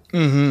 by the way.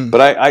 Mm-hmm.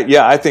 But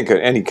I think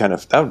any kind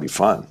of, that would be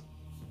fun.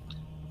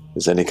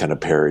 Is any kind of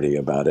parody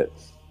about it?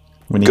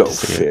 We need Go to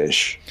see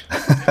fish.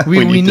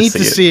 we need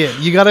to see it.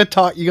 You gotta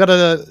talk. You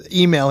gotta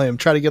email him.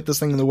 Try to get this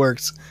thing in the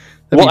works.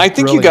 I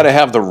think you got to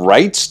have the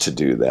rights to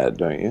do that,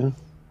 don't you?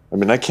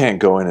 I can't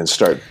go in and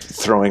start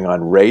throwing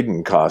on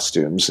Raiden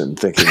costumes and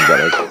thinking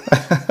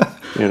that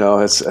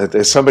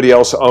it's somebody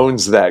else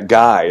owns that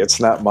guy. It's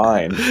not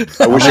mine.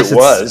 I wish it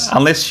was.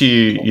 Unless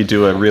you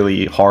do a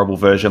really horrible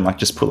version, like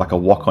just put like a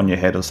wok on your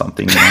head or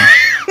something.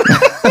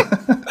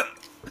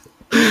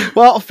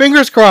 Well,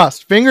 fingers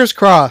crossed. Fingers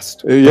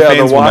crossed. Yeah,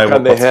 the wok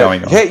on the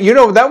head. Hey,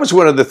 that was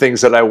one of the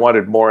things that I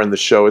wanted more in the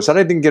show, is that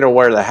I didn't get to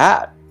wear the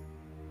hat.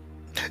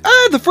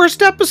 The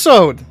first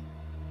episode.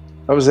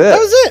 That was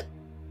it.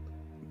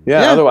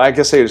 Yeah. Otherwise, I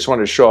guess they just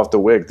wanted to show off the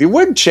wig. The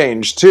wig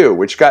changed too,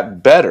 which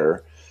got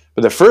better.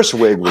 But the first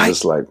wig was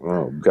just like,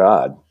 oh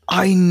God.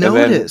 I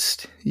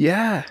noticed.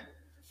 Yeah.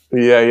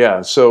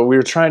 So we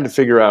were trying to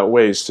figure out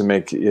ways to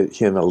make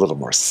him a little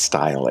more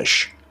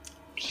stylish.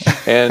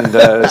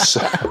 And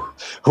so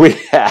we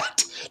had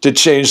to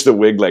change the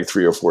wig like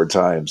 3 or 4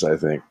 times, I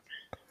think.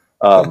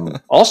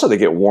 Also, they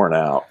get worn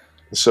out.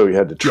 So you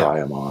had to try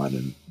them on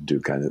and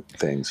do kind of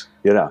things,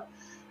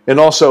 And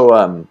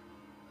also,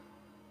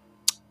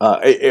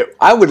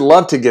 I would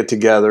love to get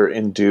together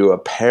and do a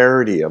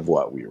parody of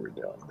what we were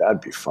doing.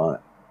 That'd be fun.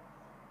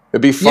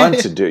 It'd be fun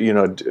to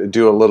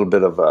do a little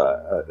bit of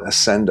a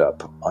send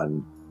up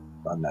on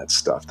that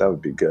stuff. That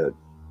would be good.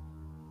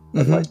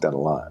 I'd like that a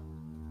lot.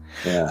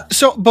 Yeah.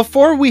 So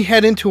before we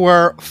head into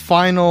our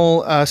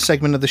final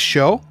segment of the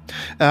show,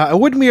 it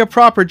wouldn't be a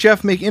proper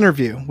Jeff Make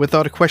interview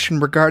without a question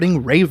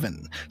regarding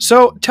Raven.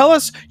 So tell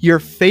us your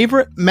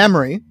favorite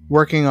memory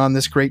working on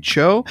this great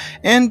show,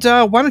 and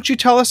why don't you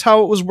tell us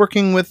how it was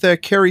working with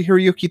Cary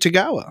Hiroyuki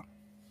Tagawa?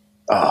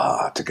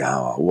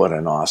 Tagawa, what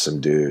an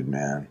awesome dude,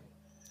 man.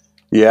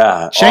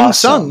 Yeah, Shang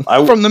Tsung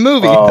from the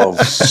movie. Oh,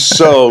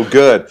 so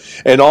good.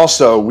 And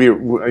also, we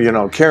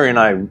Cary and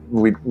I,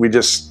 we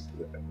just,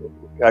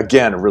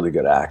 again, a really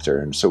good actor,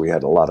 and so we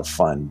had a lot of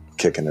fun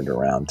kicking it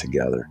around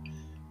together.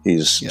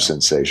 He's a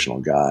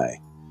sensational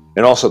guy.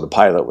 And also the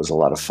pilot was a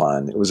lot of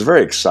fun. It was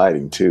very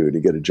exciting, too, to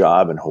get a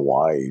job in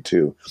Hawaii,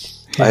 too.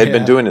 I had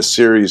been doing a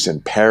series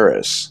in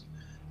Paris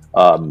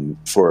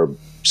for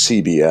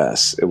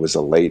CBS. It was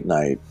a late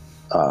night.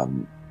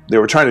 They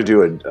were trying to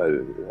do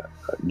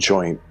a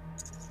joint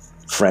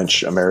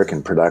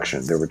French-American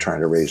production. They were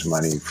trying to raise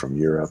money from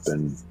Europe,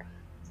 and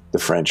the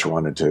French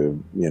wanted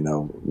to,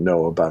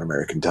 know about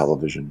American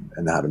television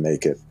and how to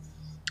make it.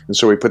 And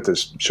so we put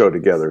this show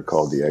together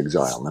called The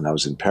Exile, and I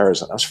was in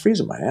Paris, and I was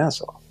freezing my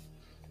ass off.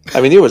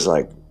 I mean, it was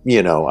like,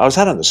 I was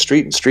out on the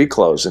street in street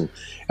clothes, and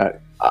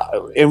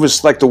it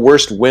was like the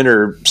worst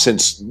winter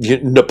since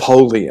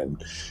Napoleon.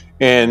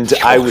 And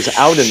I was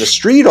out in the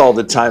street all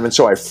the time, and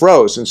so I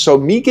froze. And so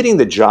me getting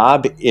the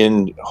job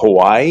in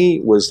Hawaii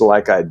was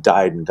like I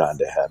died and gone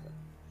to heaven.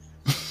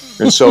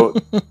 And so,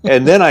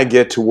 and then I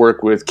get to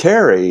work with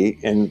Cary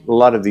and a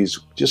lot of these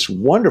just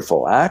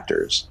wonderful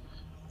actors.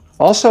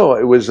 Also,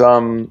 it was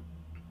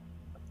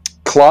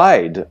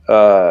Clyde.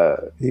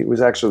 He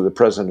was actually the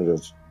president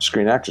of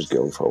Screen Actors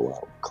Guild for a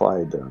while.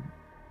 Clyde,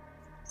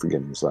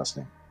 forgetting his last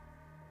name.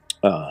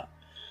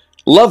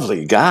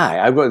 Lovely guy.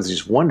 I was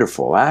these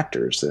wonderful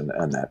actors in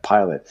that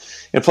pilot,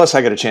 and plus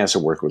I got a chance to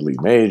work with Lee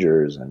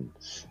Majors, and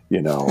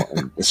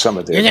and some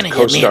of the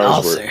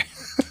co-stars were.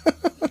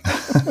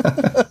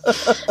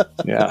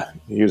 Yeah,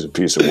 he was a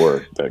piece of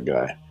work, that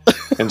guy.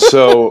 And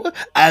so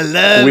I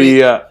love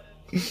it.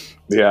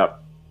 Yeah,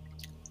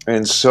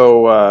 and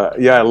so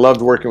I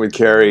loved working with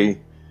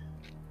Cary.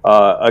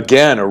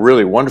 Again, a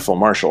really wonderful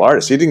martial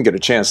artist. He didn't get a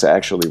chance to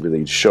actually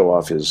really show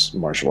off his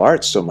martial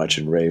arts so much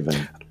in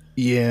Raven.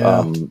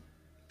 Yeah.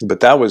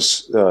 But that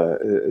was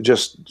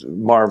just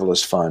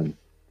marvelous fun.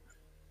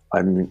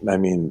 I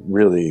mean,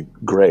 really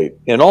great.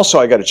 And also,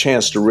 I got a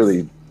chance to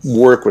really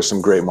work with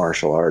some great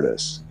martial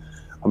artists.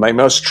 I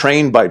was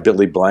trained by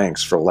Billy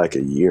Blanks for like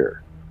a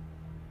year.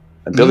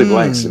 And Billy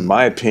Blanks, in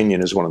my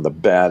opinion, is one of the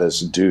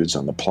baddest dudes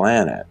on the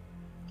planet.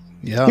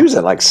 Yeah. He was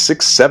at like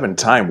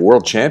 6-7-time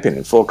world champion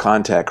in full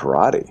contact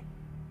karate.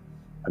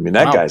 I mean,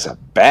 that guy's a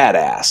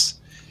badass.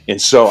 And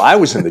so I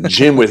was in the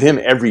gym with him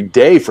every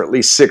day for at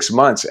least 6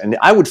 months, and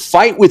I would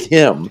fight with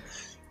him.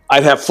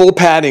 I'd have full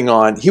padding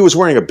on. He was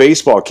wearing a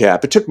baseball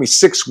cap. It took me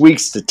 6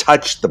 weeks to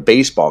touch the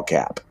baseball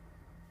cap.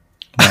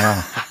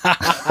 Wow.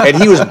 And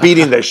he was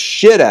beating the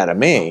shit out of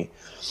me.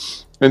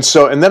 And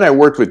then I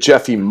worked with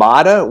Jeff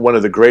Imada, one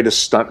of the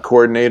greatest stunt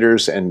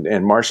coordinators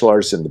and martial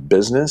artists in the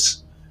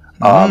business.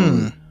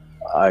 I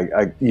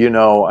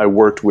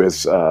worked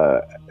with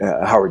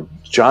Howard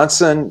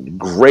Johnson,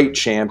 great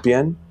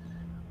champion.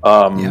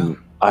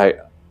 I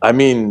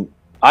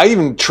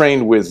even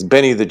trained with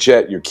Benny the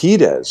Jet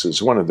Urquidez,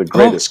 who's one of the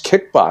greatest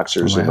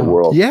kickboxers in the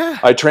world. Yeah.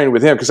 I trained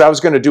with him because I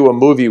was going to do a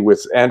movie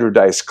with Andrew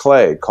Dice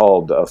Clay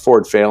called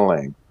Ford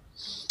Fairlane.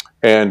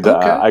 And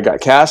I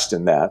got cast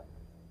in that.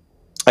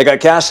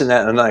 And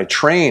then I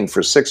trained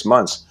for 6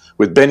 months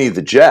with Benny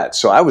the Jet.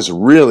 So I was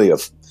really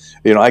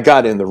I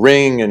got in the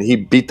ring and he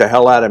beat the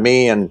hell out of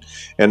me, and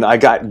I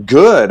got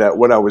good at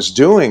what I was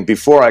doing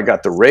before I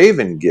got the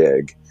Raven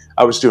gig.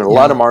 I was doing a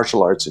lot of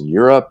martial arts in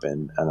Europe,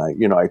 and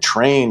I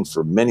trained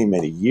for many,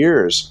 many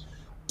years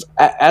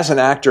as an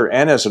actor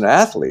and as an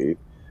athlete,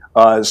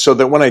 so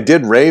that when I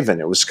did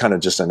Raven, it was kind of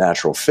just a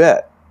natural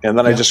fit. And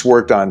then I just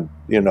worked on,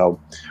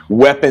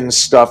 weapons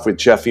stuff with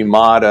Jeff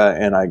Imada,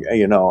 and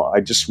I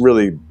just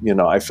really,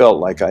 I felt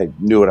like I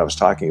knew what I was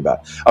talking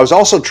about. I was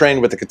also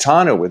trained with the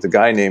katana with a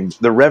guy named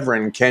the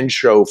Reverend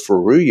Kensho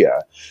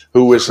Furuya,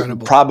 who was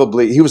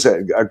he was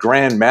a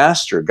Grand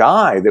Master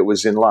guy that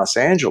was in Los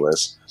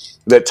Angeles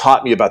that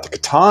taught me about the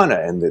katana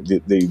and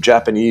the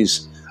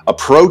Japanese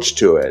approach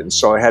to it. And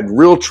so I had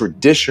real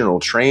traditional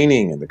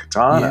training in the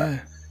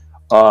katana.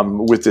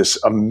 With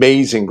this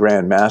amazing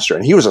Grand Master,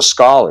 and he was a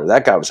scholar.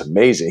 That guy was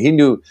amazing. He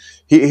knew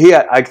he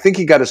had, I think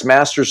he got his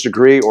master's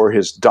degree or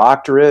his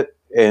doctorate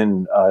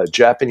in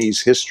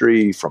Japanese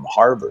history from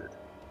Harvard.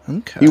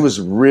 Okay. He was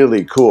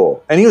really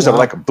cool. And he was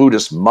like a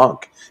Buddhist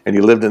monk. And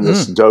he lived in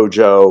this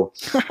dojo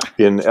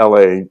in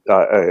LA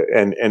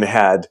and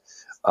had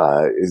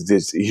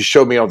he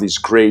showed me all these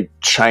great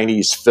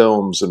Chinese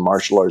films and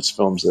martial arts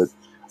films that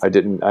I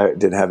didn't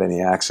have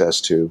any access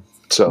to.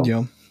 So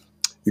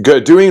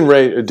doing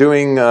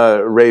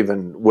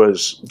Raven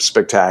was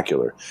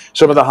spectacular.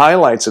 Some of the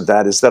highlights of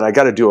that is that I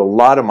got to do a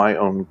lot of my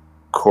own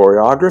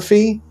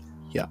choreography.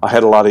 Yeah. I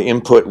had a lot of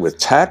input with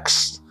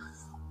text.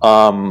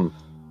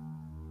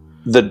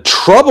 The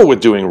trouble with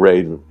doing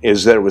Raven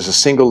is that it was a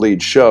single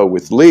lead show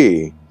with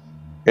Lee,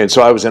 and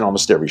so I was in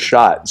almost every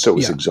shot, so it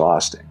was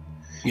exhausting.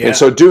 Yeah. And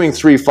so doing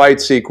 3 fight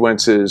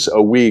sequences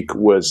a week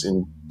was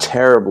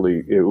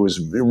it was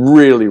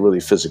really,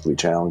 really physically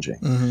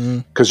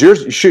challenging. Because you're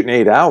shooting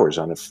 8 hours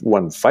on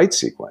one fight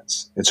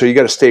sequence. And so you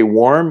got to stay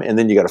warm, and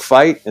then you got to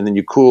fight, and then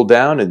you cool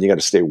down, and you got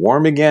to stay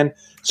warm again.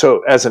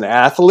 So as an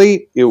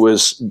athlete, it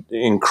was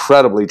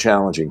incredibly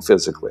challenging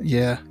physically.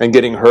 Yeah. And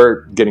getting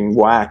hurt, getting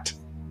whacked,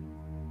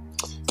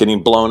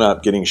 getting blown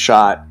up, getting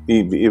shot.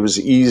 It was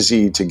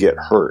easy to get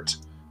hurt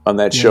on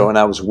that show, and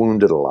I was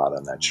wounded a lot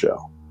on that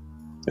show.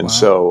 And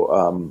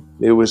so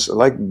it was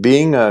like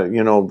being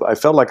I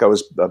felt like I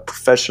was a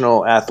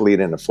professional athlete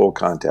in a full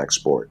contact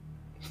sport.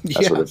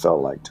 That's what it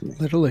felt like to me.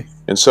 Literally.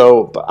 And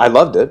so I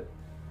loved it.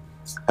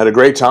 Had a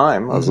great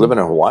time. I was living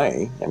in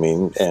Hawaii. I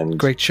mean, and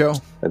great show.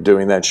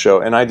 Doing that show.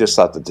 And I just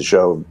thought that the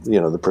show,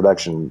 the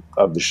production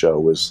of the show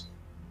was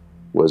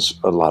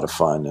a lot of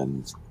fun.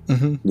 And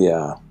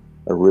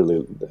I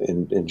really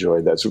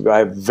enjoyed that. So I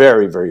have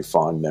very, very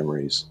fond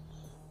memories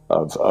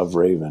of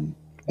Raven.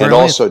 And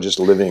also just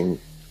living,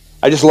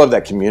 I just love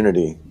that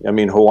community. I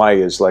mean,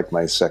 Hawaii is like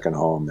my second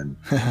home, and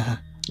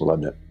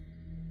loved it.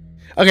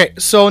 Okay,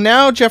 so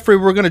now, Jeffrey,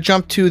 we're going to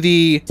jump to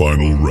the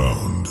final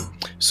round.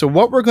 So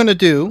what we're going to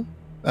do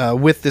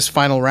with this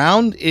final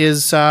round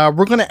is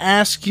we're going to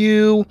ask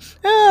you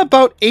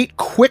about 8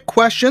 quick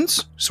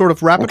questions, sort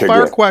of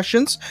rapid-fire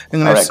questions.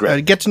 I'm going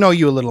to get to know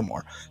you a little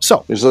more.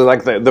 So, is it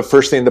like the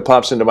first thing that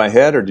pops into my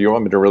head, or do you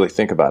want me to really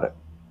think about it?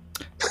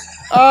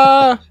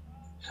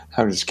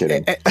 I'm just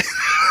kidding.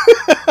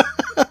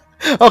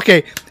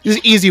 Okay, this is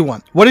an easy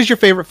one. What is your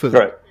favorite food?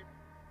 Right.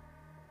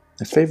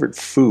 My favorite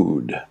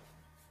food?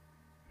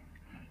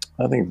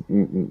 I think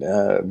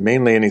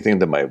mainly anything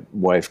that my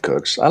wife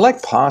cooks. I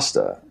like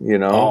pasta.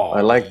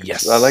 I like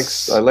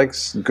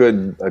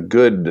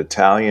good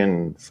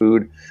Italian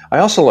food. I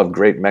also love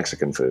great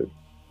Mexican food.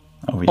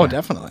 Oh,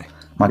 definitely.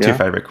 My 2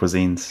 favorite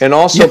cuisines. And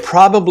also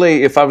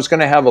probably if I was going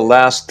to have a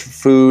last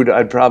food,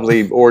 I'd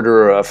probably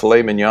order a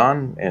filet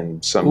mignon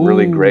and some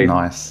really great,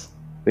 nice,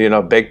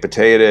 baked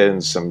potato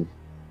and some.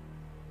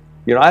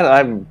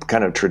 I'm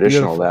kind of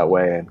traditional that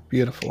way.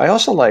 Beautiful. I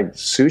also like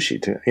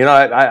sushi too.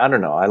 I don't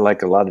know. I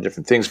like a lot of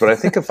different things, but I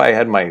think if I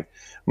had my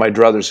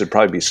druthers, it'd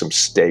probably be some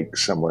steak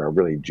somewhere, a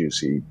really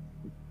juicy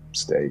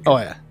steak. Oh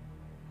yeah.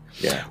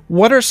 Yeah.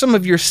 What are some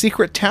of your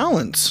secret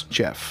talents,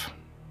 Jeff?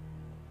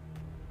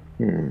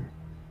 I don't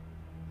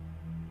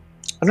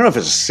know if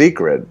it's a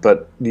secret,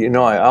 but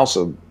I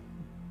also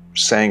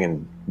sang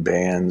in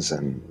bands,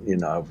 and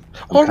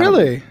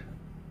really?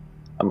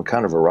 I'm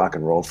kind of a rock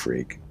and roll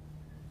freak.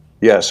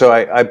 Yeah, so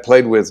I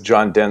played with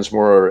John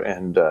Densmore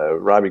and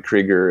Robbie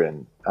Krieger,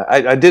 and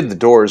I did the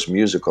Doors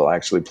musical. I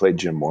actually played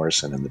Jim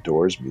Morrison in the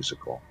Doors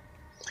musical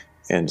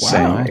and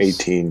sang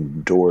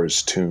 18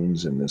 Doors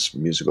tunes in this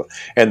musical.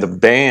 And the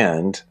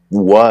band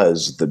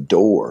was the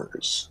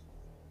Doors.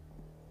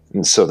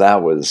 And so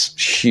that was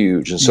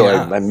huge. And so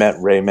I met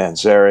Ray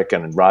Manzarek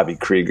and Robbie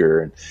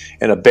Krieger.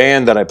 And a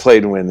band that I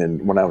played with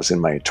when I was in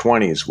my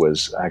 20s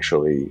was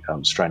actually, I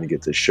was trying to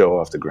get this show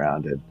off the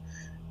ground.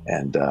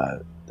 And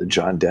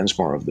John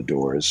Densmore of the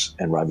Doors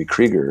and Robbie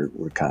Krieger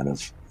were kind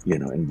of,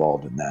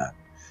 involved in that.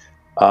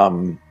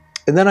 And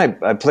then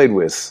I played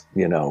with,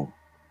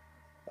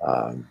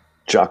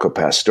 Jaco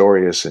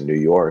Pastorius in New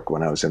York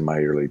when I was in my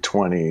early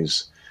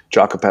 20s.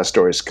 Jaco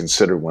Pastorius is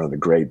considered one of the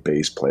great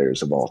bass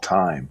players of all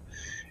time.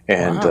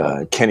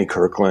 And Kenny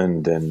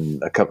Kirkland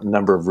and a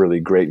number of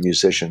really great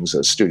musicians,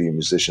 studio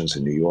musicians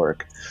in New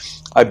York.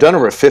 I've done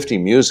over 50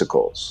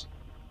 musicals.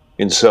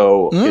 And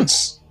so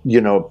it's,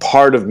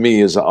 part of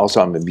me is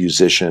also I'm a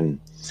musician.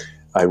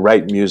 I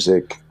write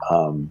music.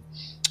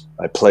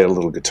 I play a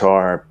little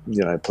guitar.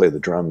 I play the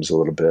drums a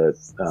little bit.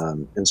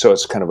 And so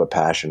it's kind of a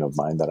passion of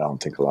mine that I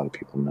don't think a lot of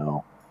people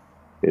know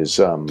is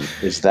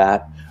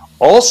that.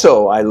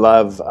 Also, I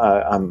love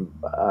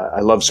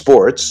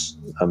sports.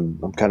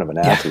 I'm kind of an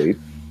athlete.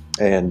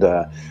 And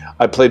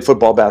I played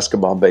football,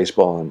 basketball, and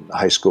baseball in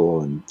high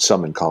school and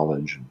some in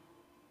college.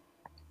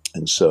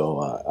 And so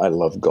I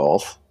love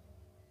golf,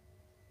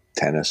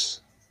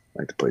 tennis. I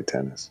like to play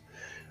tennis.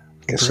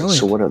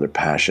 So what other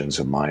passions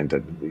of mine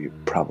that you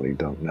probably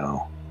don't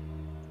know?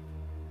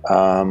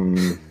 I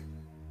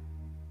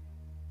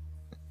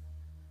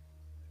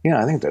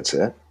think that's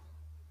it.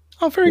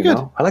 Oh, very good.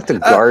 I like to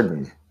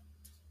garden.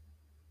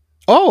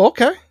 Oh,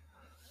 okay.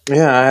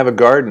 Yeah, I have a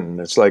garden.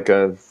 It's like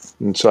and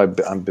so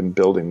I've been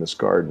building this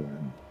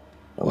garden.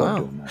 I love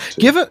doing that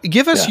too.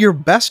 Give us your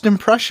best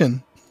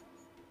impression.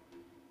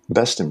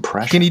 Best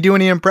impression. Can you do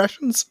any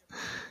impressions?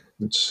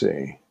 Let's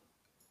see.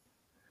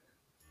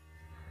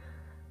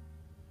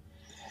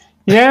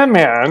 Yeah,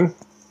 man.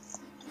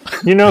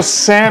 You know,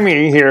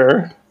 Sammy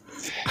here.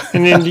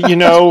 And then, you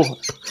know,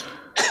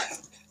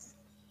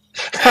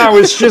 I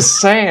was just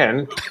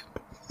saying,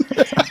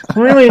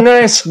 really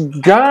nice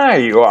guy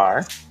you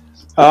are.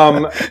 I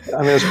mean,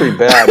 it's pretty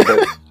bad,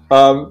 but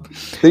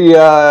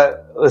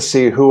let's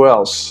see, who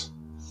else?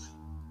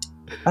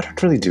 I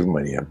don't really do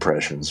many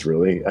impressions,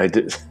 really. I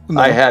did.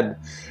 No. I had,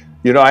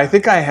 you know, I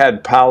think I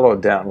had Paolo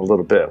down a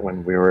little bit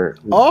when we were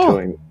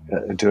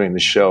doing the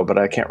show, but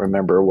I can't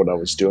remember what I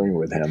was doing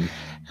with him.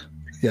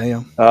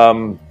 Yeah.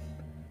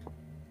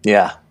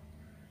 Yeah.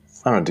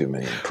 I don't do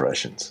many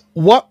impressions.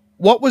 What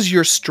was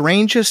your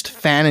strangest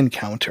fan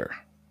encounter?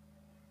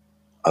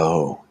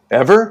 Oh,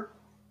 ever?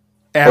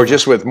 Or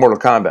just with Mortal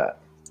Kombat?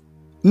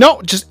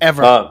 No, just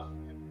ever.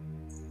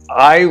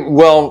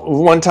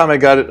 One time I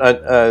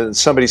got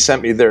somebody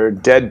sent me their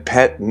dead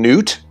pet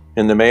newt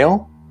in the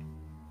mail.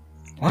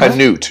 What? A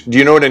newt. Do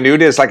you know what a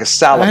newt is? Like a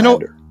salamander.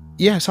 I know.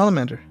 Yeah,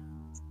 salamander.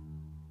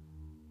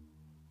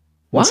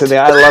 What? So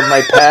I love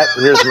my pet.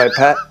 Here's my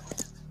pet.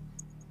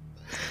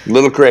 A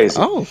little crazy.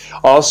 Oh.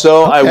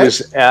 Also, okay. I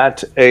was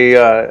at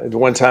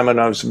one time when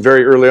I was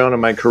very early on in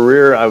my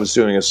career, I was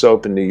doing a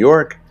soap in New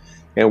York,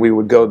 and we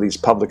would go to these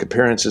public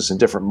appearances in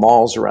different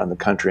malls around the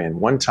country.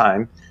 And one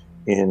time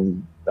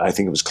I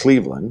think it was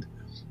Cleveland,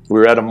 we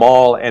were at a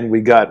mall and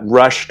we got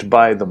rushed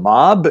by the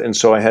mob. And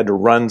so I had to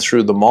run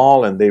through the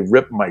mall and they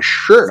ripped my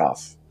shirt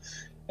off.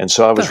 And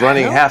so I was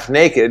running half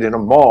naked in a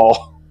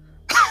mall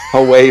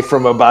away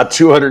from about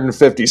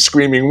 250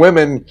 screaming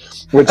women,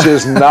 which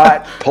is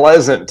not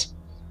pleasant.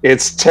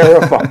 It's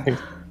terrifying.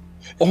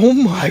 Oh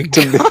my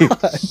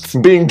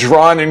God. Being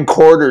drawn and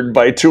quartered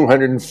by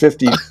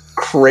 250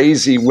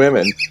 crazy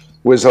women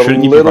was a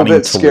little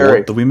bit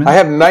scary. I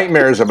have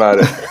nightmares about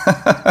it.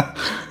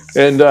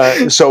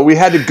 And so we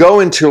had to go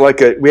into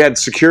we had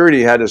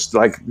security had us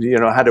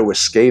had to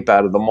escape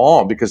out of the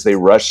mall because they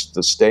rushed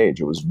the stage.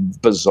 It was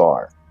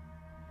bizarre.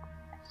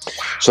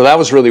 So that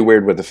was really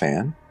weird with the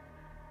fan.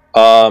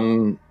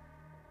 And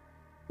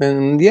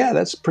yeah,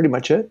 that's pretty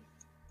much it.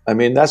 I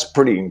mean, that's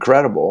pretty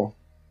incredible.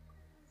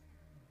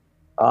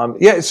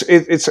 Yeah,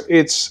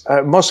 it's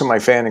most of my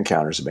fan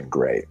encounters have been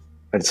great.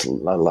 I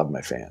love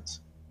my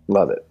fans.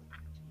 Love it.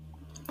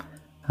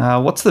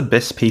 What's the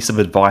best piece of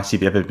advice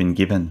you've ever been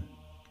given?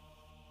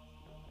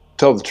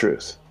 Tell the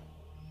truth.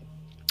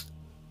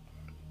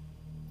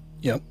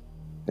 Yep.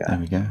 Yeah. There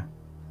we go.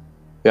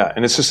 Yeah,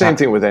 and it's the same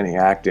thing with any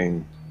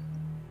acting.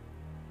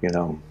 You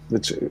know,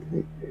 it's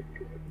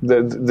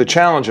the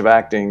challenge of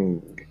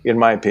acting, in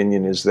my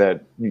opinion, is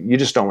that you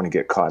just don't want to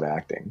get caught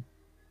acting.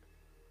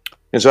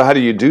 And so how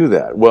do you do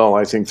that? Well,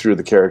 I think through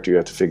the character you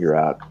have to figure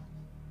out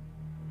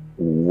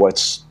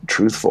what's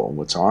truthful,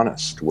 what's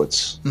honest,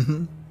 what's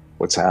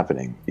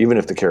happening. Even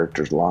if the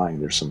character's lying,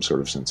 there's some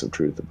sort of sense of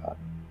truth about it.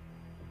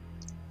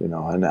 You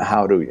know, and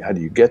how do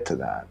you get to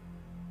that?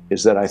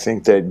 Is that I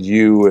think that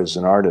you as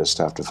an artist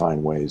have to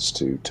find ways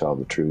to tell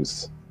the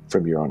truth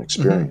from your own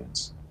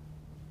experience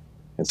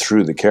and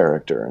through the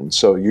character. And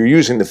so you're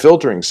using the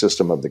filtering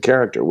system of the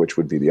character, which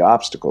would be the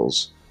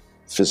obstacles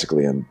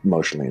physically and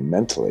emotionally and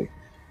mentally.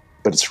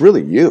 But it's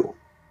really you.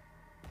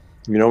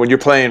 You know, when you're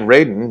playing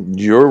Raiden,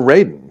 you're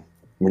Raiden.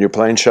 When you're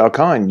playing Shao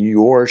Kahn,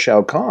 you're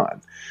Shao Kahn.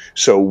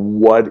 So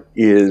what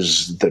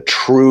is the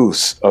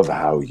truth of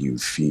how you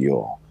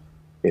feel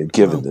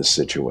given this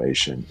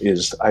situation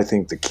is, I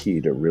think, the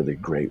key to really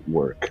great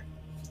work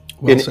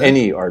in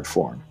any art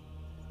form.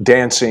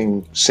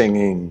 Dancing,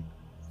 singing,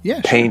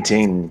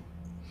 painting,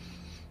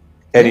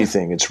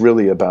 anything. Yeah. It's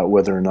really about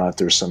whether or not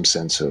there's some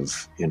sense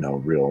of,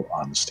 real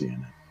honesty in it.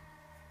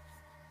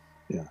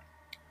 Yeah.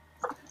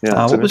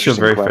 Yeah. What was your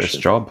very first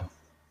job?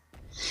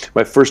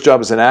 My first job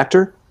as an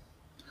actor?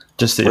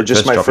 Just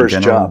my first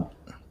job?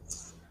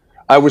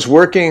 I was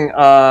working,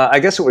 I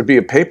guess it would be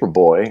a paper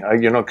boy,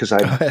 because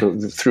I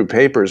threw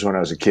papers when I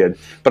was a kid.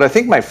 But I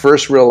think my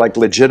first real,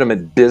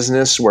 legitimate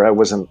business where I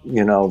wasn't,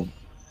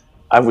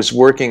 I was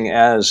working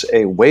as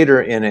a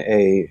waiter in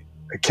a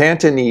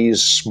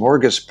Cantonese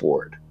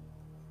smorgasbord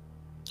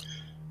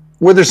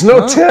where there's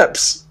no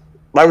tips.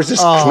 I was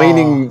just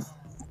cleaning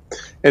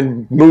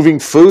and moving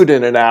food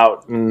in and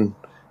out. And,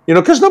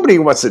 because nobody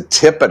wants a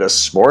tip at a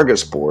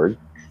smorgasbord.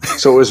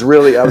 So it was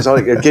really, I was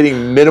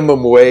getting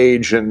minimum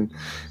wage and,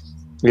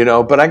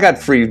 but I got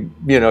free,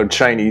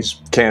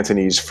 Chinese,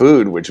 Cantonese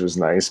food, which was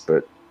nice,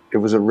 but it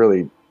was a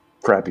really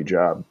crappy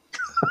job.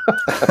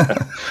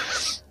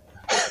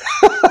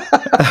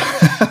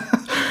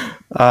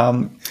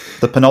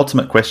 The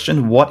penultimate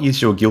question, what is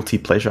your guilty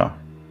pleasure?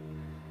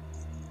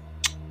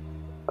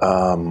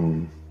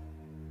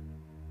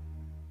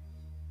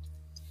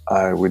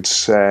 I would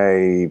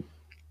say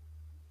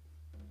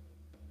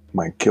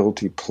my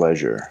guilty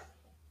pleasure.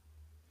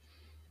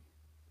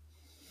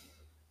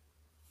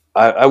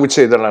 I would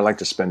say that I like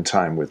to spend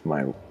time with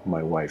my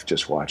wife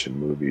just watching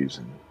movies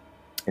and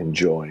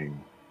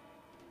enjoying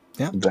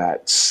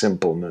that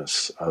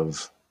simpleness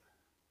of...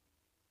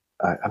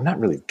 I'm not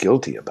really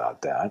guilty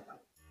about that.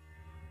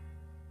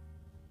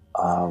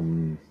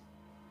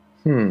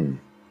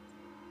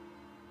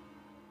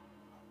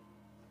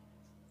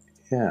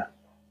 Yeah.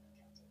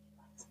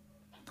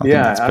 I think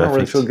that's I don't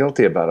really perfect. feel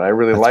guilty about it. I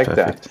really like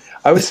perfect. that.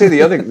 I would say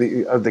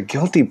the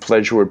guilty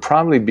pleasure would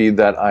probably be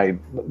that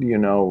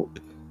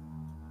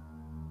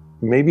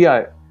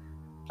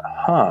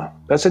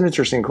that's an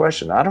interesting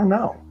question. I don't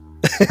know.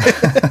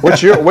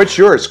 What's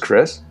yours,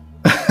 Chris?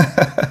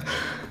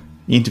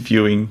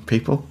 Interviewing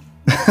people.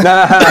 You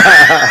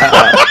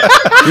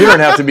don't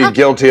have to be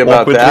guilty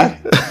about that.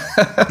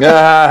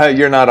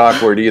 You're not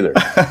awkward either.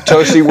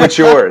 Toshi, what's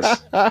yours?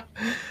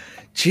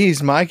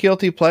 Jeez, my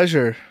guilty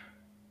pleasure.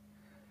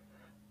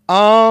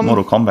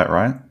 Mortal Kombat,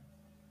 right?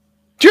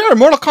 Sure,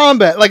 Mortal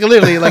Kombat. Like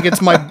literally, like it's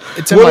in my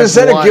is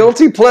that blood. a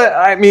guilty pleasure?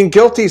 I mean,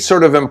 guilty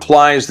sort of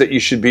implies that you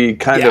should be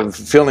kind of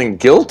feeling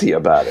guilty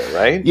about it,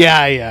 right?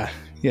 Yeah.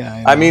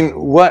 I mean,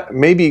 what?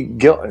 Maybe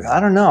guilt. I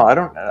don't know.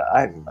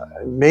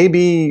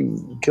 Maybe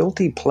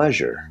guilty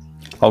pleasure.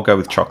 I'll go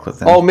with chocolate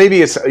then. Oh,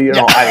 maybe it's I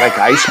like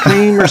ice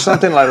cream or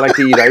something. I like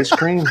to eat ice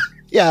cream.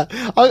 Yeah.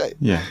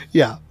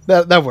 Yeah.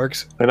 That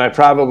works. And I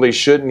probably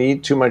shouldn't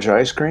eat too much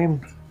ice cream.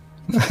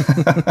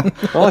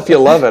 Well, if you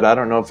love it, I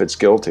don't know if it's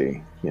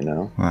guilty.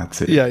 Well,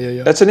 that's it.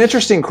 Yeah. That's an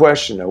interesting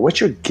question, though.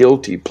 What's your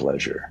guilty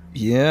pleasure?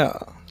 Yeah.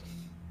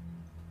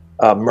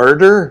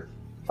 Murder?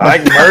 I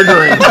like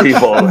murdering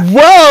people.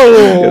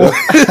 Whoa!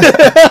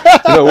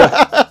 You know what?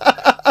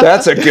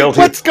 That's a guilty.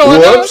 What's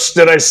going on? Whoops!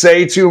 Did I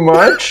say too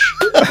much?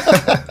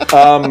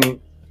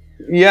 I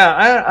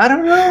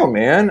don't know,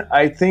 man.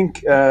 I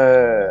think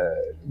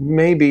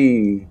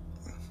maybe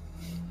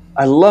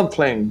I love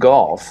playing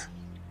golf.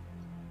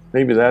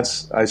 Maybe I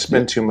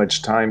spend too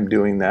much time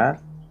doing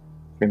that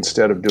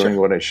instead of doing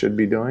what I should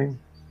be doing.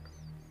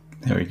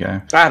 There we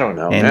go. I don't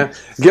know, man.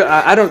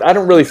 I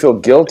don't really feel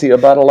guilty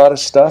about a lot of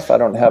stuff. I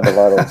don't have a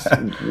lot of,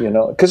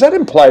 because that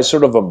implies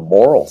sort of a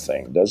moral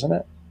thing, doesn't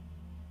it?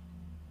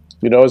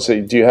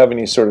 So do you have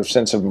any sort of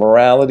sense of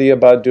morality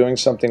about doing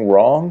something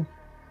wrong?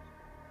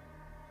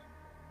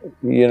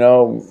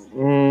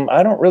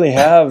 I don't really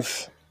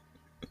have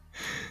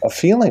a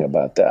feeling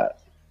about that.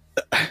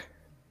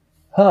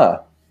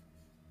 Huh.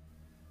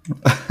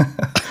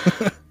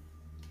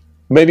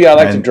 Maybe I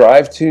like to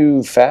drive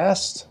too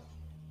fast.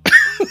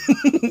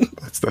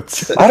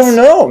 That's I don't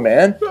know,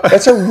 man.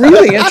 That's a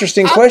really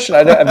interesting question.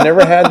 I've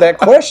never had that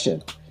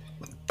question.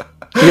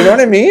 You know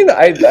what I mean?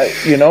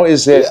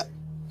 Is it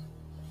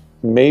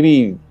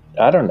maybe,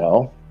 I don't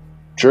know,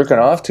 jerking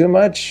off too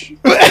much?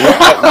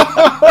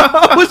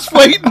 I was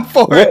waiting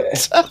for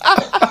it.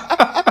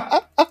 I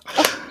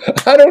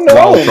don't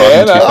know,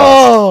 man.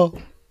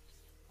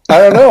 I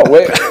don't know.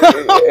 Wait,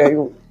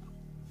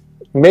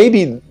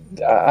 maybe,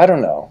 I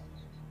don't know.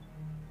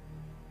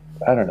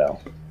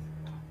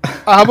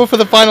 How about for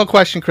the final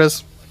question,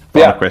 Chris?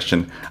 Final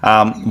question.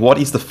 What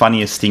is the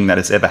funniest thing that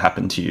has ever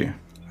happened to you?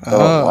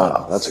 Oh,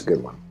 wow. That's a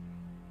good one.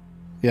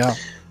 Yeah.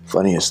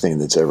 Funniest thing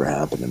that's ever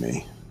happened to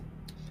me.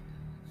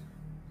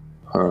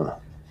 Huh.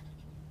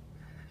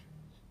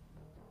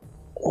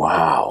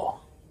 Wow.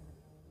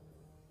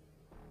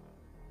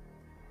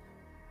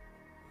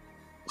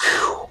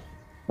 Whew.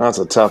 That's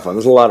a tough one.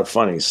 There's a lot of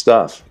funny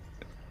stuff.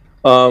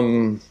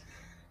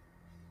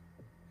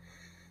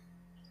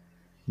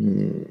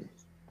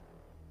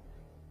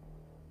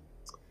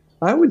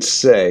 I would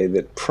say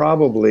that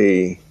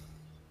probably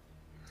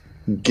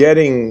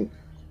getting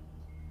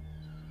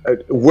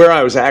where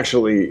I was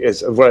actually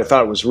is what I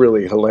thought was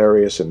really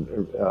hilarious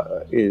and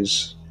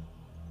is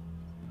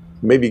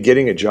maybe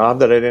getting a job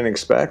that I didn't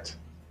expect.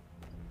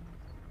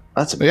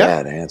 That's a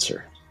bad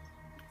answer.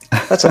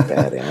 That's a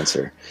bad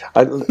answer.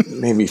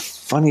 Maybe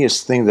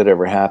funniest thing that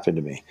ever happened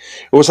to me.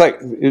 It was like,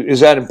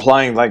 is that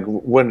implying like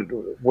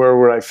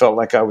where I felt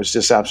like I was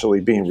just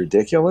absolutely being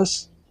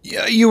ridiculous?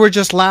 You were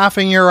just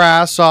laughing your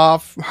ass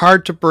off,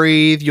 hard to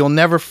breathe. You'll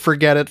never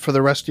forget it for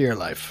the rest of your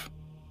life.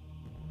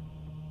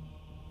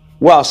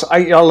 Well, so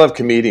I love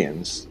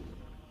comedians.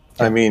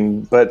 I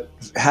mean, but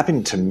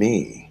happened to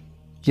me.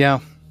 Yeah.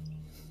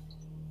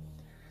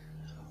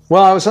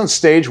 Well, I was on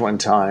stage one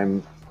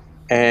time,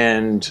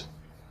 and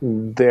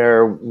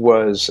there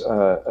was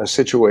a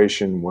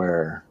situation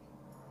where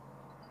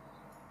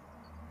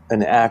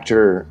an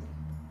actor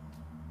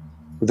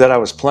that I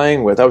was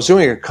playing with, I was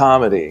doing a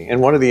comedy,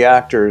 and one of the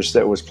actors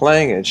that was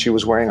playing it, she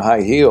was wearing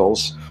high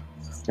heels,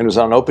 and it was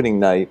on opening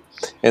night,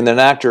 and an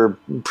actor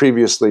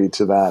previously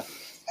to that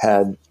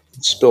had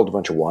spilled a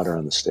bunch of water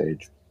on the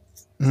stage.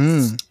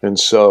 And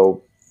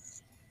so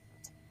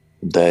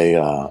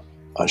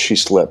she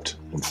slipped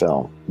and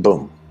fell,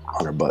 boom,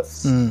 on her butt.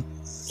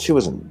 She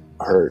wasn't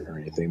hurt or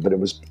anything, but it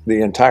was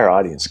the entire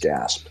audience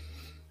gasped.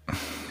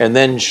 And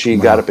then she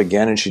got up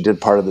again and she did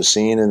part of the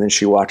scene, and then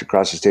she walked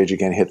across the stage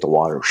again, hit the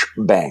water,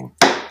 bang,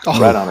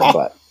 right on her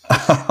butt.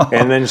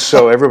 And then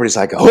so everybody's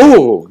like,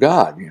 oh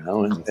God,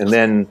 and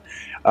then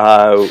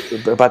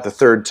about the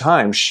third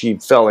time she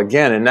fell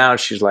again, and now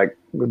she's like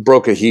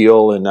broke a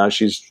heel, and now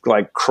she's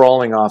like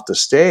crawling off the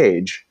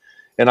stage.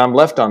 and I'm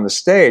left on the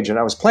stage, and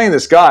I was playing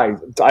this guy.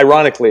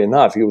 Ironically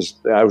enough,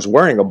 I was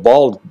wearing a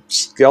bald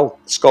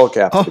skull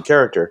cap for the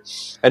character,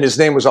 and his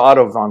name was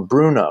Otto von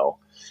Bruno,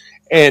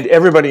 and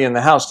everybody in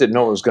the house didn't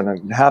know what was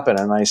going to happen.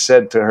 And I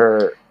said to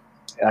her,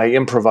 I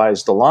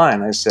improvised the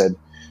line. I said,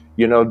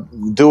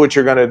 do what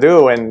you're going to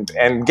do,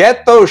 and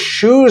get those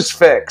shoes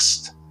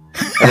fixed.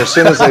 And as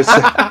soon as I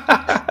said,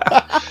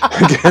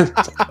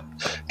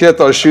 get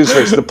those shoes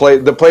fixed,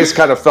 the place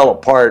kind of fell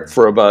apart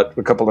for about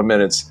a couple of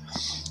minutes.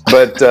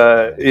 But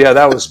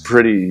that was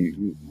pretty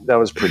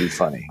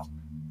funny.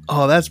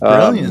 Oh, that's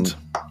brilliant.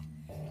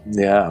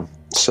 Yeah.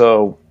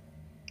 So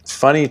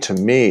funny to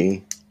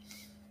me,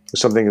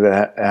 something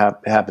that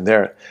happened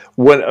there.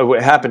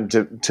 What happened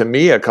to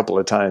me a couple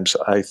of times,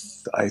 I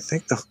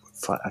think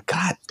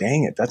God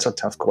dang it, that's a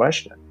tough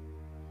question.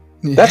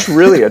 Yeah. That's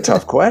really a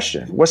tough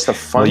question. What's the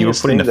funniest you were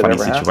put thing in a funny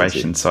that ever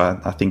situation,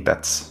 so I think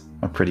that's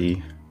a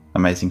pretty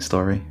amazing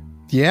story.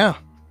 Yeah.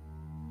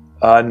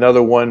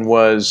 Another one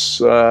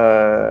was,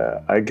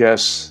 I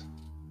guess,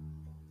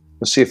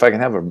 let's see if I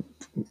can have a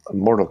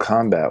Mortal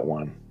Kombat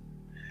one.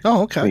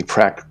 Oh, okay.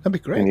 That'd be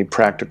great. Any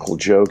practical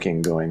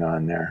joking going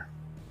on there?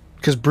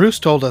 Because Bruce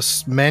told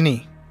us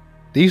many.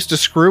 They used to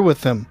screw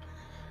with him.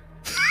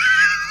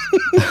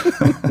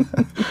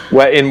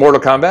 What, in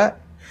Mortal Kombat?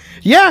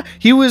 Yeah,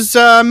 he was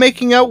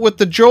making out with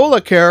the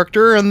Jola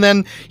character, and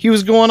then he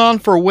was going on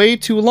for way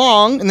too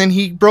long, and then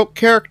he broke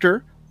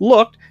character,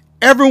 looked,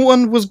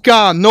 everyone was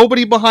gone,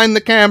 nobody behind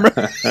the camera.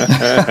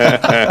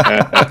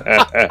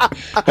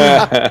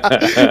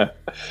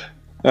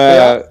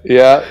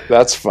 Yeah,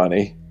 that's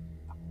funny.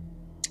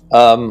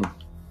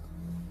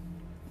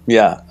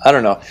 Yeah, I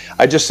don't know.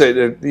 I just say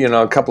that,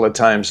 a couple of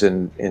times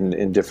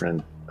in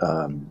different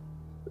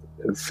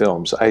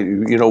films.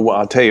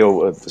 I'll tell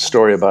you a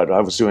story about. I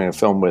was doing a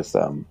film with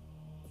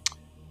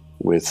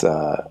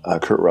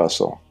Kurt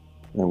Russell,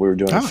 and we were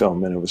doing a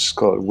film, and it was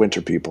called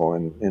Winter People,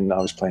 and I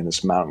was playing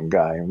this mountain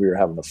guy, and we were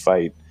having a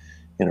fight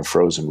in a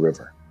frozen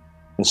river,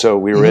 and so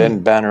we were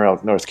in Banner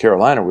Elk, North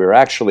Carolina. We were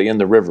actually in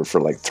the river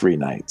for like 3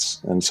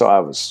 nights, and so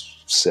I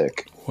was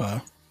sick.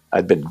 Wow.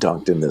 I'd been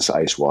dunked in this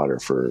ice water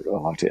for a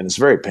long time, and it's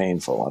very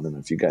painful. I don't know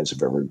if you guys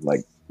have ever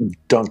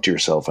dunked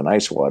yourself in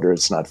ice water.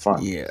 It's not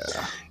fun. Yeah.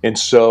 And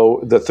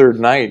so the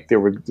third night, there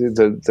were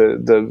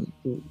the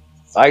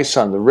ice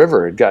on the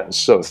river had gotten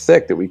so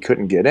thick that we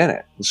couldn't get in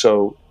it. And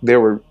so they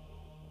were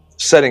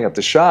setting up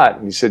the shot,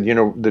 and he said,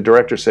 the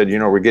director said,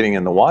 we're getting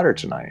in the water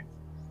tonight.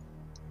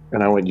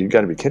 And I went, you got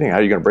to be kidding. How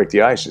are you going to break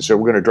the ice? He said,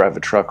 we're going to drive a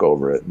truck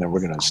over it, and then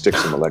we're going to stick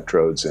some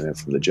electrodes in it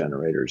from the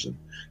generators and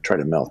try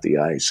to melt the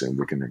ice. And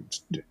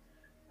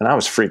and I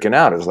was freaking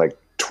out. It was like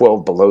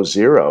 12 below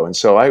zero. And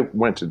so I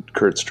went to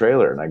Kurt's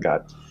trailer, and I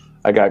got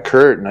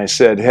Kurt, and I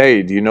said,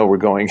 hey, do you know we're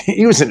going?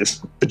 He was in his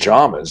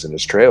pajamas in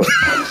his trailer.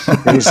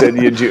 And he said,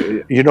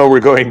 we're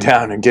going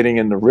down and getting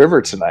in the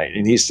river tonight.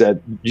 And he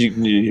said,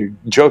 you're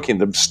joking.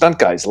 The stunt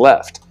guys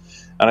left.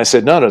 And I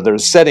said, no, they're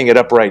setting it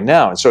up right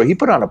now. And so he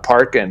put on a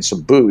parka and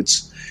some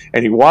boots,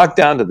 and he walked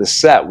down to the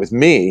set with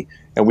me,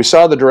 and we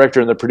saw the director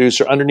and the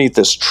producer underneath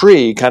this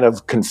tree kind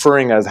of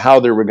conferring as how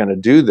they were going to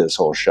do this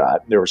whole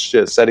shot. They were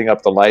setting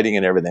up the lighting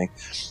and everything.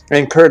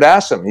 And Kurt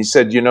asked him, he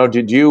said,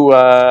 did you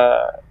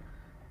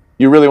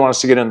really want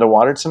us to get in the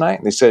water tonight?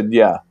 And they said,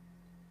 yeah.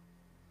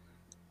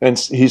 And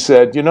he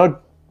said,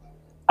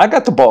 I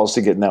got the balls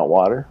to get in that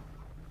water.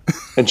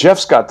 And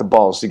Jeff's got the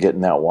balls to get in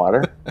that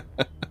water.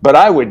 But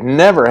I would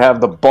never have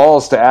the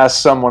balls to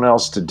ask someone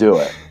else to do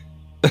it.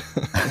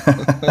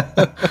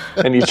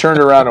 And he turned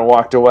around and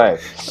walked away.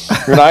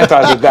 And I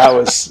thought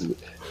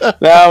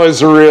that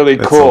was really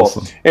cool.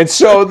 Awesome. And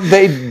so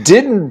they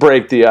didn't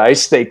break the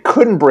ice. They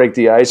couldn't break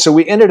the ice. So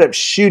we ended up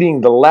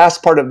shooting the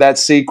last part of that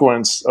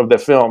sequence of the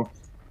film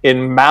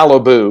in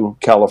Malibu,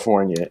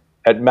 California,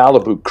 at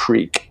Malibu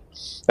Creek.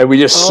 And we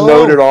just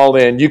snowed it all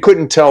in. You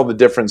couldn't tell the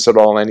difference at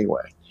all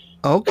anyway.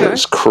 Okay. It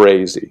was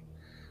crazy.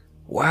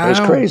 Wow. It was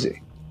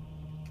crazy.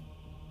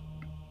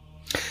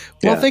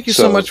 Well, thank you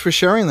so much for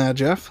sharing that,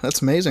 Jeff.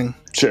 That's amazing.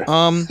 Sure.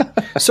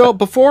 So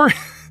before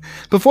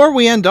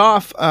we end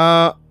off,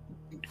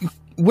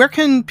 where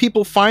can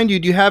people find you?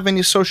 Do you have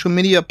any social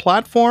media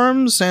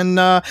platforms? And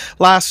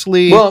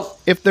lastly,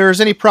 if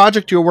there's any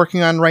project you're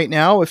working on right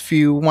now, if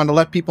you want to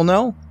let people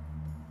know.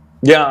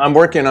 Yeah, I'm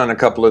working on a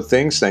couple of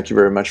things. Thank you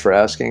very much for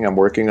asking. I'm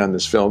working on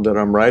this film that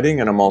I'm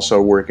writing, and I'm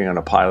also working on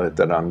a pilot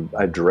that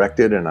I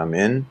directed and I'm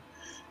in.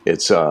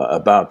 It's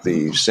about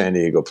the San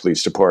Diego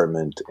Police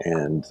Department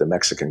and the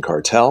Mexican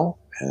cartel,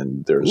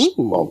 and there's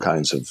all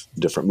kinds of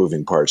different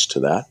moving parts to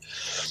that.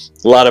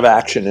 A lot of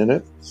action in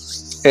it.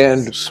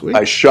 And Sweet.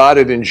 I shot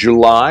it in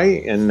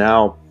July, and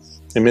now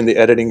I'm in the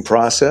editing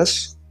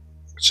process.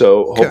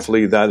 So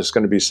hopefully that is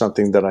going to be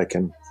something that I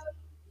can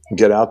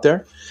get out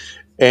there.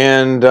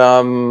 And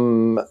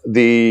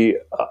the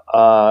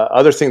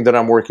other thing that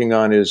I'm working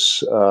on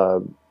is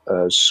a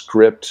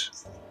script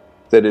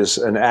that is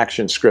an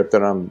action script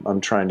that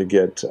I'm trying to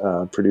get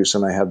produced,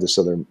 and I have this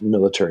other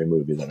military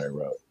movie that I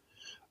wrote.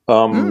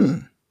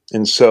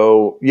 And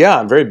so,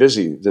 I'm very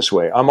busy this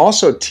way. I'm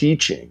also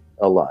teaching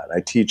a lot. I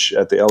teach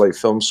at the LA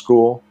Film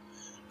School.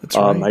 That's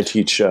right. I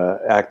teach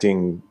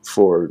acting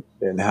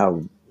and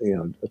how,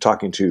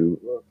 talking to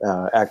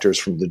actors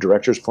from the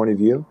director's point of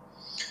view.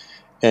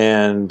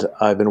 And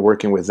I've been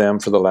working with them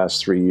for the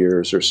last 3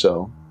 years or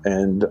so.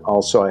 And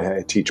also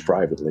I teach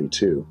privately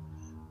too.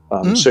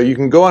 So you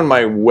can go on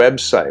my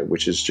website,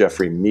 which is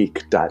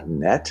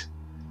jeffreymeek.net.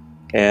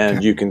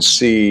 And you can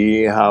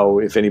see how,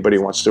 if anybody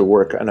wants to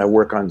work, and I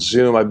work on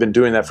Zoom. I've been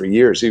doing that for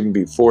years, even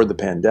before the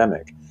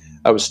pandemic.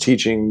 I was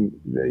teaching,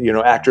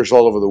 actors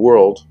all over the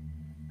world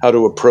how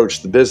to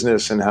approach the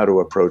business and how to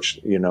approach,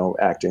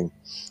 acting.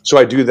 So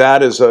I do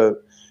that as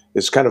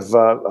kind of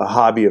a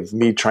hobby of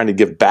me trying to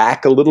give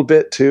back a little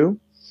bit too.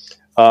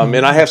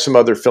 And I have some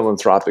other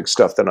philanthropic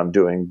stuff that I'm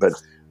doing, but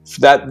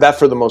that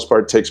for the most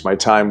part takes my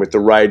time. With the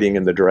writing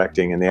and the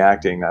directing and the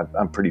acting,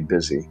 I'm pretty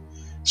busy.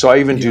 So I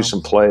even do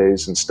some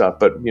plays and stuff,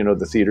 but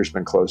the theater's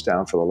been closed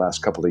down for the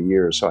last couple of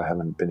years, so I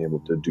haven't been able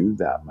to do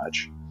that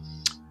much.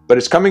 But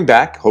it's coming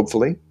back,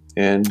 hopefully.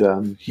 And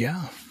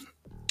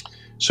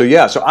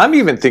so I'm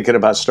even thinking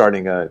about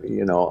starting a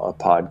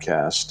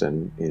podcast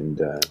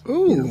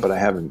but I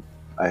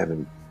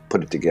haven't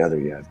put it together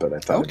yet. But I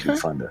thought it'd be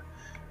fun to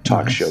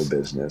talk show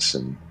business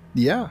and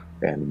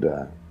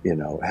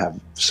have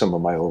some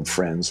of my old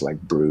friends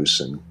like Bruce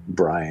and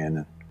Brian,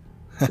 and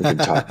we can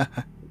talk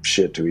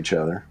shit to each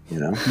other,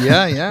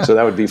 So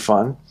that would be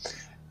fun.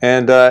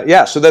 And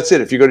so that's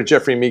it. If you go to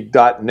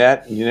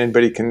jeffreymeek.net,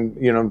 anybody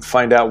can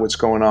find out what's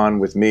going on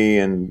with me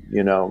and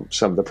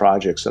some of the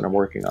projects that I'm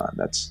working on.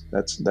 That's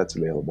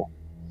available.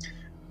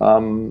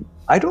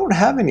 I don't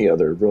have any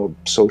other real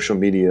social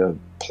media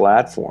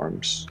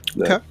platforms.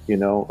 I'm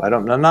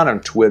not on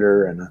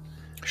Twitter and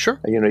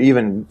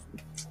even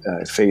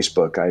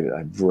Facebook.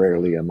 I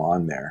rarely am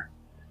on there.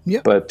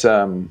 Yeah. But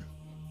I'm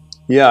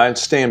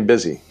staying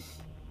busy.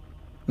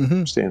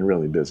 Staying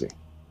really busy.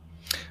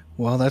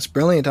 Well, that's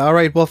brilliant. All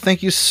right. Well,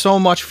 thank you so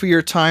much for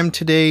your time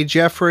today,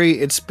 Jeffrey.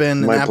 It's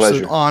been My an absolute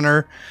pleasure.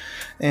 honor.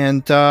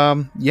 And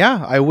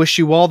I wish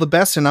you all the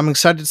best, and I'm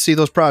excited to see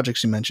those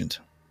projects you mentioned.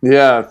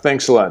 Yeah,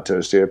 thanks a lot,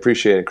 Toasty. I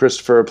appreciate it.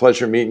 Christopher, a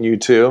pleasure meeting you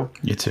too.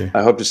 You too.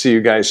 I hope to see you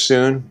guys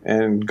soon,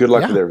 and good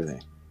luck with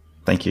everything.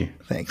 Thank you.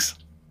 Thanks.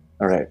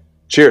 All right.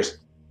 Cheers.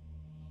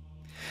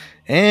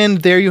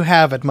 And there you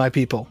have it, my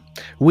people.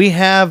 We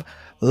have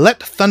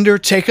let Thunder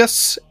Take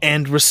Us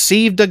and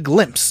received a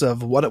glimpse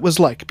of what it was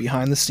like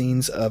behind the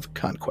scenes of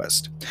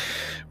Conquest.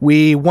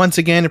 We once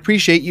again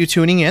appreciate you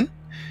tuning in.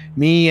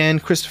 Me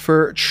and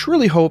Christopher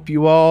truly hope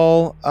you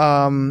all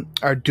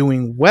are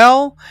doing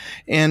well,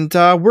 and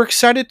we're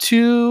excited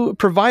to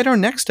provide our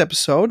next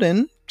episode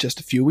in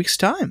just a few weeks'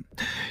 time.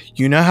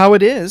 You know how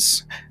it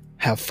is.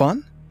 Have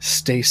fun,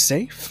 stay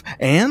safe,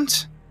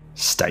 and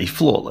stay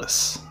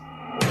flawless.